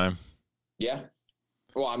first time? Yeah.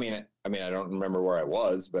 Well, I mean, I don't remember where I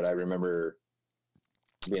was, but I remember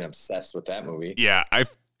being obsessed with that movie. Yeah.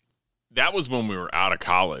 That was when we were out of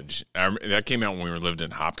college. That came out when we lived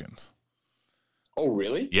in Hopkins. Oh,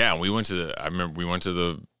 really? Yeah. We went to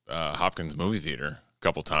the Hopkins movie theater a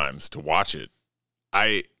couple times to watch it.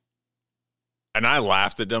 I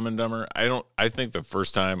laughed at Dumb and Dumber. I think the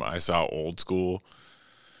first time I saw Old School,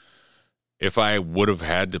 if I would have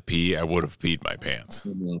had to pee, I would have peed my pants.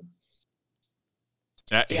 Mm-hmm.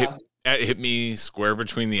 That hit me square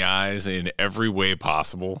between the eyes in every way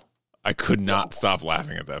possible. I could not stop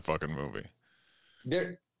laughing at that fucking movie.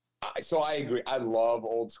 So I agree. I love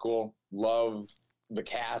Old School. Love the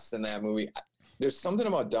cast in that movie. There's something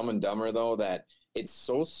about Dumb and Dumber though that it's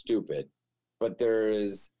so stupid, but there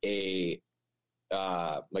is a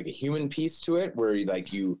like a human piece to it where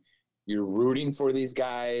you're rooting for these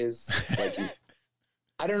guys. Like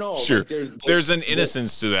I don't know. Sure. Like there's an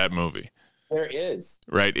innocence to that movie. There is.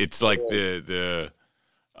 Right. It's like it's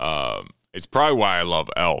probably why I love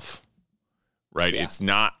Elf. Right. Yeah. It's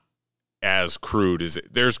not as crude as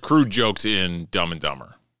there's crude jokes in Dumb and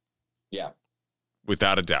Dumber. Yeah.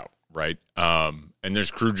 Without a doubt. Right. And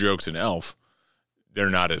there's crude jokes in Elf. They're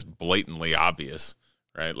not as blatantly obvious.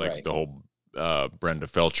 Right. Like the whole Brenda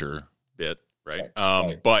Felcher bit. Right.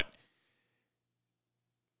 But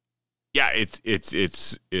yeah,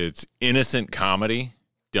 it's innocent comedy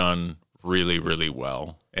done really, really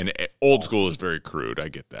well. And Old School is very crude. I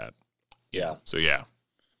get that. Yeah. So yeah,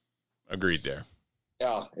 agreed there.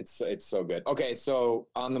 Yeah, it's so good. Okay, so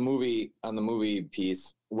on the movie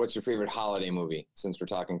piece, what's your favorite holiday movie? Since we're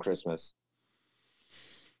talking Christmas.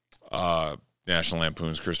 National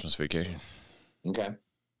Lampoon's Christmas Vacation. Okay.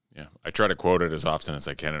 Yeah, I try to quote it as often as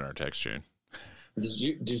I can in our text chain.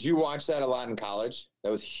 Did you watch that a lot in college?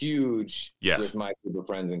 That was huge. Yes. With my group of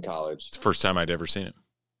friends in college. It's the first time I'd ever seen it.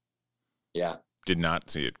 Yeah. Did not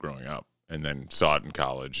see it growing up, and then saw it in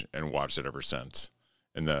college and watched it ever since.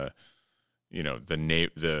 And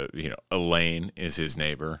Elaine is his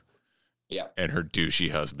neighbor. Yeah. And her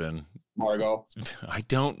douchey husband. Margot. I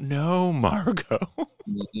don't know, Margot.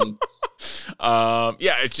 Mm-hmm.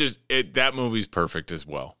 It's just that movie's perfect as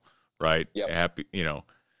well, right? Yep. Happy,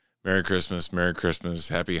 Merry Christmas,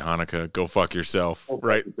 Happy Hanukkah, go fuck yourself,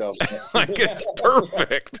 right? Like it's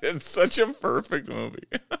perfect. It's such a perfect movie.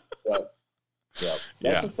 Yep.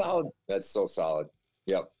 That's solid. That's so solid.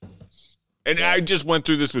 Yep. And I just went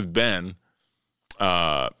through this with Ben.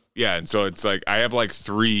 And so it's like I have like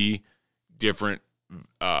 3 different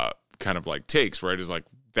kind of like takes, right? It's like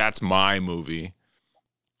that's my movie.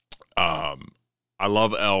 I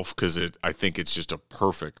love Elf because I think it's just a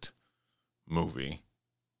perfect movie.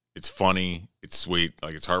 It's funny, it's sweet,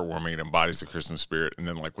 like it's heartwarming, it embodies the Christmas spirit. And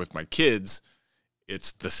then like with my kids,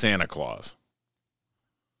 it's the Santa Claus.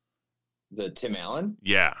 The Tim Allen?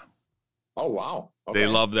 Yeah. Oh wow. Okay. They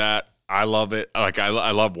love that. I love it. Like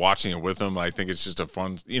I love watching it with them. I think it's just a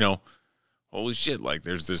fun, holy shit, like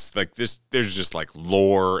there's just like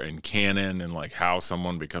lore and canon and like how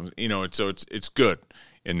someone becomes, it's good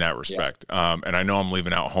in that respect. Yeah. And I know I'm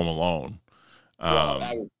leaving out Home Alone.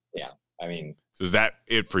 So is that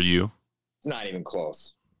it for you? It's not even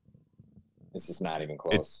close. This is not even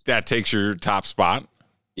close. That takes your top spot?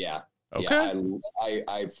 Yeah. Okay. Yeah,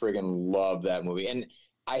 I friggin' love that movie. And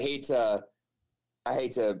I hate to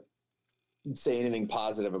say anything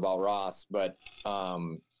positive about Ross, but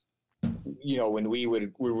when we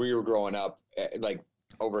were growing up, like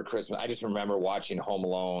over Christmas, I just remember watching Home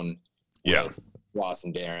Alone with Ross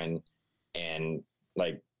and Darren, and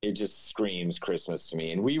like it just screams Christmas to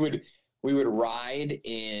me. And we would ride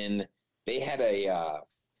in. They had a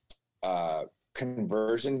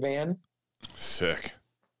conversion van. Sick.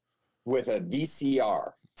 With a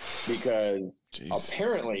VCR because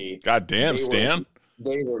apparently, goddamn, Stan,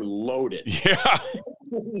 they were loaded. Yeah,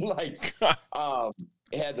 like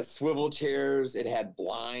it had the swivel chairs, it had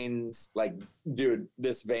blinds. Like, dude,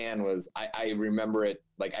 this van was. I remember it.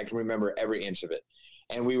 Like, I can remember every inch of it.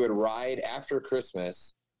 And we would ride after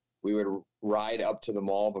Christmas. We would ride up to the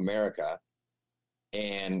Mall of America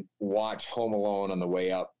and watch Home Alone on the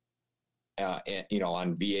way up.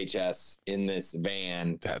 On VHS in this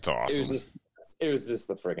van. That's awesome. It was just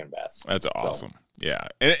the freaking best. That's awesome. So, yeah.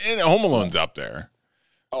 And Home Alone's up there.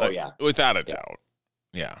 Oh, like, yeah. Without a doubt.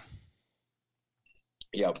 Yeah.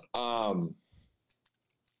 Yep.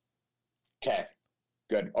 Okay.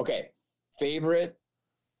 Good. Okay. Favorite.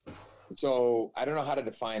 So I don't know how to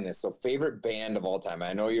define this. So favorite band of all time.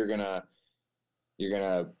 I know you're gonna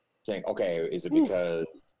think, okay, is it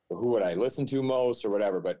because who would I listen to most or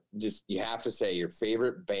whatever? But just you have to say your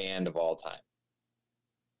favorite band of all time.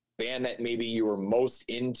 Band that maybe you were most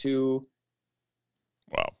into.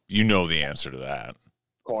 Well, you know the answer to that.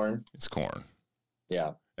 Korn. It's Korn.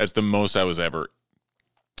 Yeah. That's the most I was ever.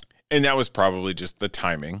 And that was probably just the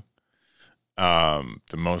timing.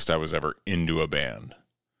 The most I was ever into a band.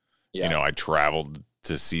 Yeah. I traveled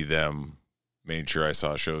to see them, made sure I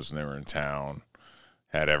saw shows when they were in town.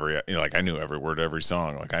 Had every, like I knew every word, every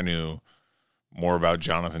song. Like I knew more about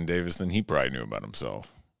Jonathan Davis than he probably knew about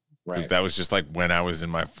himself. Because that was just like when I was in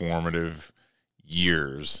my formative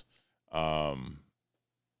years. Yeah.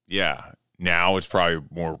 Now it's probably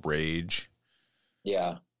more Rage.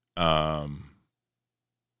 Yeah. But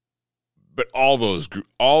all those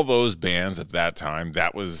bands at that time,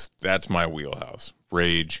 that's my wheelhouse.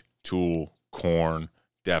 Rage, Tool, Korn,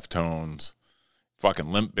 Deftones,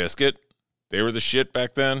 fucking Limp Bizkit. They were the shit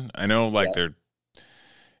back then. I know, like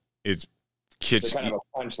it's kitsch. They're kind of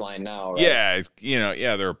a punchline now, right?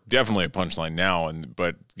 Yeah, they're definitely a punchline now,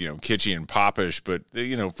 but kitschy and popish. But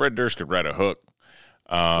Fred Durst could write a hook.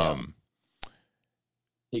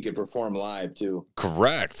 He could perform live too.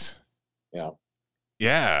 Correct. Yeah.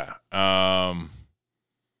 Yeah.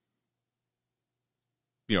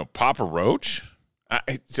 Papa Roach.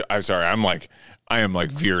 I'm sorry. I am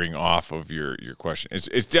veering off of your question.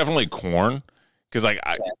 It's definitely Korn because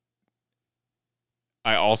I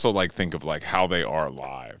also think of how they are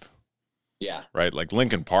live. Yeah. Right. Like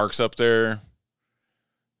Linkin Park's up there.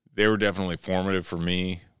 They were definitely formative for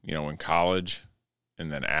me, in college and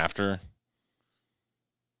then after.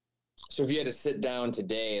 So if you had to sit down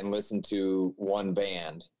today and listen to one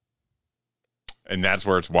band. And that's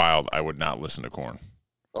where it's wild. I would not listen to Korn.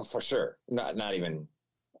 Oh, for sure. Not even.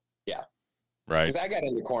 Yeah. Right. Because I got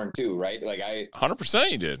into Korn too, right?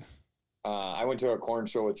 100% you did. I went to a corn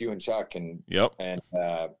show with you and Chuck, and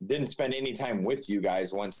didn't spend any time with you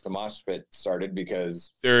guys once the mosh pit started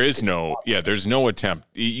because there's no attempt.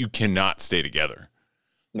 You cannot stay together.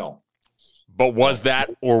 No. But was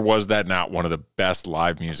that not one of the best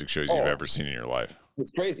live music shows you've ever seen in your life?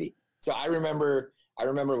 It's crazy. So I remember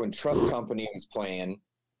when Trust Company was playing,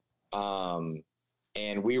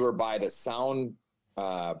 and we were by the sound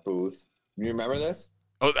booth. You remember this?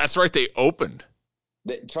 Oh, that's right. They opened.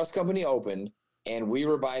 The Trust Company opened, and we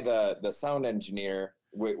were by the sound engineer,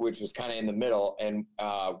 which was kind of in the middle, and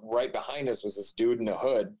right behind us was this dude in a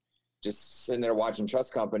hood just sitting there watching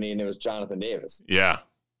Trust Company, and it was Jonathan Davis. Yeah.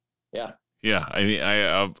 I mean,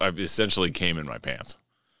 I essentially came in my pants.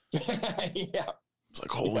 Yeah. It's like,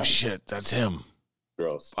 holy shit, that's him.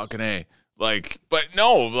 Gross. Fucking A. Like, but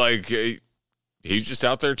no, like, he's just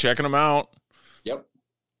out there checking them out. Yep.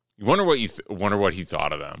 You wonder what he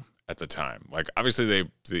thought of them at the time. Like, obviously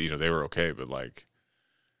they were okay, but like,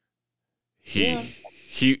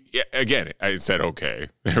 again, I said okay.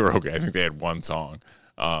 They were okay. I think they had one song.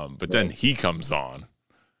 But then he comes on.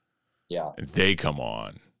 Yeah. And they come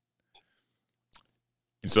on.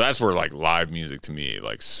 And so that's where like live music to me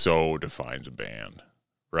like so defines a band,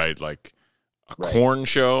 right? Like a Korn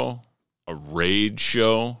show, a Rage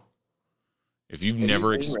show. If you've never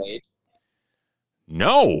Rage?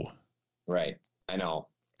 No. Right. I know.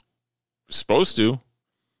 Supposed to.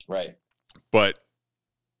 Right. But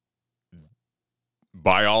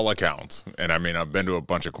by all accounts, and I mean I've been to a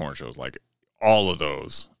bunch of Korn shows, like all of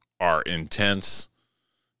those are intense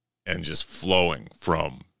and just flowing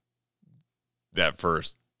from that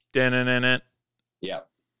first yeah,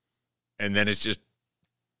 and then it's just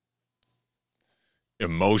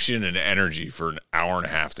emotion and energy for an hour and a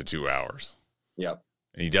half to 2 hours. Yep.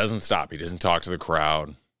 And he doesn't stop. He doesn't talk to the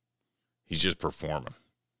crowd. He's just performing.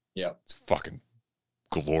 Yep. It's fucking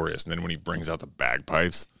glorious. And then when he brings out the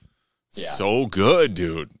bagpipes, yeah, so good,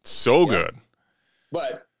 dude. So good.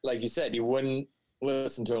 But like you said, you wouldn't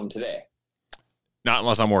listen to him today. Not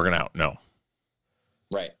unless I'm working out. No.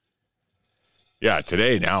 Right. Yeah,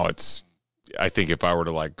 today now I think if I were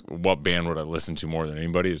to like, what band would I listen to more than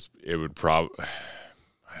anybody? It would probably.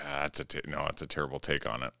 That's a terrible take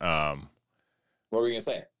on it. What were you gonna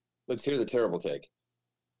say? Let's hear the terrible take.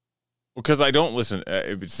 Because I don't listen.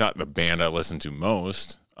 It's not the band I listen to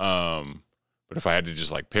most. But if I had to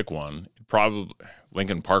just like pick one, probably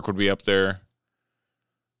Linkin Park would be up there.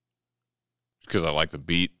 Because I like the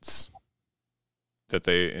beats that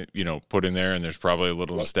they put in there, and there's probably a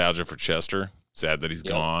little nostalgia for Chester. Sad that he's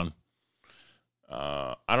gone.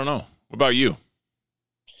 I don't know. What about you?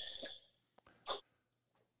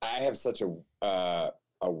 I have such a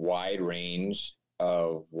wide range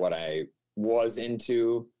of what I was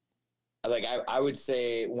into. Like I would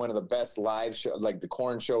say one of the best live shows, like the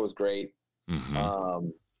Korn show was great. Mm-hmm.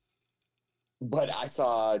 But I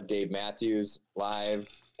saw Dave Matthews live,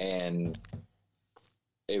 and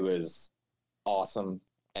it was awesome.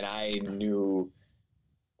 And I knew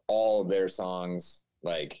all of their songs.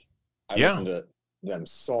 Like I listened to them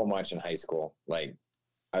so much in high school. Like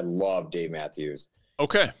I love Dave Matthews.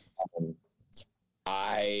 Okay.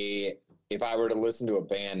 If I were to listen to a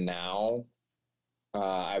band now,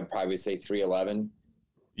 I would probably say 311.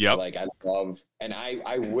 Yep. Like I love, and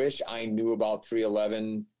I wish I knew about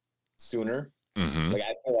 311 sooner. Mm-hmm. Like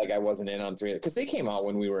I feel like I wasn't in on 3 because they came out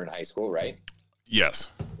when we were in high school, right? Yes.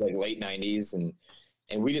 Like late 90s, and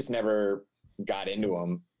we just never got into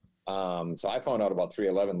them. So I found out about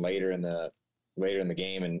 311 later in the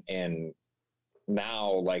game, and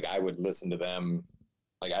now like I would listen to them.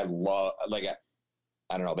 Like I love, like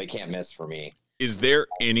I don't know, they can't miss for me. Is there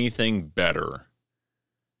anything better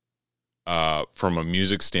from a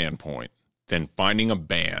music standpoint than finding a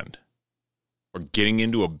band or getting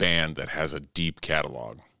into a band that has a deep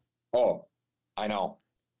catalog? Oh, I know.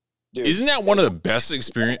 Dude, isn't that one of the best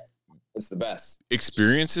experiences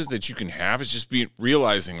that you can have? Is just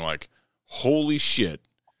realizing like, holy shit,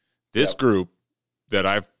 this group that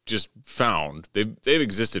I've just found, they've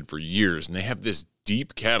existed for years, and they have this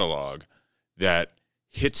deep catalog that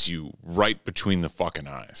hits you right between the fucking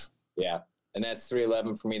eyes. Yeah. And that's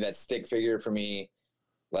 311 for me. That's Stick Figure for me.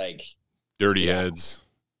 Like Dirty Heads.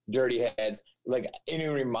 Like, and it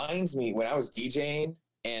reminds me when I was DJing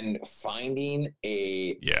and finding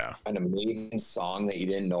an amazing song that you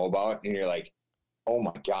didn't know about, and you're like, oh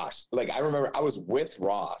my gosh. Like I remember I was with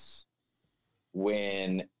Ross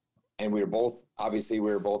and we were both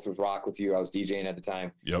with Rock with you. I was DJing at the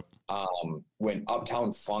time. Yep. When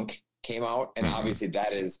Uptown Funk came out, and obviously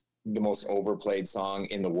that is the most overplayed song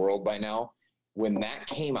in the world by now. When that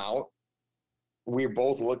came out, we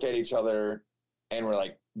both looked at each other and we're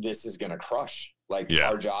like, this is gonna crush. Like Yeah.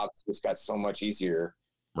 our jobs just got so much easier.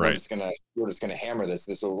 Right. We're just gonna hammer this.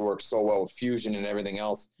 This will work so well with fusion and everything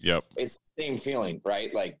else. Yep. It's the same feeling,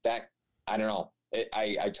 right? Like that. I don't know.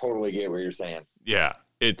 I totally get what you're saying. Yeah.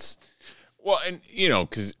 It's well, and you know,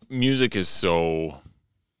 because music is so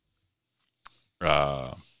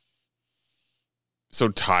so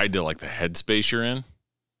tied to like the headspace you're in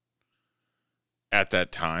at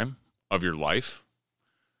that time of your life,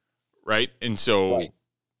 right? And so, Right.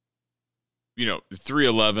 you know,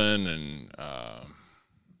 311 and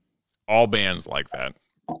all bands like that,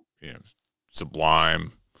 you know,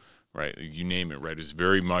 Sublime, right? You name it, right? It's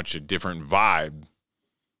very much a different vibe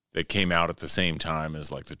that came out at the same time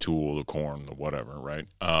as like the Tool, the Korn, the whatever, right?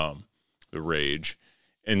 The Rage.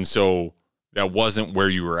 And so that wasn't where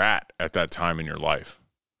you were at that time in your life.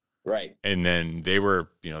 Right. And then they were,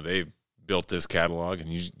 you know, they built this catalog, and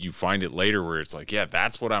you find it later where it's like, yeah,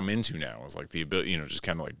 that's what I'm into now. It's like the ability, you know, just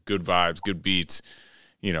kind of like good vibes, good beats,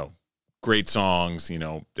 you know, great songs, you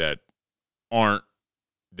know, that aren't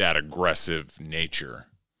that aggressive nature.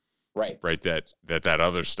 Right. Right. That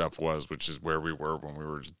other stuff was, which is where we were when we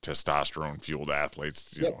were testosterone fueled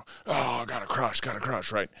athletes, you know, oh, gotta crush.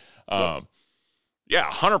 Right. Yeah,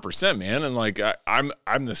 100%, man. And like,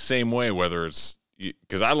 I'm the same way, whether it's,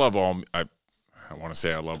 cause I love I want to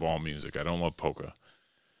say I love all music. I don't love polka.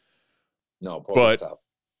 No, polka stuff.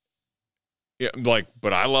 Yeah. Like,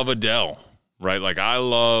 but I love Adele, right? Like I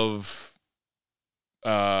love,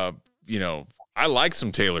 you know, I like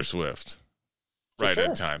some Taylor Swift. Right. Sure.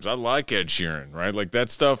 At times I like Ed Sheeran, right? Like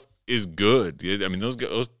that stuff is good. I mean, those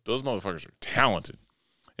motherfuckers are talented.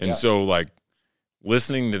 And so like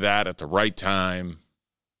listening to that at the right time,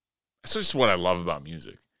 that's just what I love about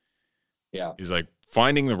music. Yeah. Is like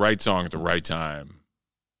finding the right song at the right time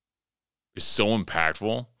is so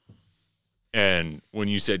impactful. And when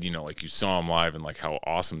you said, you know, like you saw them live and like how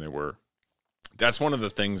awesome they were, that's one of the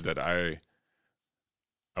things that I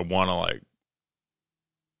want to like,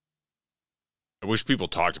 I wish people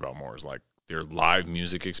talked about more, is like their live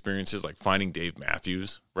music experiences, like finding Dave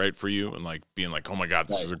Matthews, right, for you, and like being like, oh my God,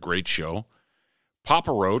 this was a great show.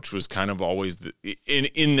 Papa Roach was kind of always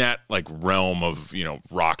in that like realm of, you know,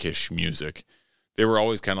 rockish music. They were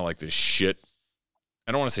always kind of like this shit.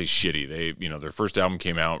 I don't want to say shitty. They, you know, their first album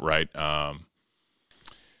came out, right?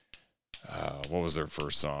 What was their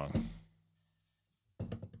first song?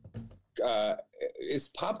 Is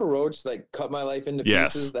Papa Roach like Cut My Life into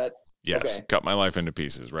Pieces? Yes, okay. Cut My Life into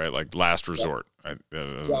Pieces, right? Like Last Resort. That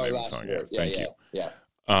was the name of the song. Thank you.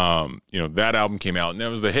 Yeah. You know, that album came out and that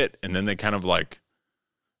was the hit. And then they kind of like,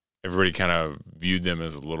 everybody kind of viewed them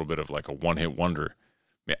as a little bit of like a one-hit wonder.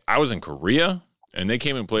 Man, I was in Korea and they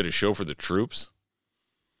came and played a show for the troops.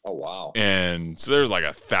 Oh, wow. And so there's like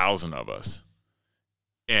 1,000 of us.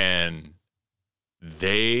 And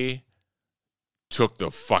they took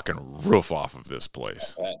the fucking roof off of this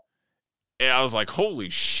place. And I was like, holy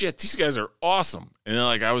shit, these guys are awesome. And then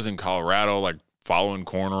like I was in Colorado, like following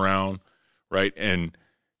Korn around, right? And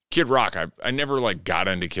Kid Rock, I never like got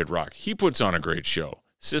into Kid Rock. He puts on a great show.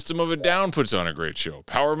 System of a Down puts on a great show.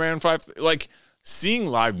 Power Man 5, like seeing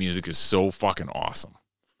live music is so fucking awesome.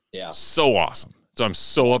 Yeah. So awesome. So I'm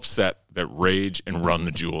so upset that Rage and Run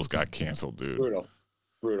the Jewels got canceled, dude.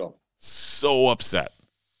 Brutal. So upset.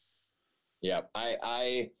 Yeah.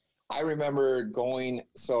 I remember going,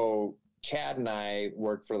 so Chad and I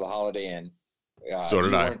worked for the Holiday Inn. So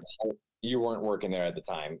did I. You weren't working there at the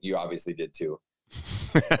time. You obviously did too.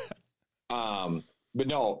 But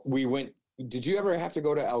no, we went. Did you ever have to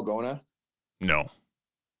go to Algona? No.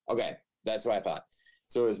 Okay, that's what I thought.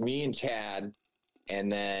 So it was me and Chad,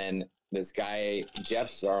 and then this guy Jeff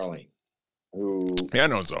Zarling, who I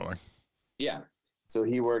know Zarling. Yeah, so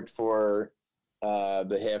he worked for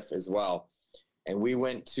the HIF as well, and we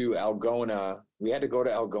went to Algona. We had to go to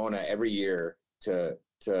Algona every year to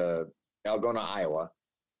Algona, Iowa.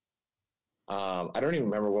 I don't even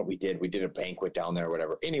remember what we did. We did a banquet down there or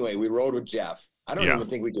whatever. Anyway, we rode with Jeff. I don't even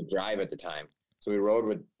think we could drive at the time. So we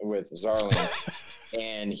rode with Zarling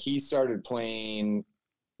and he started playing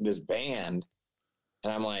this band.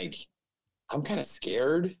 And I'm like, I'm kind of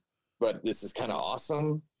scared, but this is kind of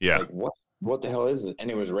awesome. Yeah. Like, what the hell is it?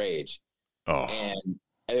 And it was Rage. Oh. And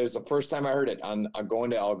it was the first time I heard it. I'm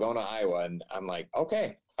going to Algona, Iowa. And I'm like,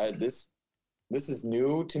 okay, this is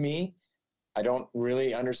new to me. I don't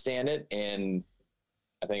really understand it, and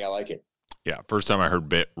I think I like it. Yeah, first time I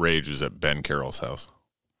heard Rage was at Ben Carroll's house.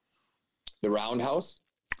 The Roundhouse?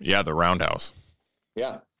 Yeah, the Roundhouse.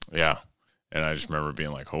 Yeah. Yeah, and I just remember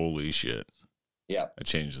being like, holy shit. Yeah. That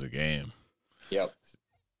changes the game. Yep.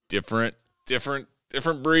 Different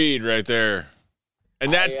breed right there.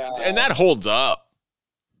 And that holds up.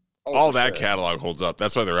 Oh, all for that sure. catalog holds up.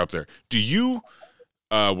 That's why they're up there. Do you,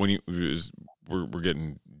 we're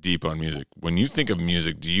getting deep on music. When you think of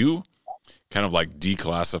music, do you kind of like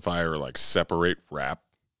declassify or like separate rap?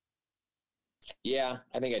 Yeah,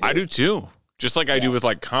 I think I do. I do too. Just like I do with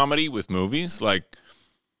like comedy, with movies, like,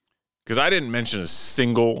 because I didn't mention a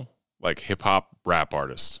single like hip hop rap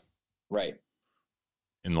artist Right.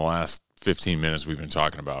 in the last 15 minutes we've been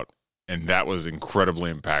talking about, and that was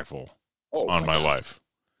incredibly impactful on my life.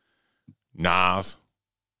 Nas.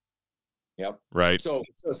 Yep. Right. So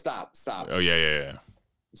stop. Oh yeah.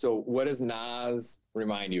 So what does Nas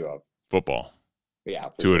remind you of? Football. Yeah.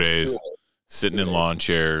 Two-a-days, sitting in lawn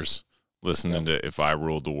chairs, listening to "If I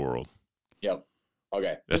Ruled the World." Yep.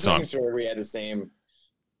 Okay. That Just song. making sure we had the same.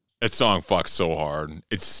 That song fucks so hard.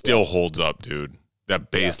 It still holds up, dude.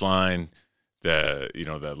 That bass line, the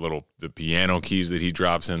piano keys that he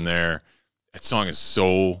drops in there. That song is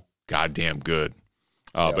so goddamn good.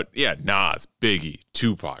 But yeah, Nas, Biggie,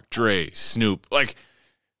 Tupac, Dre, Snoop, like,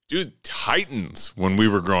 dude, Titans when we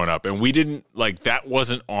were growing up, and we didn't like that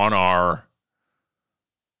wasn't on our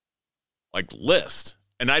like list,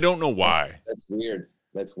 and I don't know why. That's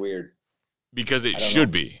weird. Because it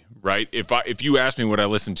should be, right? If you ask me what I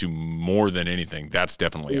listen to more than anything, that's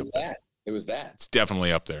definitely up there. It was that. It's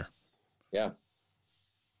definitely up there. Yeah.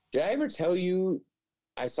 Did I ever tell you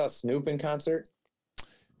I saw Snoop in concert?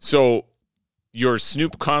 So your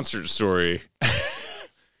Snoop concert story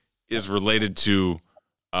is related to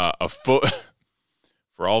for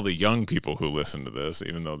all the young people who listen to this,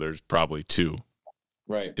 even though there's probably two,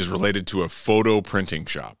 right? Is related to a photo printing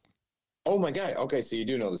shop. Oh my God. Okay. So you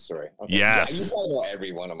do know the story. Okay. Yes. Yeah, you probably know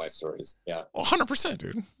every one of my stories. Yeah. 100%,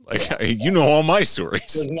 dude. Like, you know all my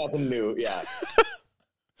stories. There's nothing new. Yeah.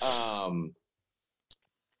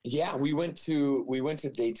 Yeah, we went to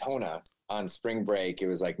Daytona on spring break. It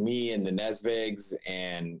was like me and the Nesvigs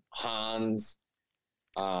and Hans.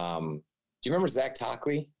 Do you remember Zach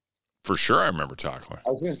Tockley? For sure, I remember Tockley.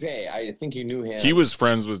 I was going to say, I think you knew him. He was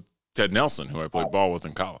friends with Ted Nelson, who I played ball with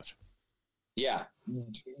in college. Yeah.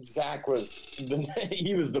 Zach was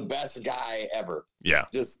the best guy ever. Yeah.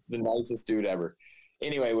 Just the nicest dude ever.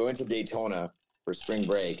 Anyway, we went to Daytona for spring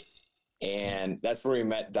break, and that's where we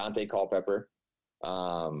met Dante Culpepper.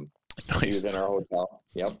 Nice. He was in our hotel.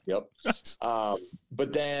 Yep. Nice.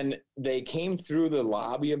 But then they came through the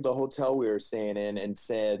lobby of the hotel we were staying in and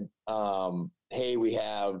said, hey, we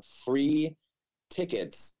have free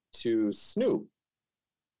tickets to Snoop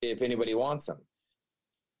if anybody wants them.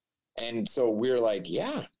 And so we're like,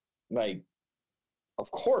 yeah, like, of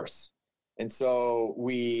course. And so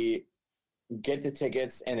we get the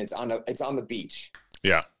tickets, and it's on the beach.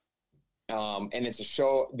 Yeah. And it's a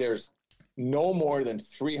show. There's no more than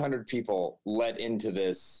 300 people let into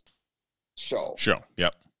this show.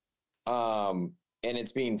 Yep. And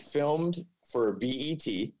it's being filmed for BET.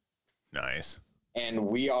 Nice. And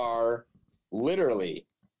we are literally,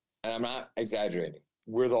 and I'm not exaggerating,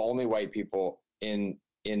 we're the only white people in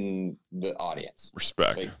the audience.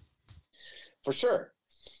 Respect. Like, for sure.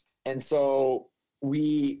 And so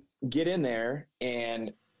we get in there,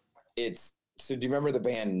 and so do you remember the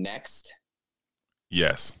band Next?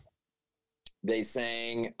 Yes. They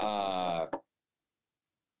sang,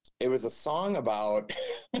 it was a song about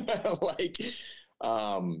like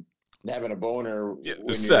having a boner. Yeah, it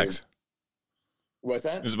was sex. What's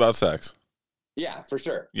that? It was about sex. Yeah, for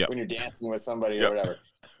sure. Yep. When you're dancing with somebody or whatever.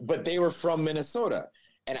 But they were from Minnesota,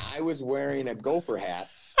 and I was wearing a gopher hat.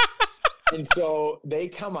 And so they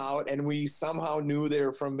come out, and we somehow knew they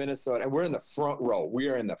were from Minnesota, and we're in the front row. We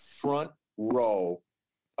are in the front row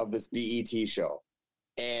of this BET show.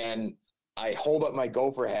 And I hold up my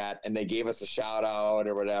gopher hat, and they gave us a shout out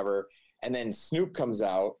or whatever. And then Snoop comes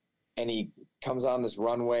out, and he comes on this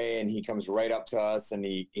runway, and he comes right up to us, and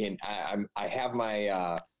I have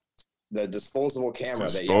my the disposable camera.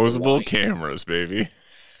 Disposable cameras, baby.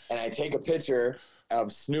 And I take a picture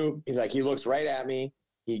of Snoop. He looks right at me.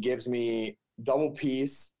 He gives me double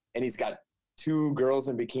piece, and he's got two girls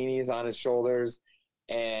in bikinis on his shoulders,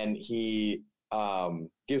 and he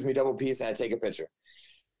gives me double piece, and I take a picture.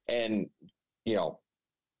 And,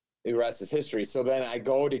 the rest is history. So then I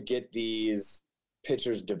go to get these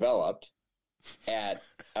pictures developed at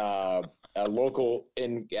a local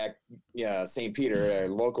St. Peter, a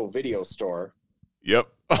local video store. Yep.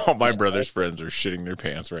 All my brother's friends are shitting their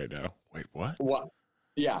pants right now. Wait, what? What?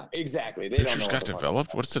 Yeah, exactly. They Pictures don't know got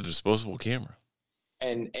developed? What's a disposable camera?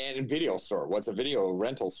 And video store. What's a video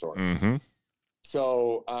rental store? Mm-hmm.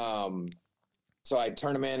 So, so I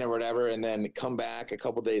turn them in or whatever, and then come back a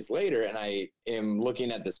couple days later, and I am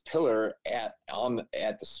looking at this pillar at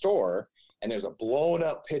the store, and there's a blown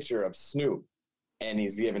up picture of Snoop, and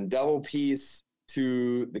he's giving double piece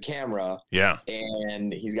to the camera. Yeah.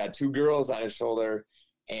 And he's got 2 girls on his shoulder,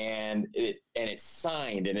 and it's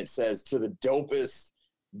signed, and it says, "To the dopest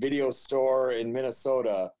video store in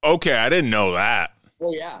Minnesota." Okay, I didn't know that.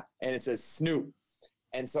 Oh yeah, and it says Snoop.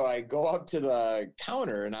 And so I go up to the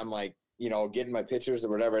counter, and I'm like, getting my pictures or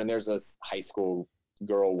whatever, and there's this high school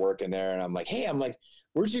girl working there, and I'm like, hey,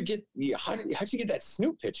 where'd you get, how'd you get that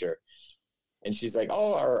Snoop picture? And she's like,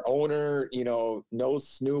 oh, our owner, knows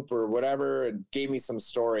Snoop or whatever, and gave me some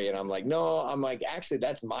story. And I'm like, no, actually,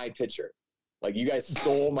 that's my picture. Like, you guys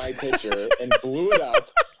stole my picture and blew it up.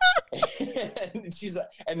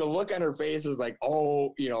 And the look on her face is like,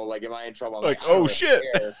 oh, like, am I in trouble? I'm like, oh, shit.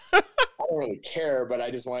 I don't really care, but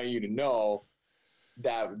I just want you to know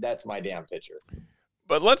that that's my damn picture.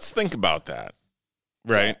 But let's think about that,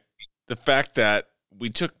 right? Yeah. The fact that we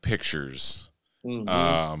took pictures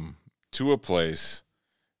to a place.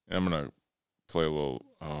 And I'm going to play a little,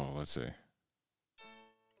 let's see. I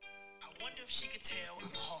wonder if she could tell I'm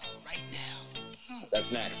home right now.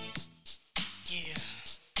 That's next. Yeah.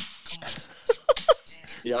 Come on.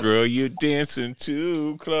 Yep. Girl, you dancing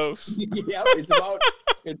too close. Yep,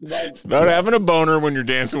 it's about having a boner when you're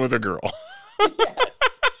dancing with a girl. Yes.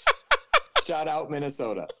 Shout out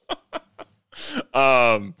Minnesota.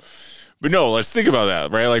 But no, let's think about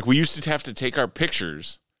that, right? Like, we used to have to take our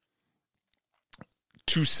pictures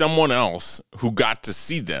to someone else who got to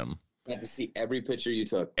see them. You had to see every picture you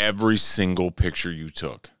took. Every single picture you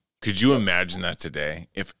took. Could you imagine that today?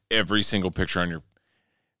 If every single picture on your,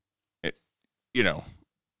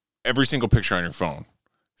 every single picture on your phone,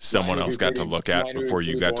 someone else got to look at before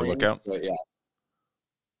you got to look at? Yeah.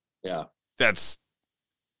 Yeah. That's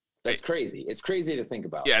crazy. It's crazy to think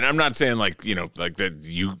about. Yeah, and I'm not saying like that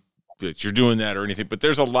you're doing that or anything, but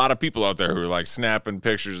there's a lot of people out there who are like snapping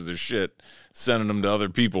pictures of their shit, sending them to other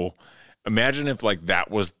people. Imagine if like that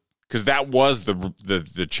was, because that was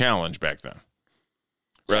the challenge back then.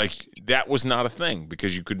 Right? Like, that was not a thing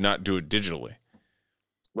because you could not do it digitally.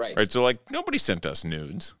 Right. Right. So like, nobody sent us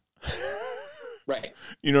nudes. Right.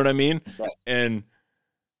 You know what I mean? Right. And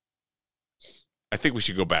I think we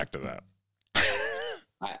should go back to that.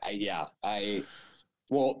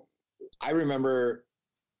 I remember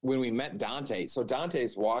when we met Dante. So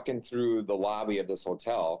Dante's walking through the lobby of this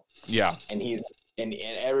hotel. Yeah. And and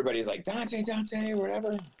everybody's like, Dante,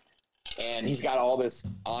 whatever. And he's got all this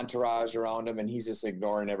entourage around him, and he's just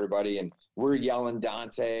ignoring everybody. And we're yelling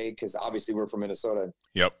Dante because obviously we're from Minnesota.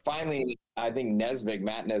 Yep. Finally, I think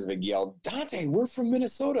Matt Nesbitt yelled, Dante, we're from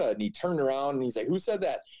Minnesota. And he turned around and he's like, who said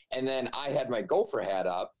that? And then I had my Gopher hat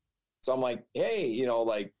up. So I'm like, hey,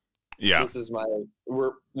 yeah, this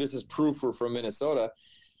is proof we're from Minnesota.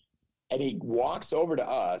 And he walks over to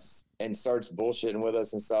us and starts bullshitting with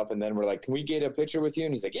us and stuff. And then we're like, can we get a picture with you?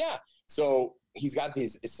 And he's like, yeah. So he's got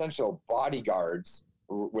these essential bodyguards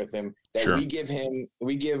with him that sure. we give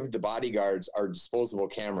the bodyguards our disposable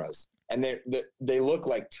cameras. And they look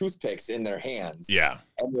like toothpicks in their hands. Yeah.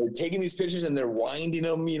 And they're taking these pictures and they're winding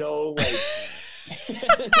them, like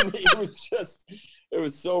it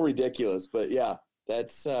was so ridiculous. But yeah,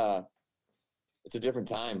 that's it's a different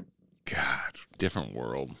time. God, different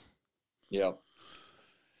world. Yep.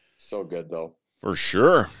 So good though. For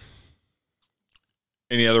sure.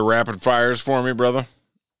 Any other rapid fires for me, brother?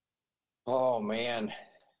 Oh man.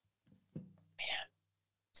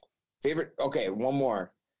 Favorite. Okay, one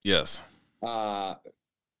more. Yes. And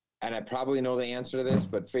I probably know the answer to this,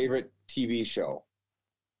 but favorite TV show.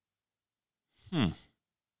 And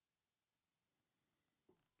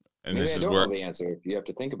Maybe this I is don't where know the answer if you have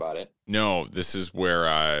to think about it. No, this is where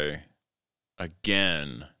I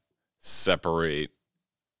again separate.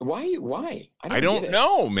 Why? I don't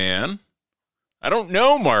know, man. I don't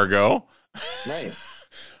know, Margot. Right.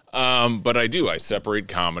 But I do. I separate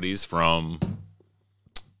comedies from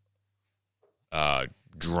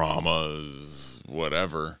dramas,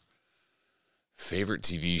 whatever. Favorite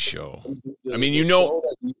TV show.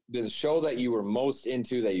 The show that you were most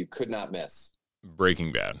into that you could not miss.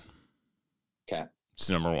 Breaking Bad. Okay. It's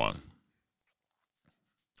number one.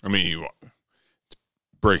 I mean,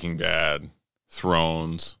 Breaking Bad,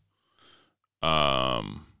 Thrones, The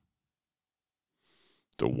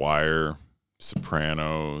Wire,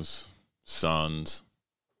 Sopranos, Sons.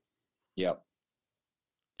 Yep.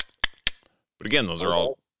 But again, those are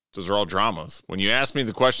all dramas. When you asked me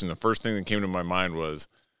the question, the first thing that came to my mind was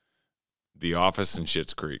The Office and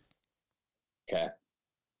Schitt's Creek. Okay.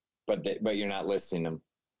 But you're not listing them.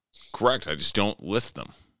 Correct. I just don't list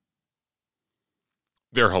them.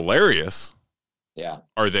 They're hilarious. Yeah.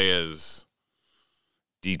 Are they as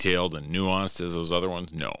detailed and nuanced as those other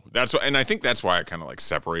ones? No. And I think that's why I kind of like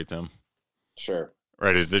separate them. Sure.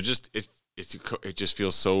 Right? Is there just it just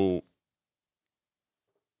feels so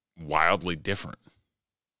wildly different.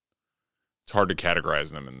 It's hard to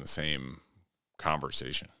categorize them in the same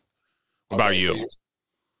conversation. What about you?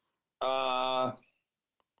 I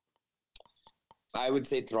would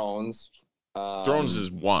say Thrones. Thrones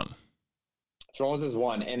is one. Thrones is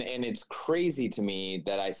one, and it's crazy to me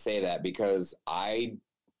that I say that because I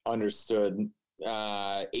understood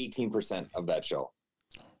 18% of that show.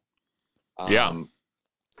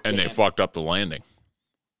 And they fucked up the landing.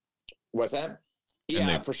 What's that?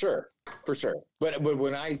 Yeah, for sure. But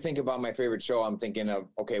when I think about my favorite show, I'm thinking of,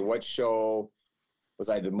 okay, what show was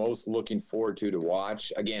I the most looking forward to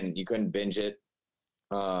watch? Again, you couldn't binge it.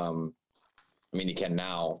 I mean, you can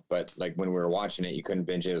now, but like when we were watching it, you couldn't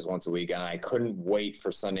binge it. It was once a week, and I couldn't wait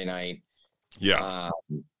for Sunday night. Yeah.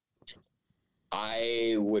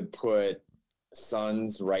 I would put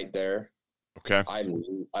Sons right there. Okay. I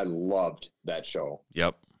loved that show.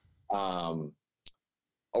 Yep.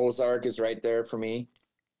 Ozark is right there for me.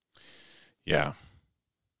 Yeah.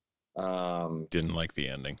 Didn't like the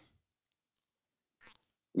ending.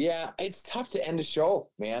 Yeah, it's tough to end a show,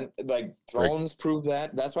 man. Like Thrones proved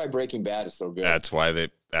that. That's why Breaking Bad is so good. That's why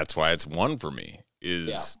it's one for me.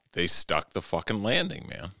 They stuck the fucking landing,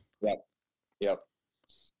 man. Yep.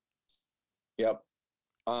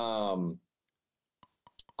 Lauren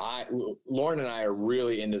and I are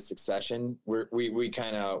really into Succession. We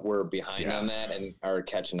kind of were behind on that and are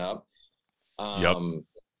catching up.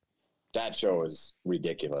 That show is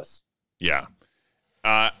ridiculous. Yeah.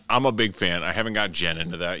 I'm a big fan. I haven't got Jen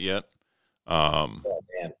into that yet. Man.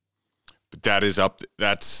 But that is up.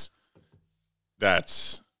 That's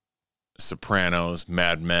Sopranos,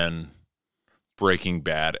 Mad Men, Breaking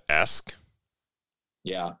Bad-esque.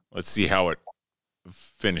 Yeah. Let's see how it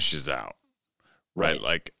finishes out. Right?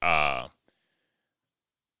 Like, I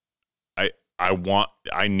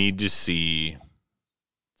need to see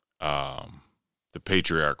the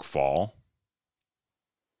patriarch fall.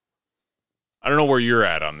 I don't know where you're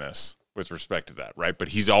at on this with respect to that, right? But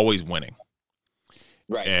he's always winning.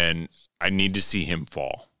 Right. And I need to see him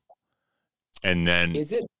fall. And then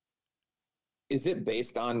Is it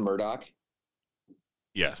based on Murdoch?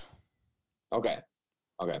 Yes. Okay.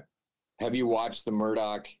 Have you watched the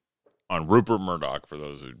Murdoch? On Rupert Murdoch, for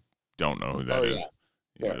those who don't know who that is.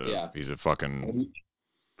 Yeah. He's a fucking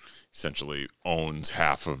essentially owns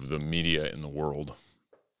half of the media in the world.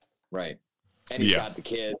 Right. And he's got the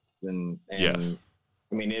kids and yes.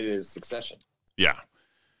 I mean, it is Succession. Yeah.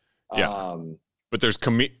 But there's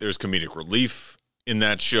comedic relief in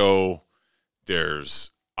that show.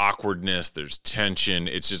 There's awkwardness. There's tension.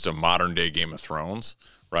 It's just a modern day Game of Thrones,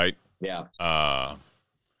 right? Yeah. I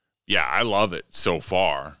love it so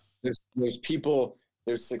far. There's people.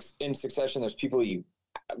 In Succession. There's people you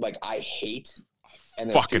like. I hate, and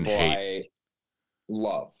there's fucking people hate. I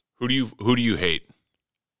love. Who do you hate?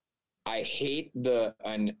 I hate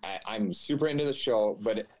I'm super into the show,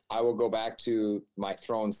 but I will go back to my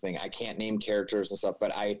Thrones thing. I can't name characters and stuff,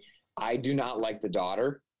 but I do not like the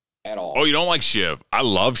daughter at all. Oh, you don't like Shiv? I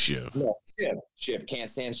love Shiv. No, Shiv. Can't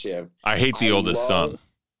stand Shiv. I hate the oldest son.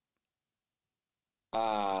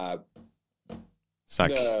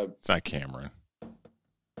 It's not Cameron.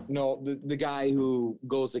 No, the guy who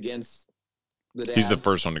goes against the dad. He's the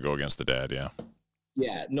first one to go against the dad, yeah.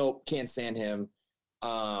 Yeah, no, can't stand him.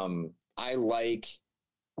 I like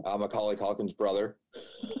Macaulay Culkin's brother.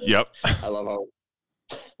 Yep. I love how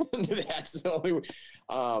that's the only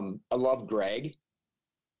I love Greg.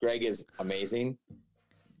 Greg is amazing.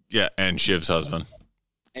 Yeah, and Shiv's husband.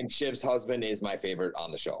 And Shiv's husband is my favorite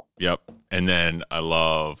on the show. Yep. And then I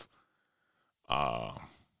love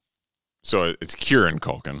so it's Kieran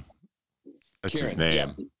Culkin. That's his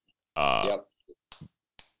name. Yep.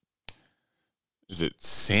 Is it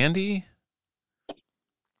Sandy?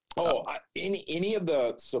 Oh, any of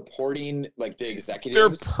the supporting, like the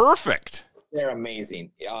executives, they're perfect. They're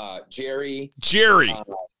amazing. Jerry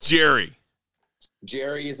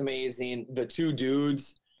is amazing. The two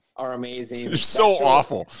dudes are amazing. They're so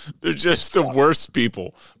awful. They're just the worst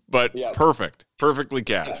people, but perfectly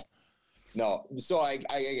cast. Yeah. No, so I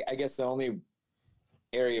guess the only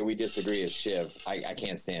area we disagree is Shiv. I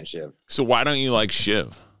can't stand Shiv. So why don't you like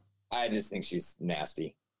Shiv? I just think she's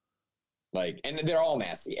nasty. Like, and they're all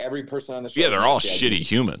nasty. Every person on the show. Yeah, they're all shitty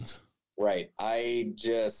humans. Right. I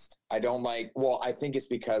don't like. Well, I think it's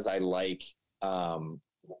because I like her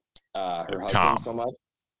husband so much,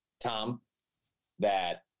 Tom,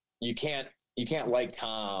 that you can't like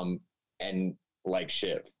Tom and like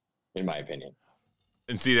Shiv, in my opinion.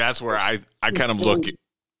 And see, that's where I kind of look.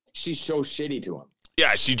 She's so shitty to him.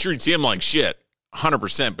 Yeah, she treats him like shit.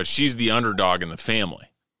 100%, but she's the underdog in the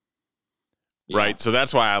family. Yeah. Right? So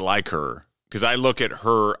that's why I like her, because I look at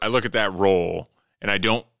that role, and I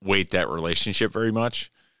don't weight that relationship very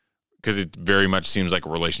much, because it very much seems like a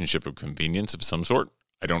relationship of convenience of some sort.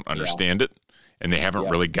 I don't understand it, and they haven't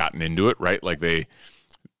really gotten into it, right? Like they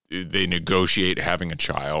negotiate having a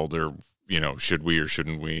child, or, should we or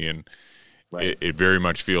shouldn't we? And it very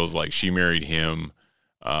much feels like she married him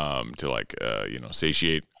to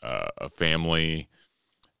satiate a family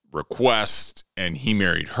request, and he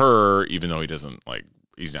married her, even though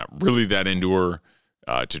he's not really that into her,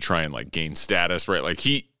 to try and like gain status, right? Like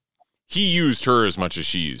he used her as much as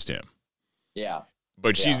she used him. Yeah.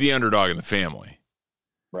 But she's the underdog in the family.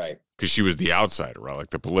 Right. Because she was the outsider, right? Like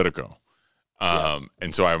the Politico.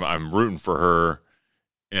 And so I'm rooting for her,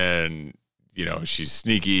 and, she's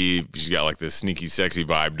sneaky. She's got like this sneaky, sexy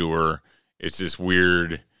vibe to her. It's this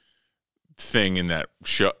weird thing in that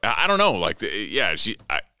show. I don't know. Like,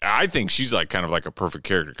 I think she's like kind of like a perfect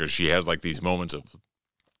character, because she has like these moments of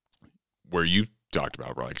where you talked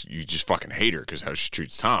about, where like you just fucking hate her because how she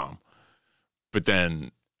treats Tom. But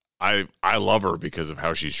then I love her because of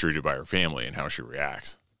how she's treated by her family and how she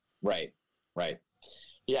reacts. Right.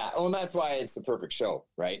 Yeah. Well, and that's why it's the perfect show,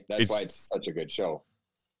 right? That's why it's such a good show.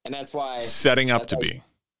 And that's why setting up to be.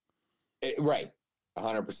 Right.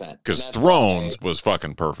 100%. Because Thrones was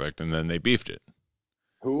fucking perfect, and then they beefed it.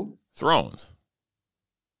 Who? Thrones.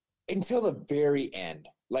 Until the very end.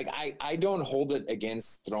 Like, I don't hold it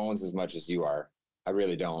against Thrones as much as you are. I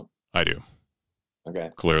really don't. I do. Okay.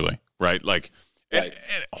 Clearly. Right? Like, and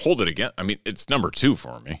hold it again. I mean, it's number 2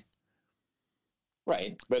 for me.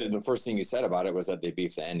 Right. But the first thing you said about it was that they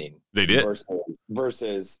beefed the ending. They did.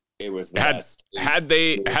 Versus it was the best. Had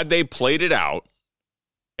they played it out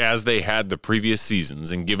as they had the previous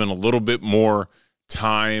seasons and given a little bit more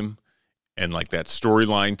time and like that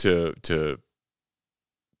storyline to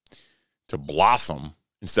blossom,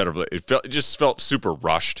 instead of it just felt super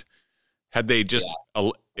rushed. Had they just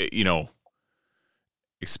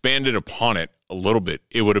expanded upon it a little bit,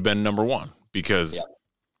 it would have been number 1, because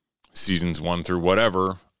seasons 1 through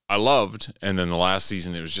whatever I loved, and then the last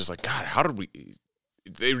season it was just like, God, how did we?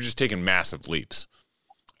 They were just taking massive leaps.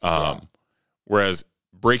 Whereas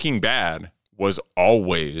Breaking Bad was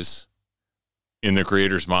always, in the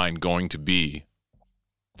creator's mind, going to be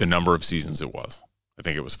the number of seasons it was. I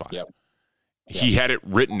think it was 5. Yep. He had it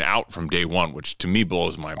written out from day 1, which to me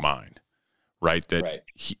blows my mind. Right? That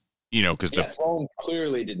he, because the Throne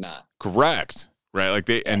clearly did not. Correct. Right? Like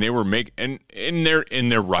they were making, and in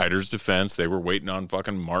their writer's defense, they were waiting on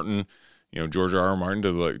fucking Martin, George R.R.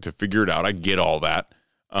 Martin to figure it out. I get all that.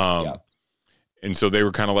 And so they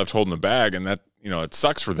were kind of left holding the bag, and that, it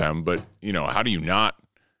sucks for them, but how do you not,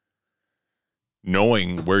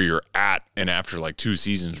 knowing where you're at, and after like 2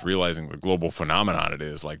 seasons realizing the global phenomenon it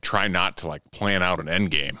is, like, try not to like plan out an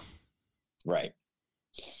end game. Right.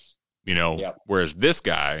 Whereas this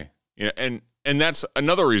guy, and that's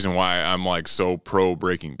another reason why I'm like so pro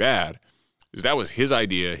Breaking Bad, is that was his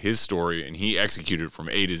idea, his story, and he executed from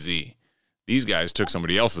A to Z. These guys took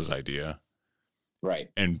somebody else's idea, right,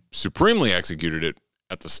 and supremely executed it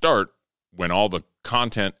at the start when all the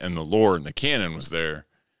content and the lore and the canon was there,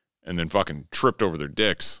 and then fucking tripped over their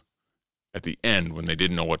dicks at the end when they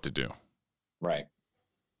didn't know what to do. Right.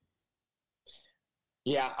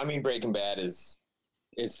 Yeah, I mean, Breaking Bad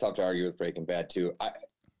it's tough to argue with Breaking Bad too.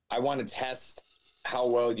 I want to test how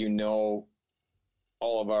well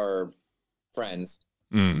all of our friends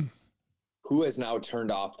who has now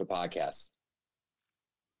turned off the podcast.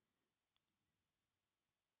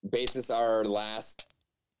 Basis our last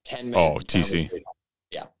 10 minutes. Oh, TC.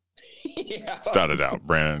 Yeah. Without a doubt.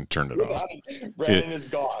 Brandon turned it off. Brandon is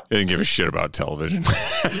gone. He didn't give a shit about television.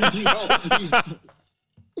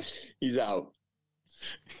 He's out.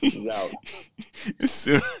 He's out.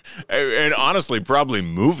 And honestly, probably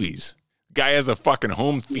movies. Guy has a fucking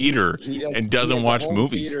home theater and doesn't watch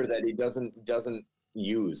movies. Theater that he doesn't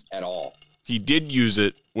use at all. He did use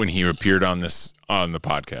it when he appeared on the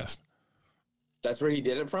podcast. That's where he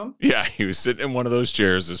did it from? Yeah, he was sitting in one of those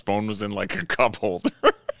chairs. His phone was in like a cup holder.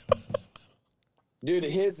 Dude,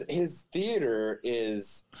 his theater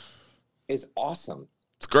is awesome.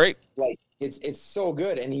 It's great. Like, it's so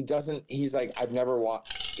good, and he's like, I've never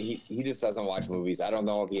watched. He just doesn't watch movies. I don't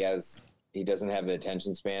know if he doesn't have the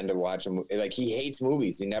attention span to watch a movie. Like, he hates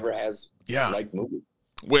movies. He never has liked movies.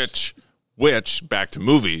 Which back to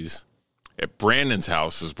movies. At Brandon's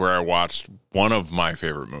house is where I watched one of my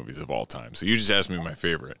favorite movies of all time. So you just asked me my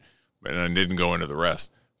favorite, and I didn't go into the rest.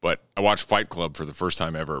 But I watched Fight Club for the first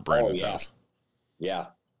time ever at Brandon's house. Yeah.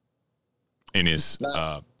 In his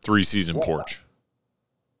 3-season porch.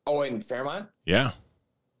 Oh, in Fairmont? Yeah.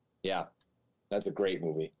 Yeah. That's a great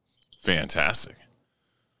movie. Fantastic.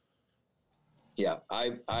 Yeah.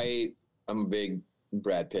 I'm a big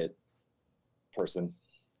Brad Pitt person.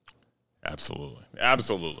 Absolutely.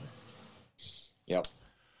 Absolutely. Yep.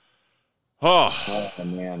 Oh, Oh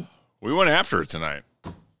man. we went after it tonight.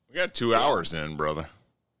 We got 2 hours in, brother.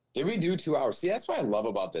 Did we do 2 hours? See, that's what I love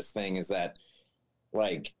about this thing is that,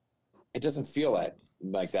 like, it doesn't feel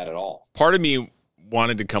like that at all. Part of me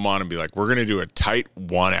wanted to come on and be like, we're going to do a tight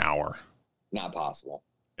 1 hour. Not possible.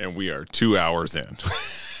 And we are 2 hours in.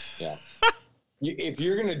 Yeah. If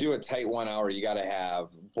you're going to do a tight 1 hour, you got to have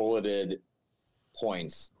bulleted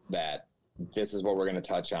points that this is what we're going to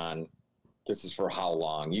touch on. This is for how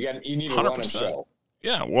long. You need to 100%. Run a show.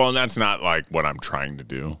 Yeah. Well, and that's not like what I'm trying to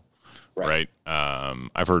do. Right.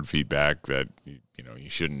 I've heard feedback that, you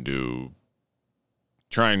shouldn't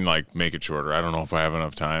try and like make it shorter. I don't know if I have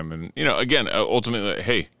enough time. And, again, ultimately,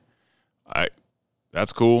 hey,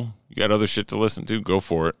 that's cool. You got other shit to listen to. Go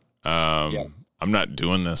for it. I'm not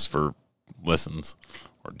doing this for listens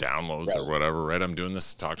or downloads or whatever, right? I'm doing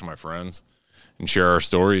this to talk to my friends and share our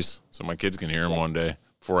stories so my kids can hear them one day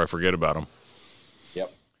before I forget about them.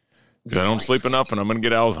 Yep. Because I don't sleep enough and I'm going to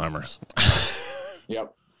get Alzheimer's.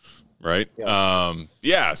 Yep. Right?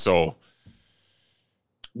 Yep. So.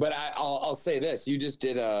 But I'll say this. You just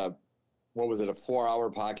did a 4-hour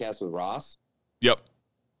podcast with Ross? Yep.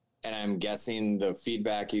 And I'm guessing the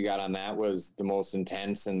feedback you got on that was the most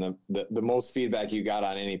intense, and the most feedback you got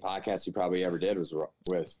on any podcast you probably ever did was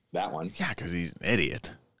with that one. Yeah, because he's an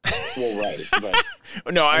idiot. Well, right.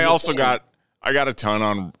 But no, I also got a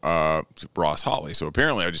ton on Ross Hawley, so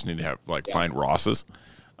apparently I just need to find Ross's.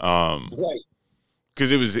 Right.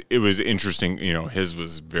 Because it was interesting, his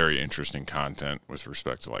was very interesting content with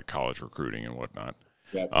respect to like college recruiting and whatnot.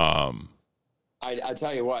 Yep. I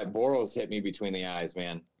tell you what, Boros hit me between the eyes,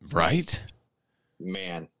 man. Right?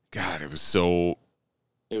 Man. God, it was so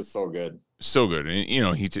good. So good.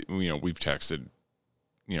 And we've texted,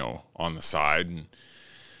 on the side, and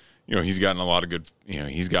he's gotten a lot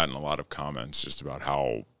of comments just about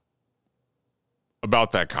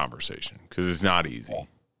that conversation, because it's not easy.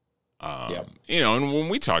 And when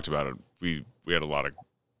we talked about it, we had a lot of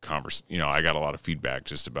I got a lot of feedback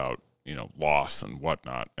just about, loss and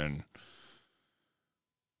whatnot. And,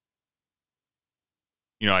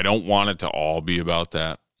 I don't want it to all be about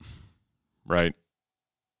that. Right.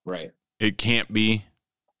 Right. It can't be.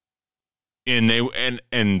 And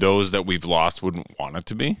those that we've lost wouldn't want it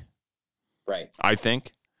to be. Right. I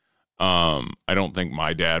think. I don't think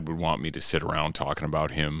my dad would want me to sit around talking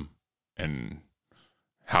about him and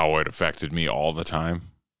how it affected me all the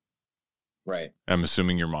time. Right. I'm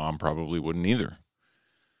assuming your mom probably wouldn't either.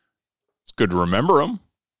 It's good to remember them.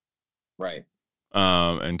 Right.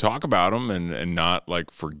 And talk about them and not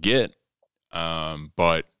like forget.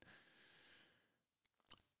 But,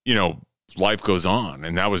 life goes on.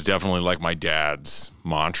 And that was definitely like my dad's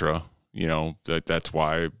mantra, that's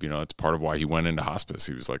why, it's part of why he went into hospice.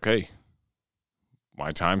 He was like, hey,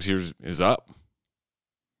 my time's here is up.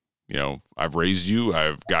 I've raised you.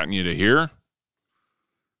 I've gotten you to here.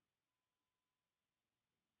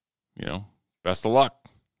 Best of luck,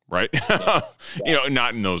 right?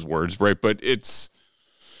 Not in those words, right? But it's,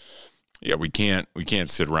 we can't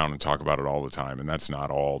sit around and talk about it all the time, and that's not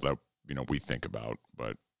all that we think about.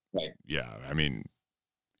 But I mean,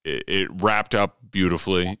 it wrapped up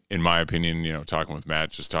beautifully, in my opinion. Talking with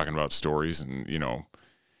Matt, just talking about stories, and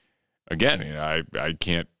again, I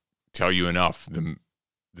can't tell you enough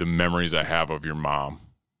the memories I have of your mom,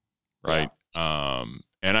 right? Yeah.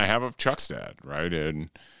 And I have of Chuck's dad, right? And,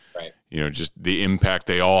 just the impact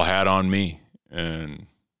they all had on me. And,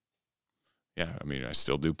 I mean, I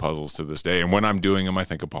still do puzzles to this day. And when I'm doing them, I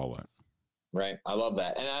think of Paulette. Right. I love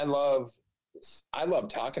that. And I love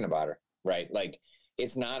talking about her, right? Like,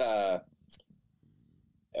 it's not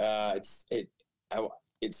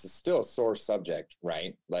it's still a sore subject,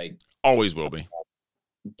 right? Like, always will be.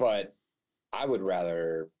 But I would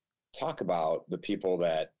rather talk about the people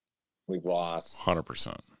that we've lost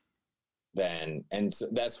 100%. And so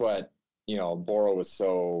that's what, Boro was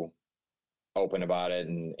so open about it.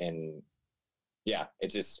 And it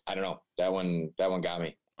just, I don't know, that one got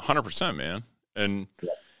me 100%, man. And,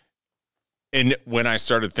 and when I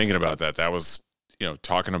started thinking about that was,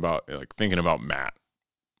 talking about, like, thinking about Matt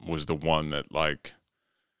was the one that, like,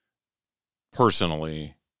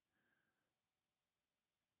 personally,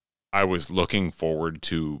 I was looking forward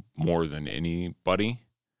to more than anybody.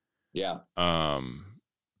 Yeah.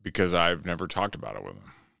 Because I've never talked about it with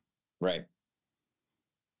him. Right.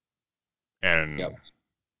 And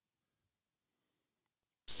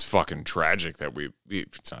it's fucking tragic that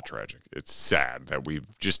it's not tragic. It's sad that we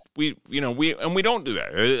don't do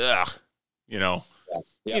that. Ugh,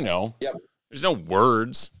 Yep. there's no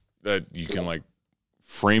words that you can like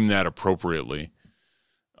frame that appropriately.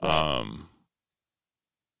 Right.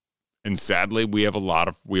 And sadly, we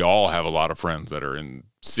all have a lot of friends that are in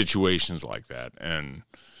situations like that. And,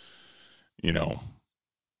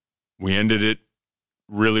 we ended it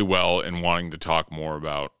really well in wanting to talk more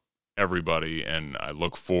about everybody. And I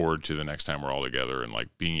look forward to the next time we're all together and like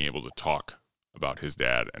being able to talk about his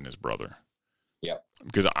dad and his brother. Yep.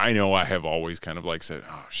 Because I know I have always kind of like said,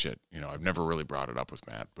 oh shit, I've never really brought it up with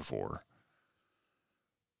Matt before.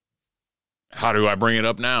 How do I bring it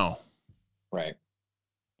up now? Right.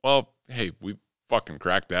 Well, hey, we fucking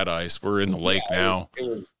cracked that ice. We're in the lake now.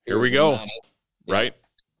 Here we go. Yep. Right?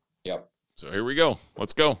 Yep. So here we go.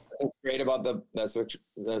 Let's go. That's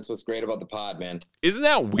what's great about the pod, man. Isn't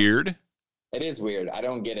that weird? It is weird. I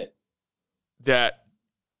don't get it. That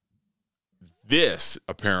this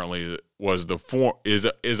apparently was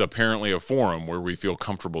is apparently a forum where we feel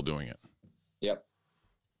comfortable doing it. Yep.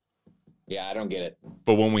 Yeah, I don't get it.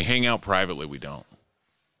 But when we hang out privately, we don't.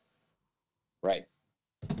 Right.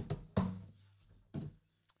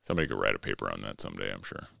 Somebody could write a paper on that someday, I'm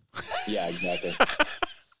sure. Yeah, exactly.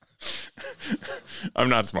 I'm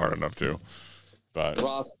not smart enough to, but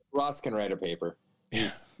Ross can write a paper.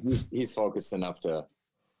 He's focused enough to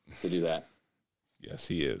do that. Yes,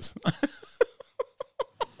 he is.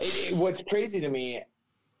 What's crazy to me,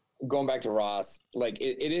 going back to Ross, like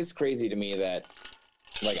it is crazy to me that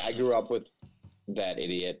like I grew up with that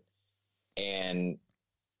idiot and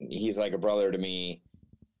he's like a brother to me,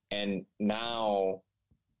 and now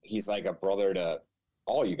he's like a brother to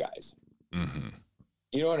all you guys. Mm-hmm.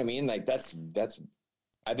 You know what I mean? Like that's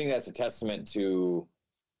I think that's a testament to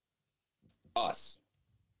us.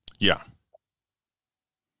 Yeah.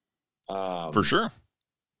 For sure.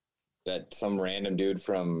 That some random dude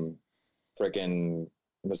from frickin'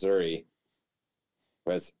 Missouri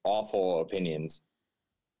who has awful opinions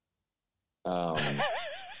can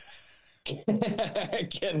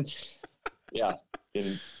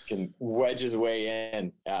wedge his way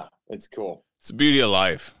in. Yeah, it's cool. It's the beauty of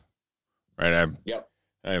life, right?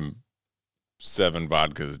 I am 7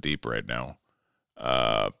 vodkas deep right now.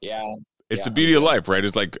 It's the beauty of life, right?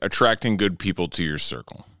 It's like attracting good people to your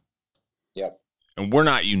circle. Yep. And we're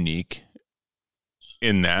not unique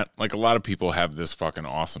in that. Like a lot of people have this fucking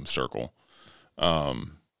awesome circle.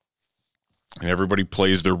 And everybody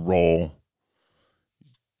plays their role.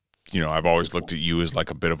 I've always looked at you as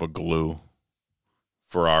like a bit of a glue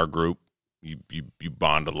for our group. You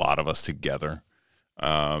bond a lot of us together.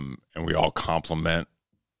 And we all complement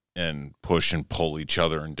and push and pull each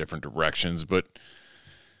other in different directions. But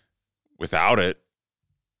without it,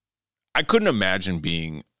 I couldn't imagine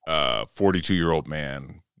being a 42-year-old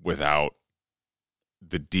man without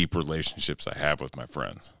the deep relationships I have with my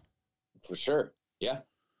friends. For sure. Yeah.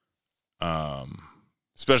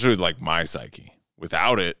 Especially with like my psyche.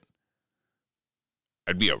 Without it,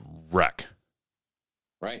 I'd be a wreck.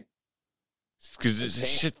 Right. Because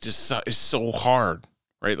this shit just is so hard,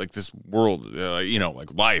 right? Like this world,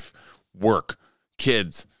 like life, work,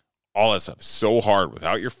 kids, all that stuff is so hard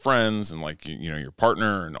without your friends and like, your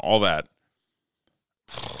partner and all that.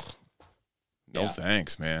 No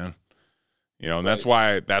thanks, man. And that's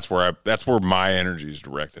why that's where my energy is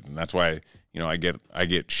directed. And that's why, I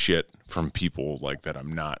get shit from people like that.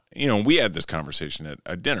 I'm not, we had this conversation at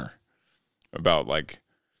a dinner about like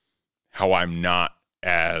how I'm not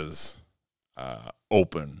as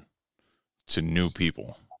open to new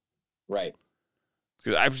people. Right.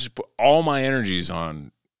 Because I've just put all my energies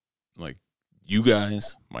on like you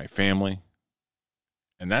guys, my family,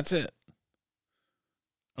 and that's it.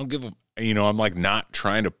 I don't give a, I'm like not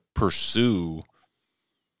trying to pursue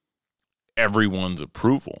everyone's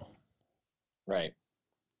approval. Right.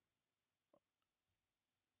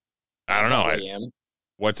 I don't know.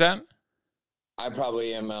 What's that? I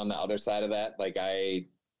probably am on the other side of that. Like I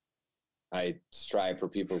strive for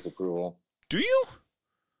people's approval. Do you?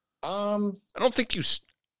 I don't think you.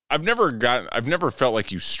 I've never felt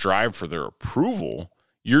like you strive for their approval.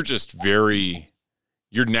 You're just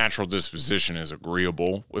your natural disposition is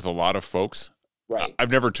agreeable with a lot of folks. Right.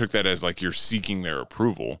 I've never took that as like you're seeking their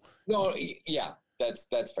approval. No. Yeah.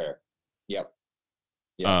 That's fair. Yep.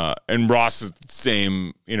 And Ross is the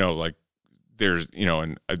same. Like there's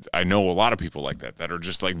and I know a lot of people like that are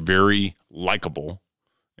just like very likable,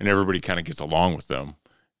 and everybody kind of gets along with them.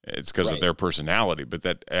 It's because of their personality, but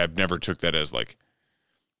that I've never took that as like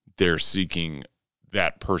they're seeking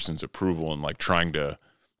that person's approval and like trying to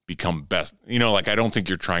become best. You know, like I don't think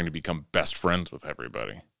you're trying to become best friends with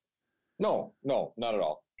everybody. No, not at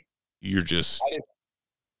all. You're just.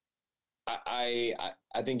 I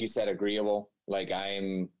think you said agreeable. Like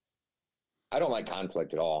I don't like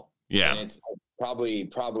conflict at all. Yeah. And it's probably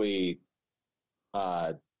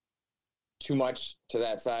too much to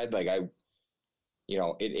that side. Like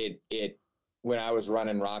it when I was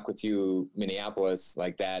running Rock With You Minneapolis,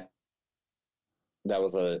 like that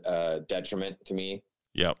was a detriment to me.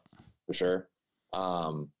 Yep. For sure.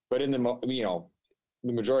 But in the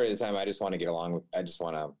majority of the time, I just want to get along with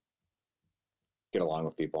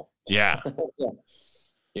people. Yeah.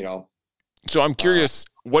 You know. So I'm curious,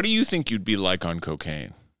 what do you think you'd be like on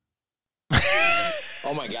cocaine?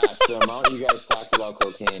 Oh my gosh, the amount you guys talked about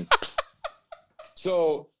cocaine.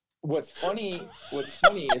 So what's funny is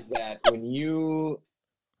that I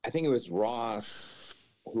think it was Ross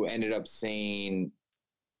who ended up saying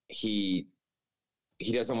he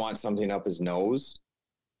doesn't want something up his nose.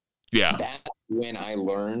 Yeah. That's when I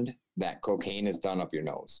learned that cocaine is done up your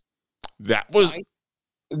nose. That was.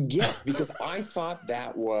 Yes, because I thought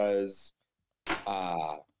that was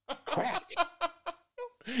crack.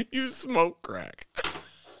 You smoke crack.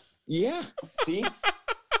 Yeah. See?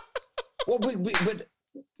 Well, but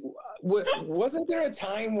wasn't there a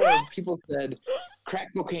time where people said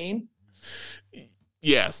crack cocaine?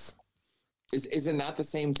 Yes. Is it not the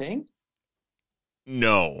same thing?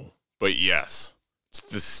 No, but yes.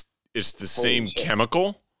 It's the same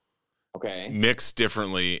chemical. Okay. Mixed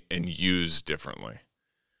differently and used differently.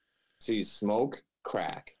 So you smoke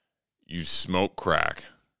crack. You smoke crack.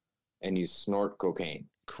 And you snort cocaine.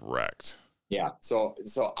 Correct. Yeah. So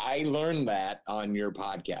I learned that on your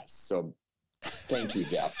podcast. So thank you,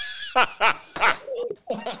 Jeff.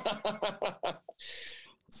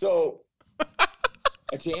 So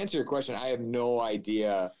to answer your question, I have no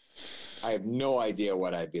idea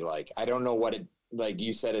what I'd be like. I don't know what it, like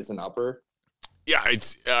you said, it's an upper. Yeah,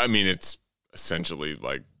 it's essentially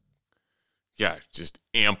like, yeah, just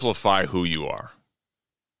amplify who you are.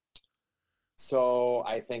 So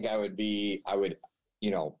I think I would,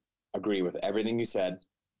 agree with everything you said.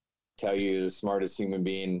 Tell you the smartest human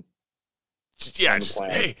being. Yeah, just,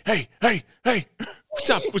 hey.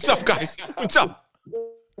 What's up, guys? What's up?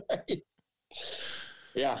 Right.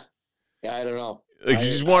 Yeah, I don't know. Like you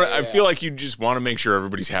just want to. I feel like you just want to make sure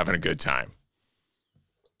everybody's having a good time.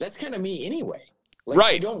 That's kind of me anyway. Like,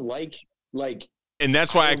 right. I don't like. And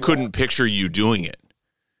that's why I couldn't picture you doing it.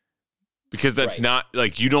 Because that's not,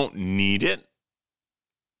 like, you don't need it.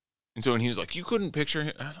 And so when he was like, you couldn't picture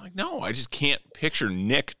him, I was like, no, I just can't picture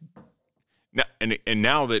Nick. Now, and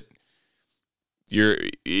now that you're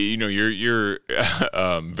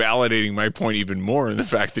validating my point even more in the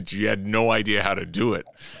fact that you had no idea how to do it.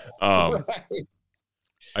 Right.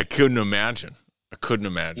 I couldn't imagine.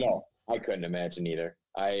 No, I couldn't imagine either.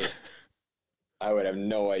 I would have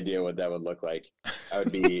no idea what that would look like. I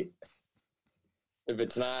would be if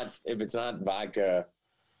it's not vodka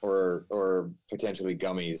or potentially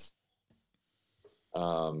gummies.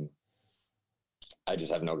 I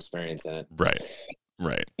just have no experience in it. Right.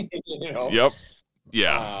 You know? Yep.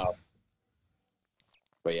 Yeah.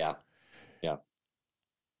 But yeah.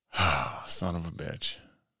 Son of a bitch.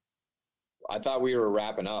 I thought we were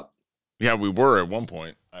wrapping up. Yeah, we were at one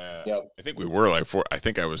point. Yep. I think we were I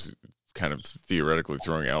think I was kind of theoretically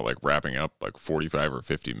throwing out like wrapping up like 45 or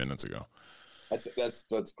 50 minutes ago. That's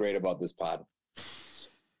what's great about this pod.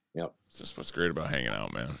 Yep. It's just what's great about hanging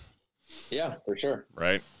out, man. Yeah, for sure.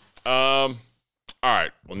 Right. All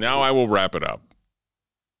right. Well, now I will wrap it up.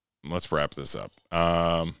 Let's wrap this up.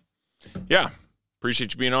 Yeah.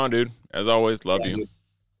 Appreciate you being on, dude. As always, love you. Dude.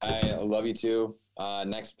 I love you too.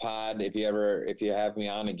 Next pod, if you have me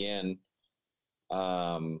on again,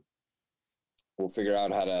 we'll figure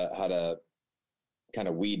out how to kind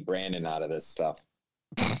of weed Brandon out of this stuff.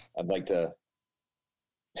 I'd like to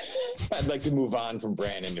move on from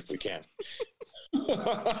Brandon if we can.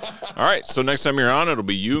 All right. So next time you're on, it'll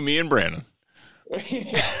be you, me, and Brandon. That's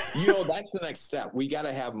the next step. We got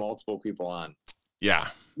to have multiple people on. Yeah.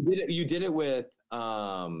 You did it with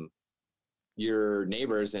your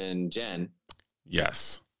neighbors and Jen.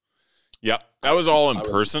 Yes. Yep. That was all in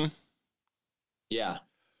person. Yeah.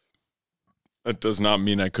 That does not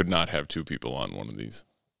mean I could not have two people on one of these.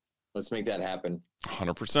 Let's make that happen.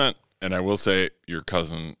 100%. And I will say your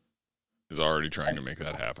cousin is already trying to make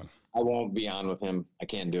that happen. I won't be on with him. I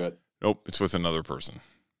can't do it. Nope. It's with another person.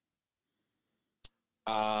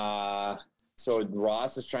 So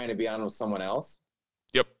Ross is trying to be on with someone else?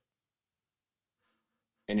 Yep.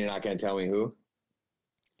 And you're not going to tell me who?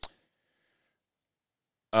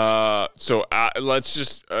 So let's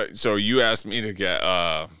just, so you asked me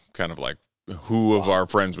to kind of like who of our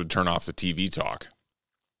friends would turn off the TV talk.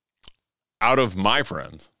 Out of my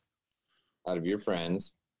friends. Out of your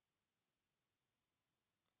friends.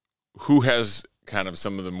 Who has kind of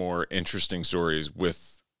some of the more interesting stories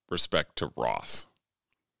with respect to Ross?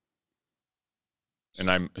 And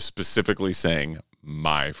I'm specifically saying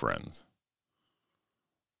my friends.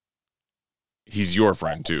 He's your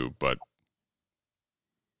friend too, but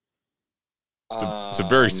it's a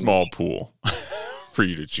very small pool for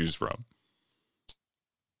you to choose from.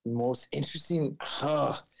 Most interesting. It's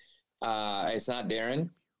not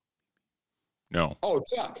Darren. No. Oh,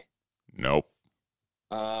 Chuck. Nope.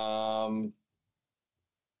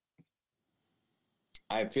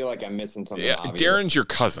 I feel like I'm missing something. Yeah, obvious. Darren's your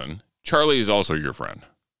cousin. Charlie is also your friend.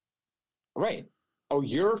 Right. Oh,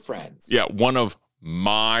 your friends. Yeah, one of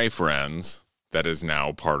my friends that is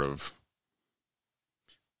now part of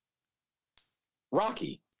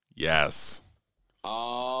Rocky. Yes.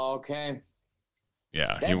 Okay.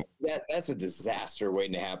 Yeah. That's a disaster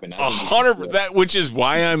waiting to happen. 100%. That, which is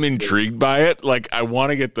why I'm intrigued by it. Like, I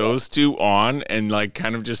want to get those two on and like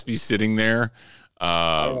kind of just be sitting there.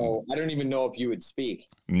 I don't even know if you would speak.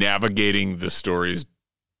 Navigating the stories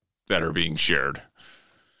that are being shared.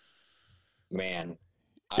 Man,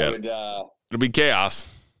 yeah. It'll be chaos.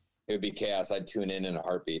 It would be chaos. I'd tune in a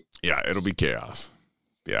heartbeat. Yeah, it'll be chaos.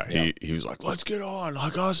 Yeah, he was like, "Let's get on."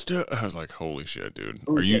 Like us too. I was like, "Holy shit, dude!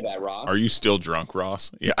 Who said that, Ross? Are you still drunk,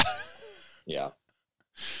 Ross?" Yeah. Yeah.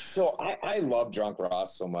 So I love drunk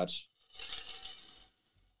Ross so much.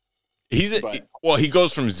 He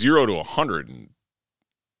goes from 0 to 100 in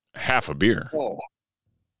half a beer. Oh,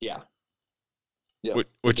 yeah. Yep.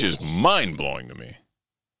 Which is mind blowing to me.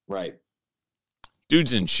 Right.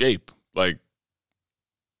 Dude's in shape. Like,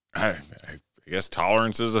 I guess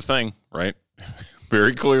tolerance is a thing, right?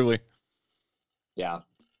 Very clearly. Yeah.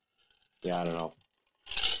 Yeah, I don't know.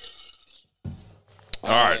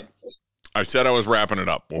 All right. I said I was wrapping it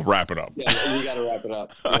up. We'll wrap it up. Yeah, we got to wrap it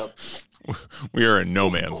up. Yep. We are in no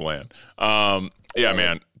man's land. Yeah,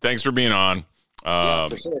 man. Thanks for being on.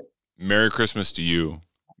 For sure. Merry Christmas to you,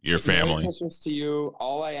 your family. Merry Christmas to you.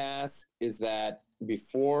 All I ask is that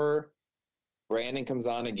before Brandon comes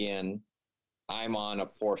on again, I'm on a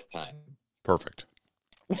fourth time. Perfect.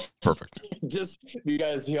 Just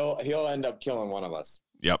because he'll end up killing one of us.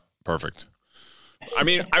 Yep. Perfect. I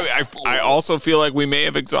mean, I also feel like we may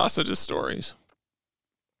have exhausted his stories.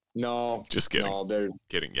 No. Just kidding. No, they're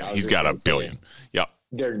kidding. Yeah, he's got a billion. Yep.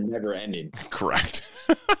 They're never ending. Correct.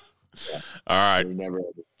 Yeah. All right. They're never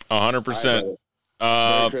ending. 100%.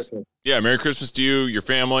 Merry Christmas. Yeah, Merry Christmas to you, your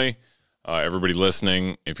family, everybody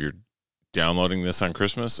listening. If you're downloading this on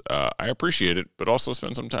Christmas, I appreciate it, but also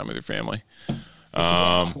spend some time with your family.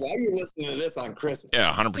 Why are you listening to this on Christmas?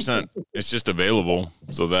 Yeah, 100%. It's just available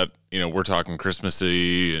so that, we're talking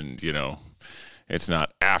Christmassy and, it's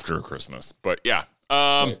not after Christmas. But yeah.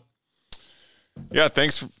 Yeah,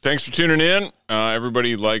 thanks for tuning in.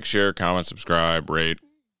 Everybody like, share, comment, subscribe, rate.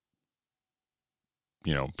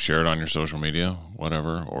 Share it on your social media,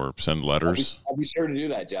 whatever, or send letters. I'll be sure to do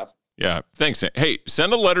that, Jeff. Yeah, thanks. Hey,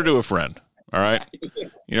 send a letter to a friend, all right?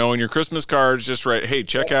 In your Christmas cards, just write, hey,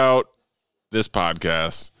 check out this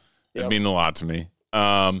podcast. It'd mean a lot to me.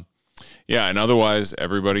 Yeah, and otherwise,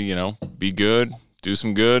 everybody, be good, do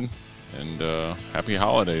some good, and happy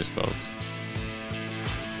holidays, folks.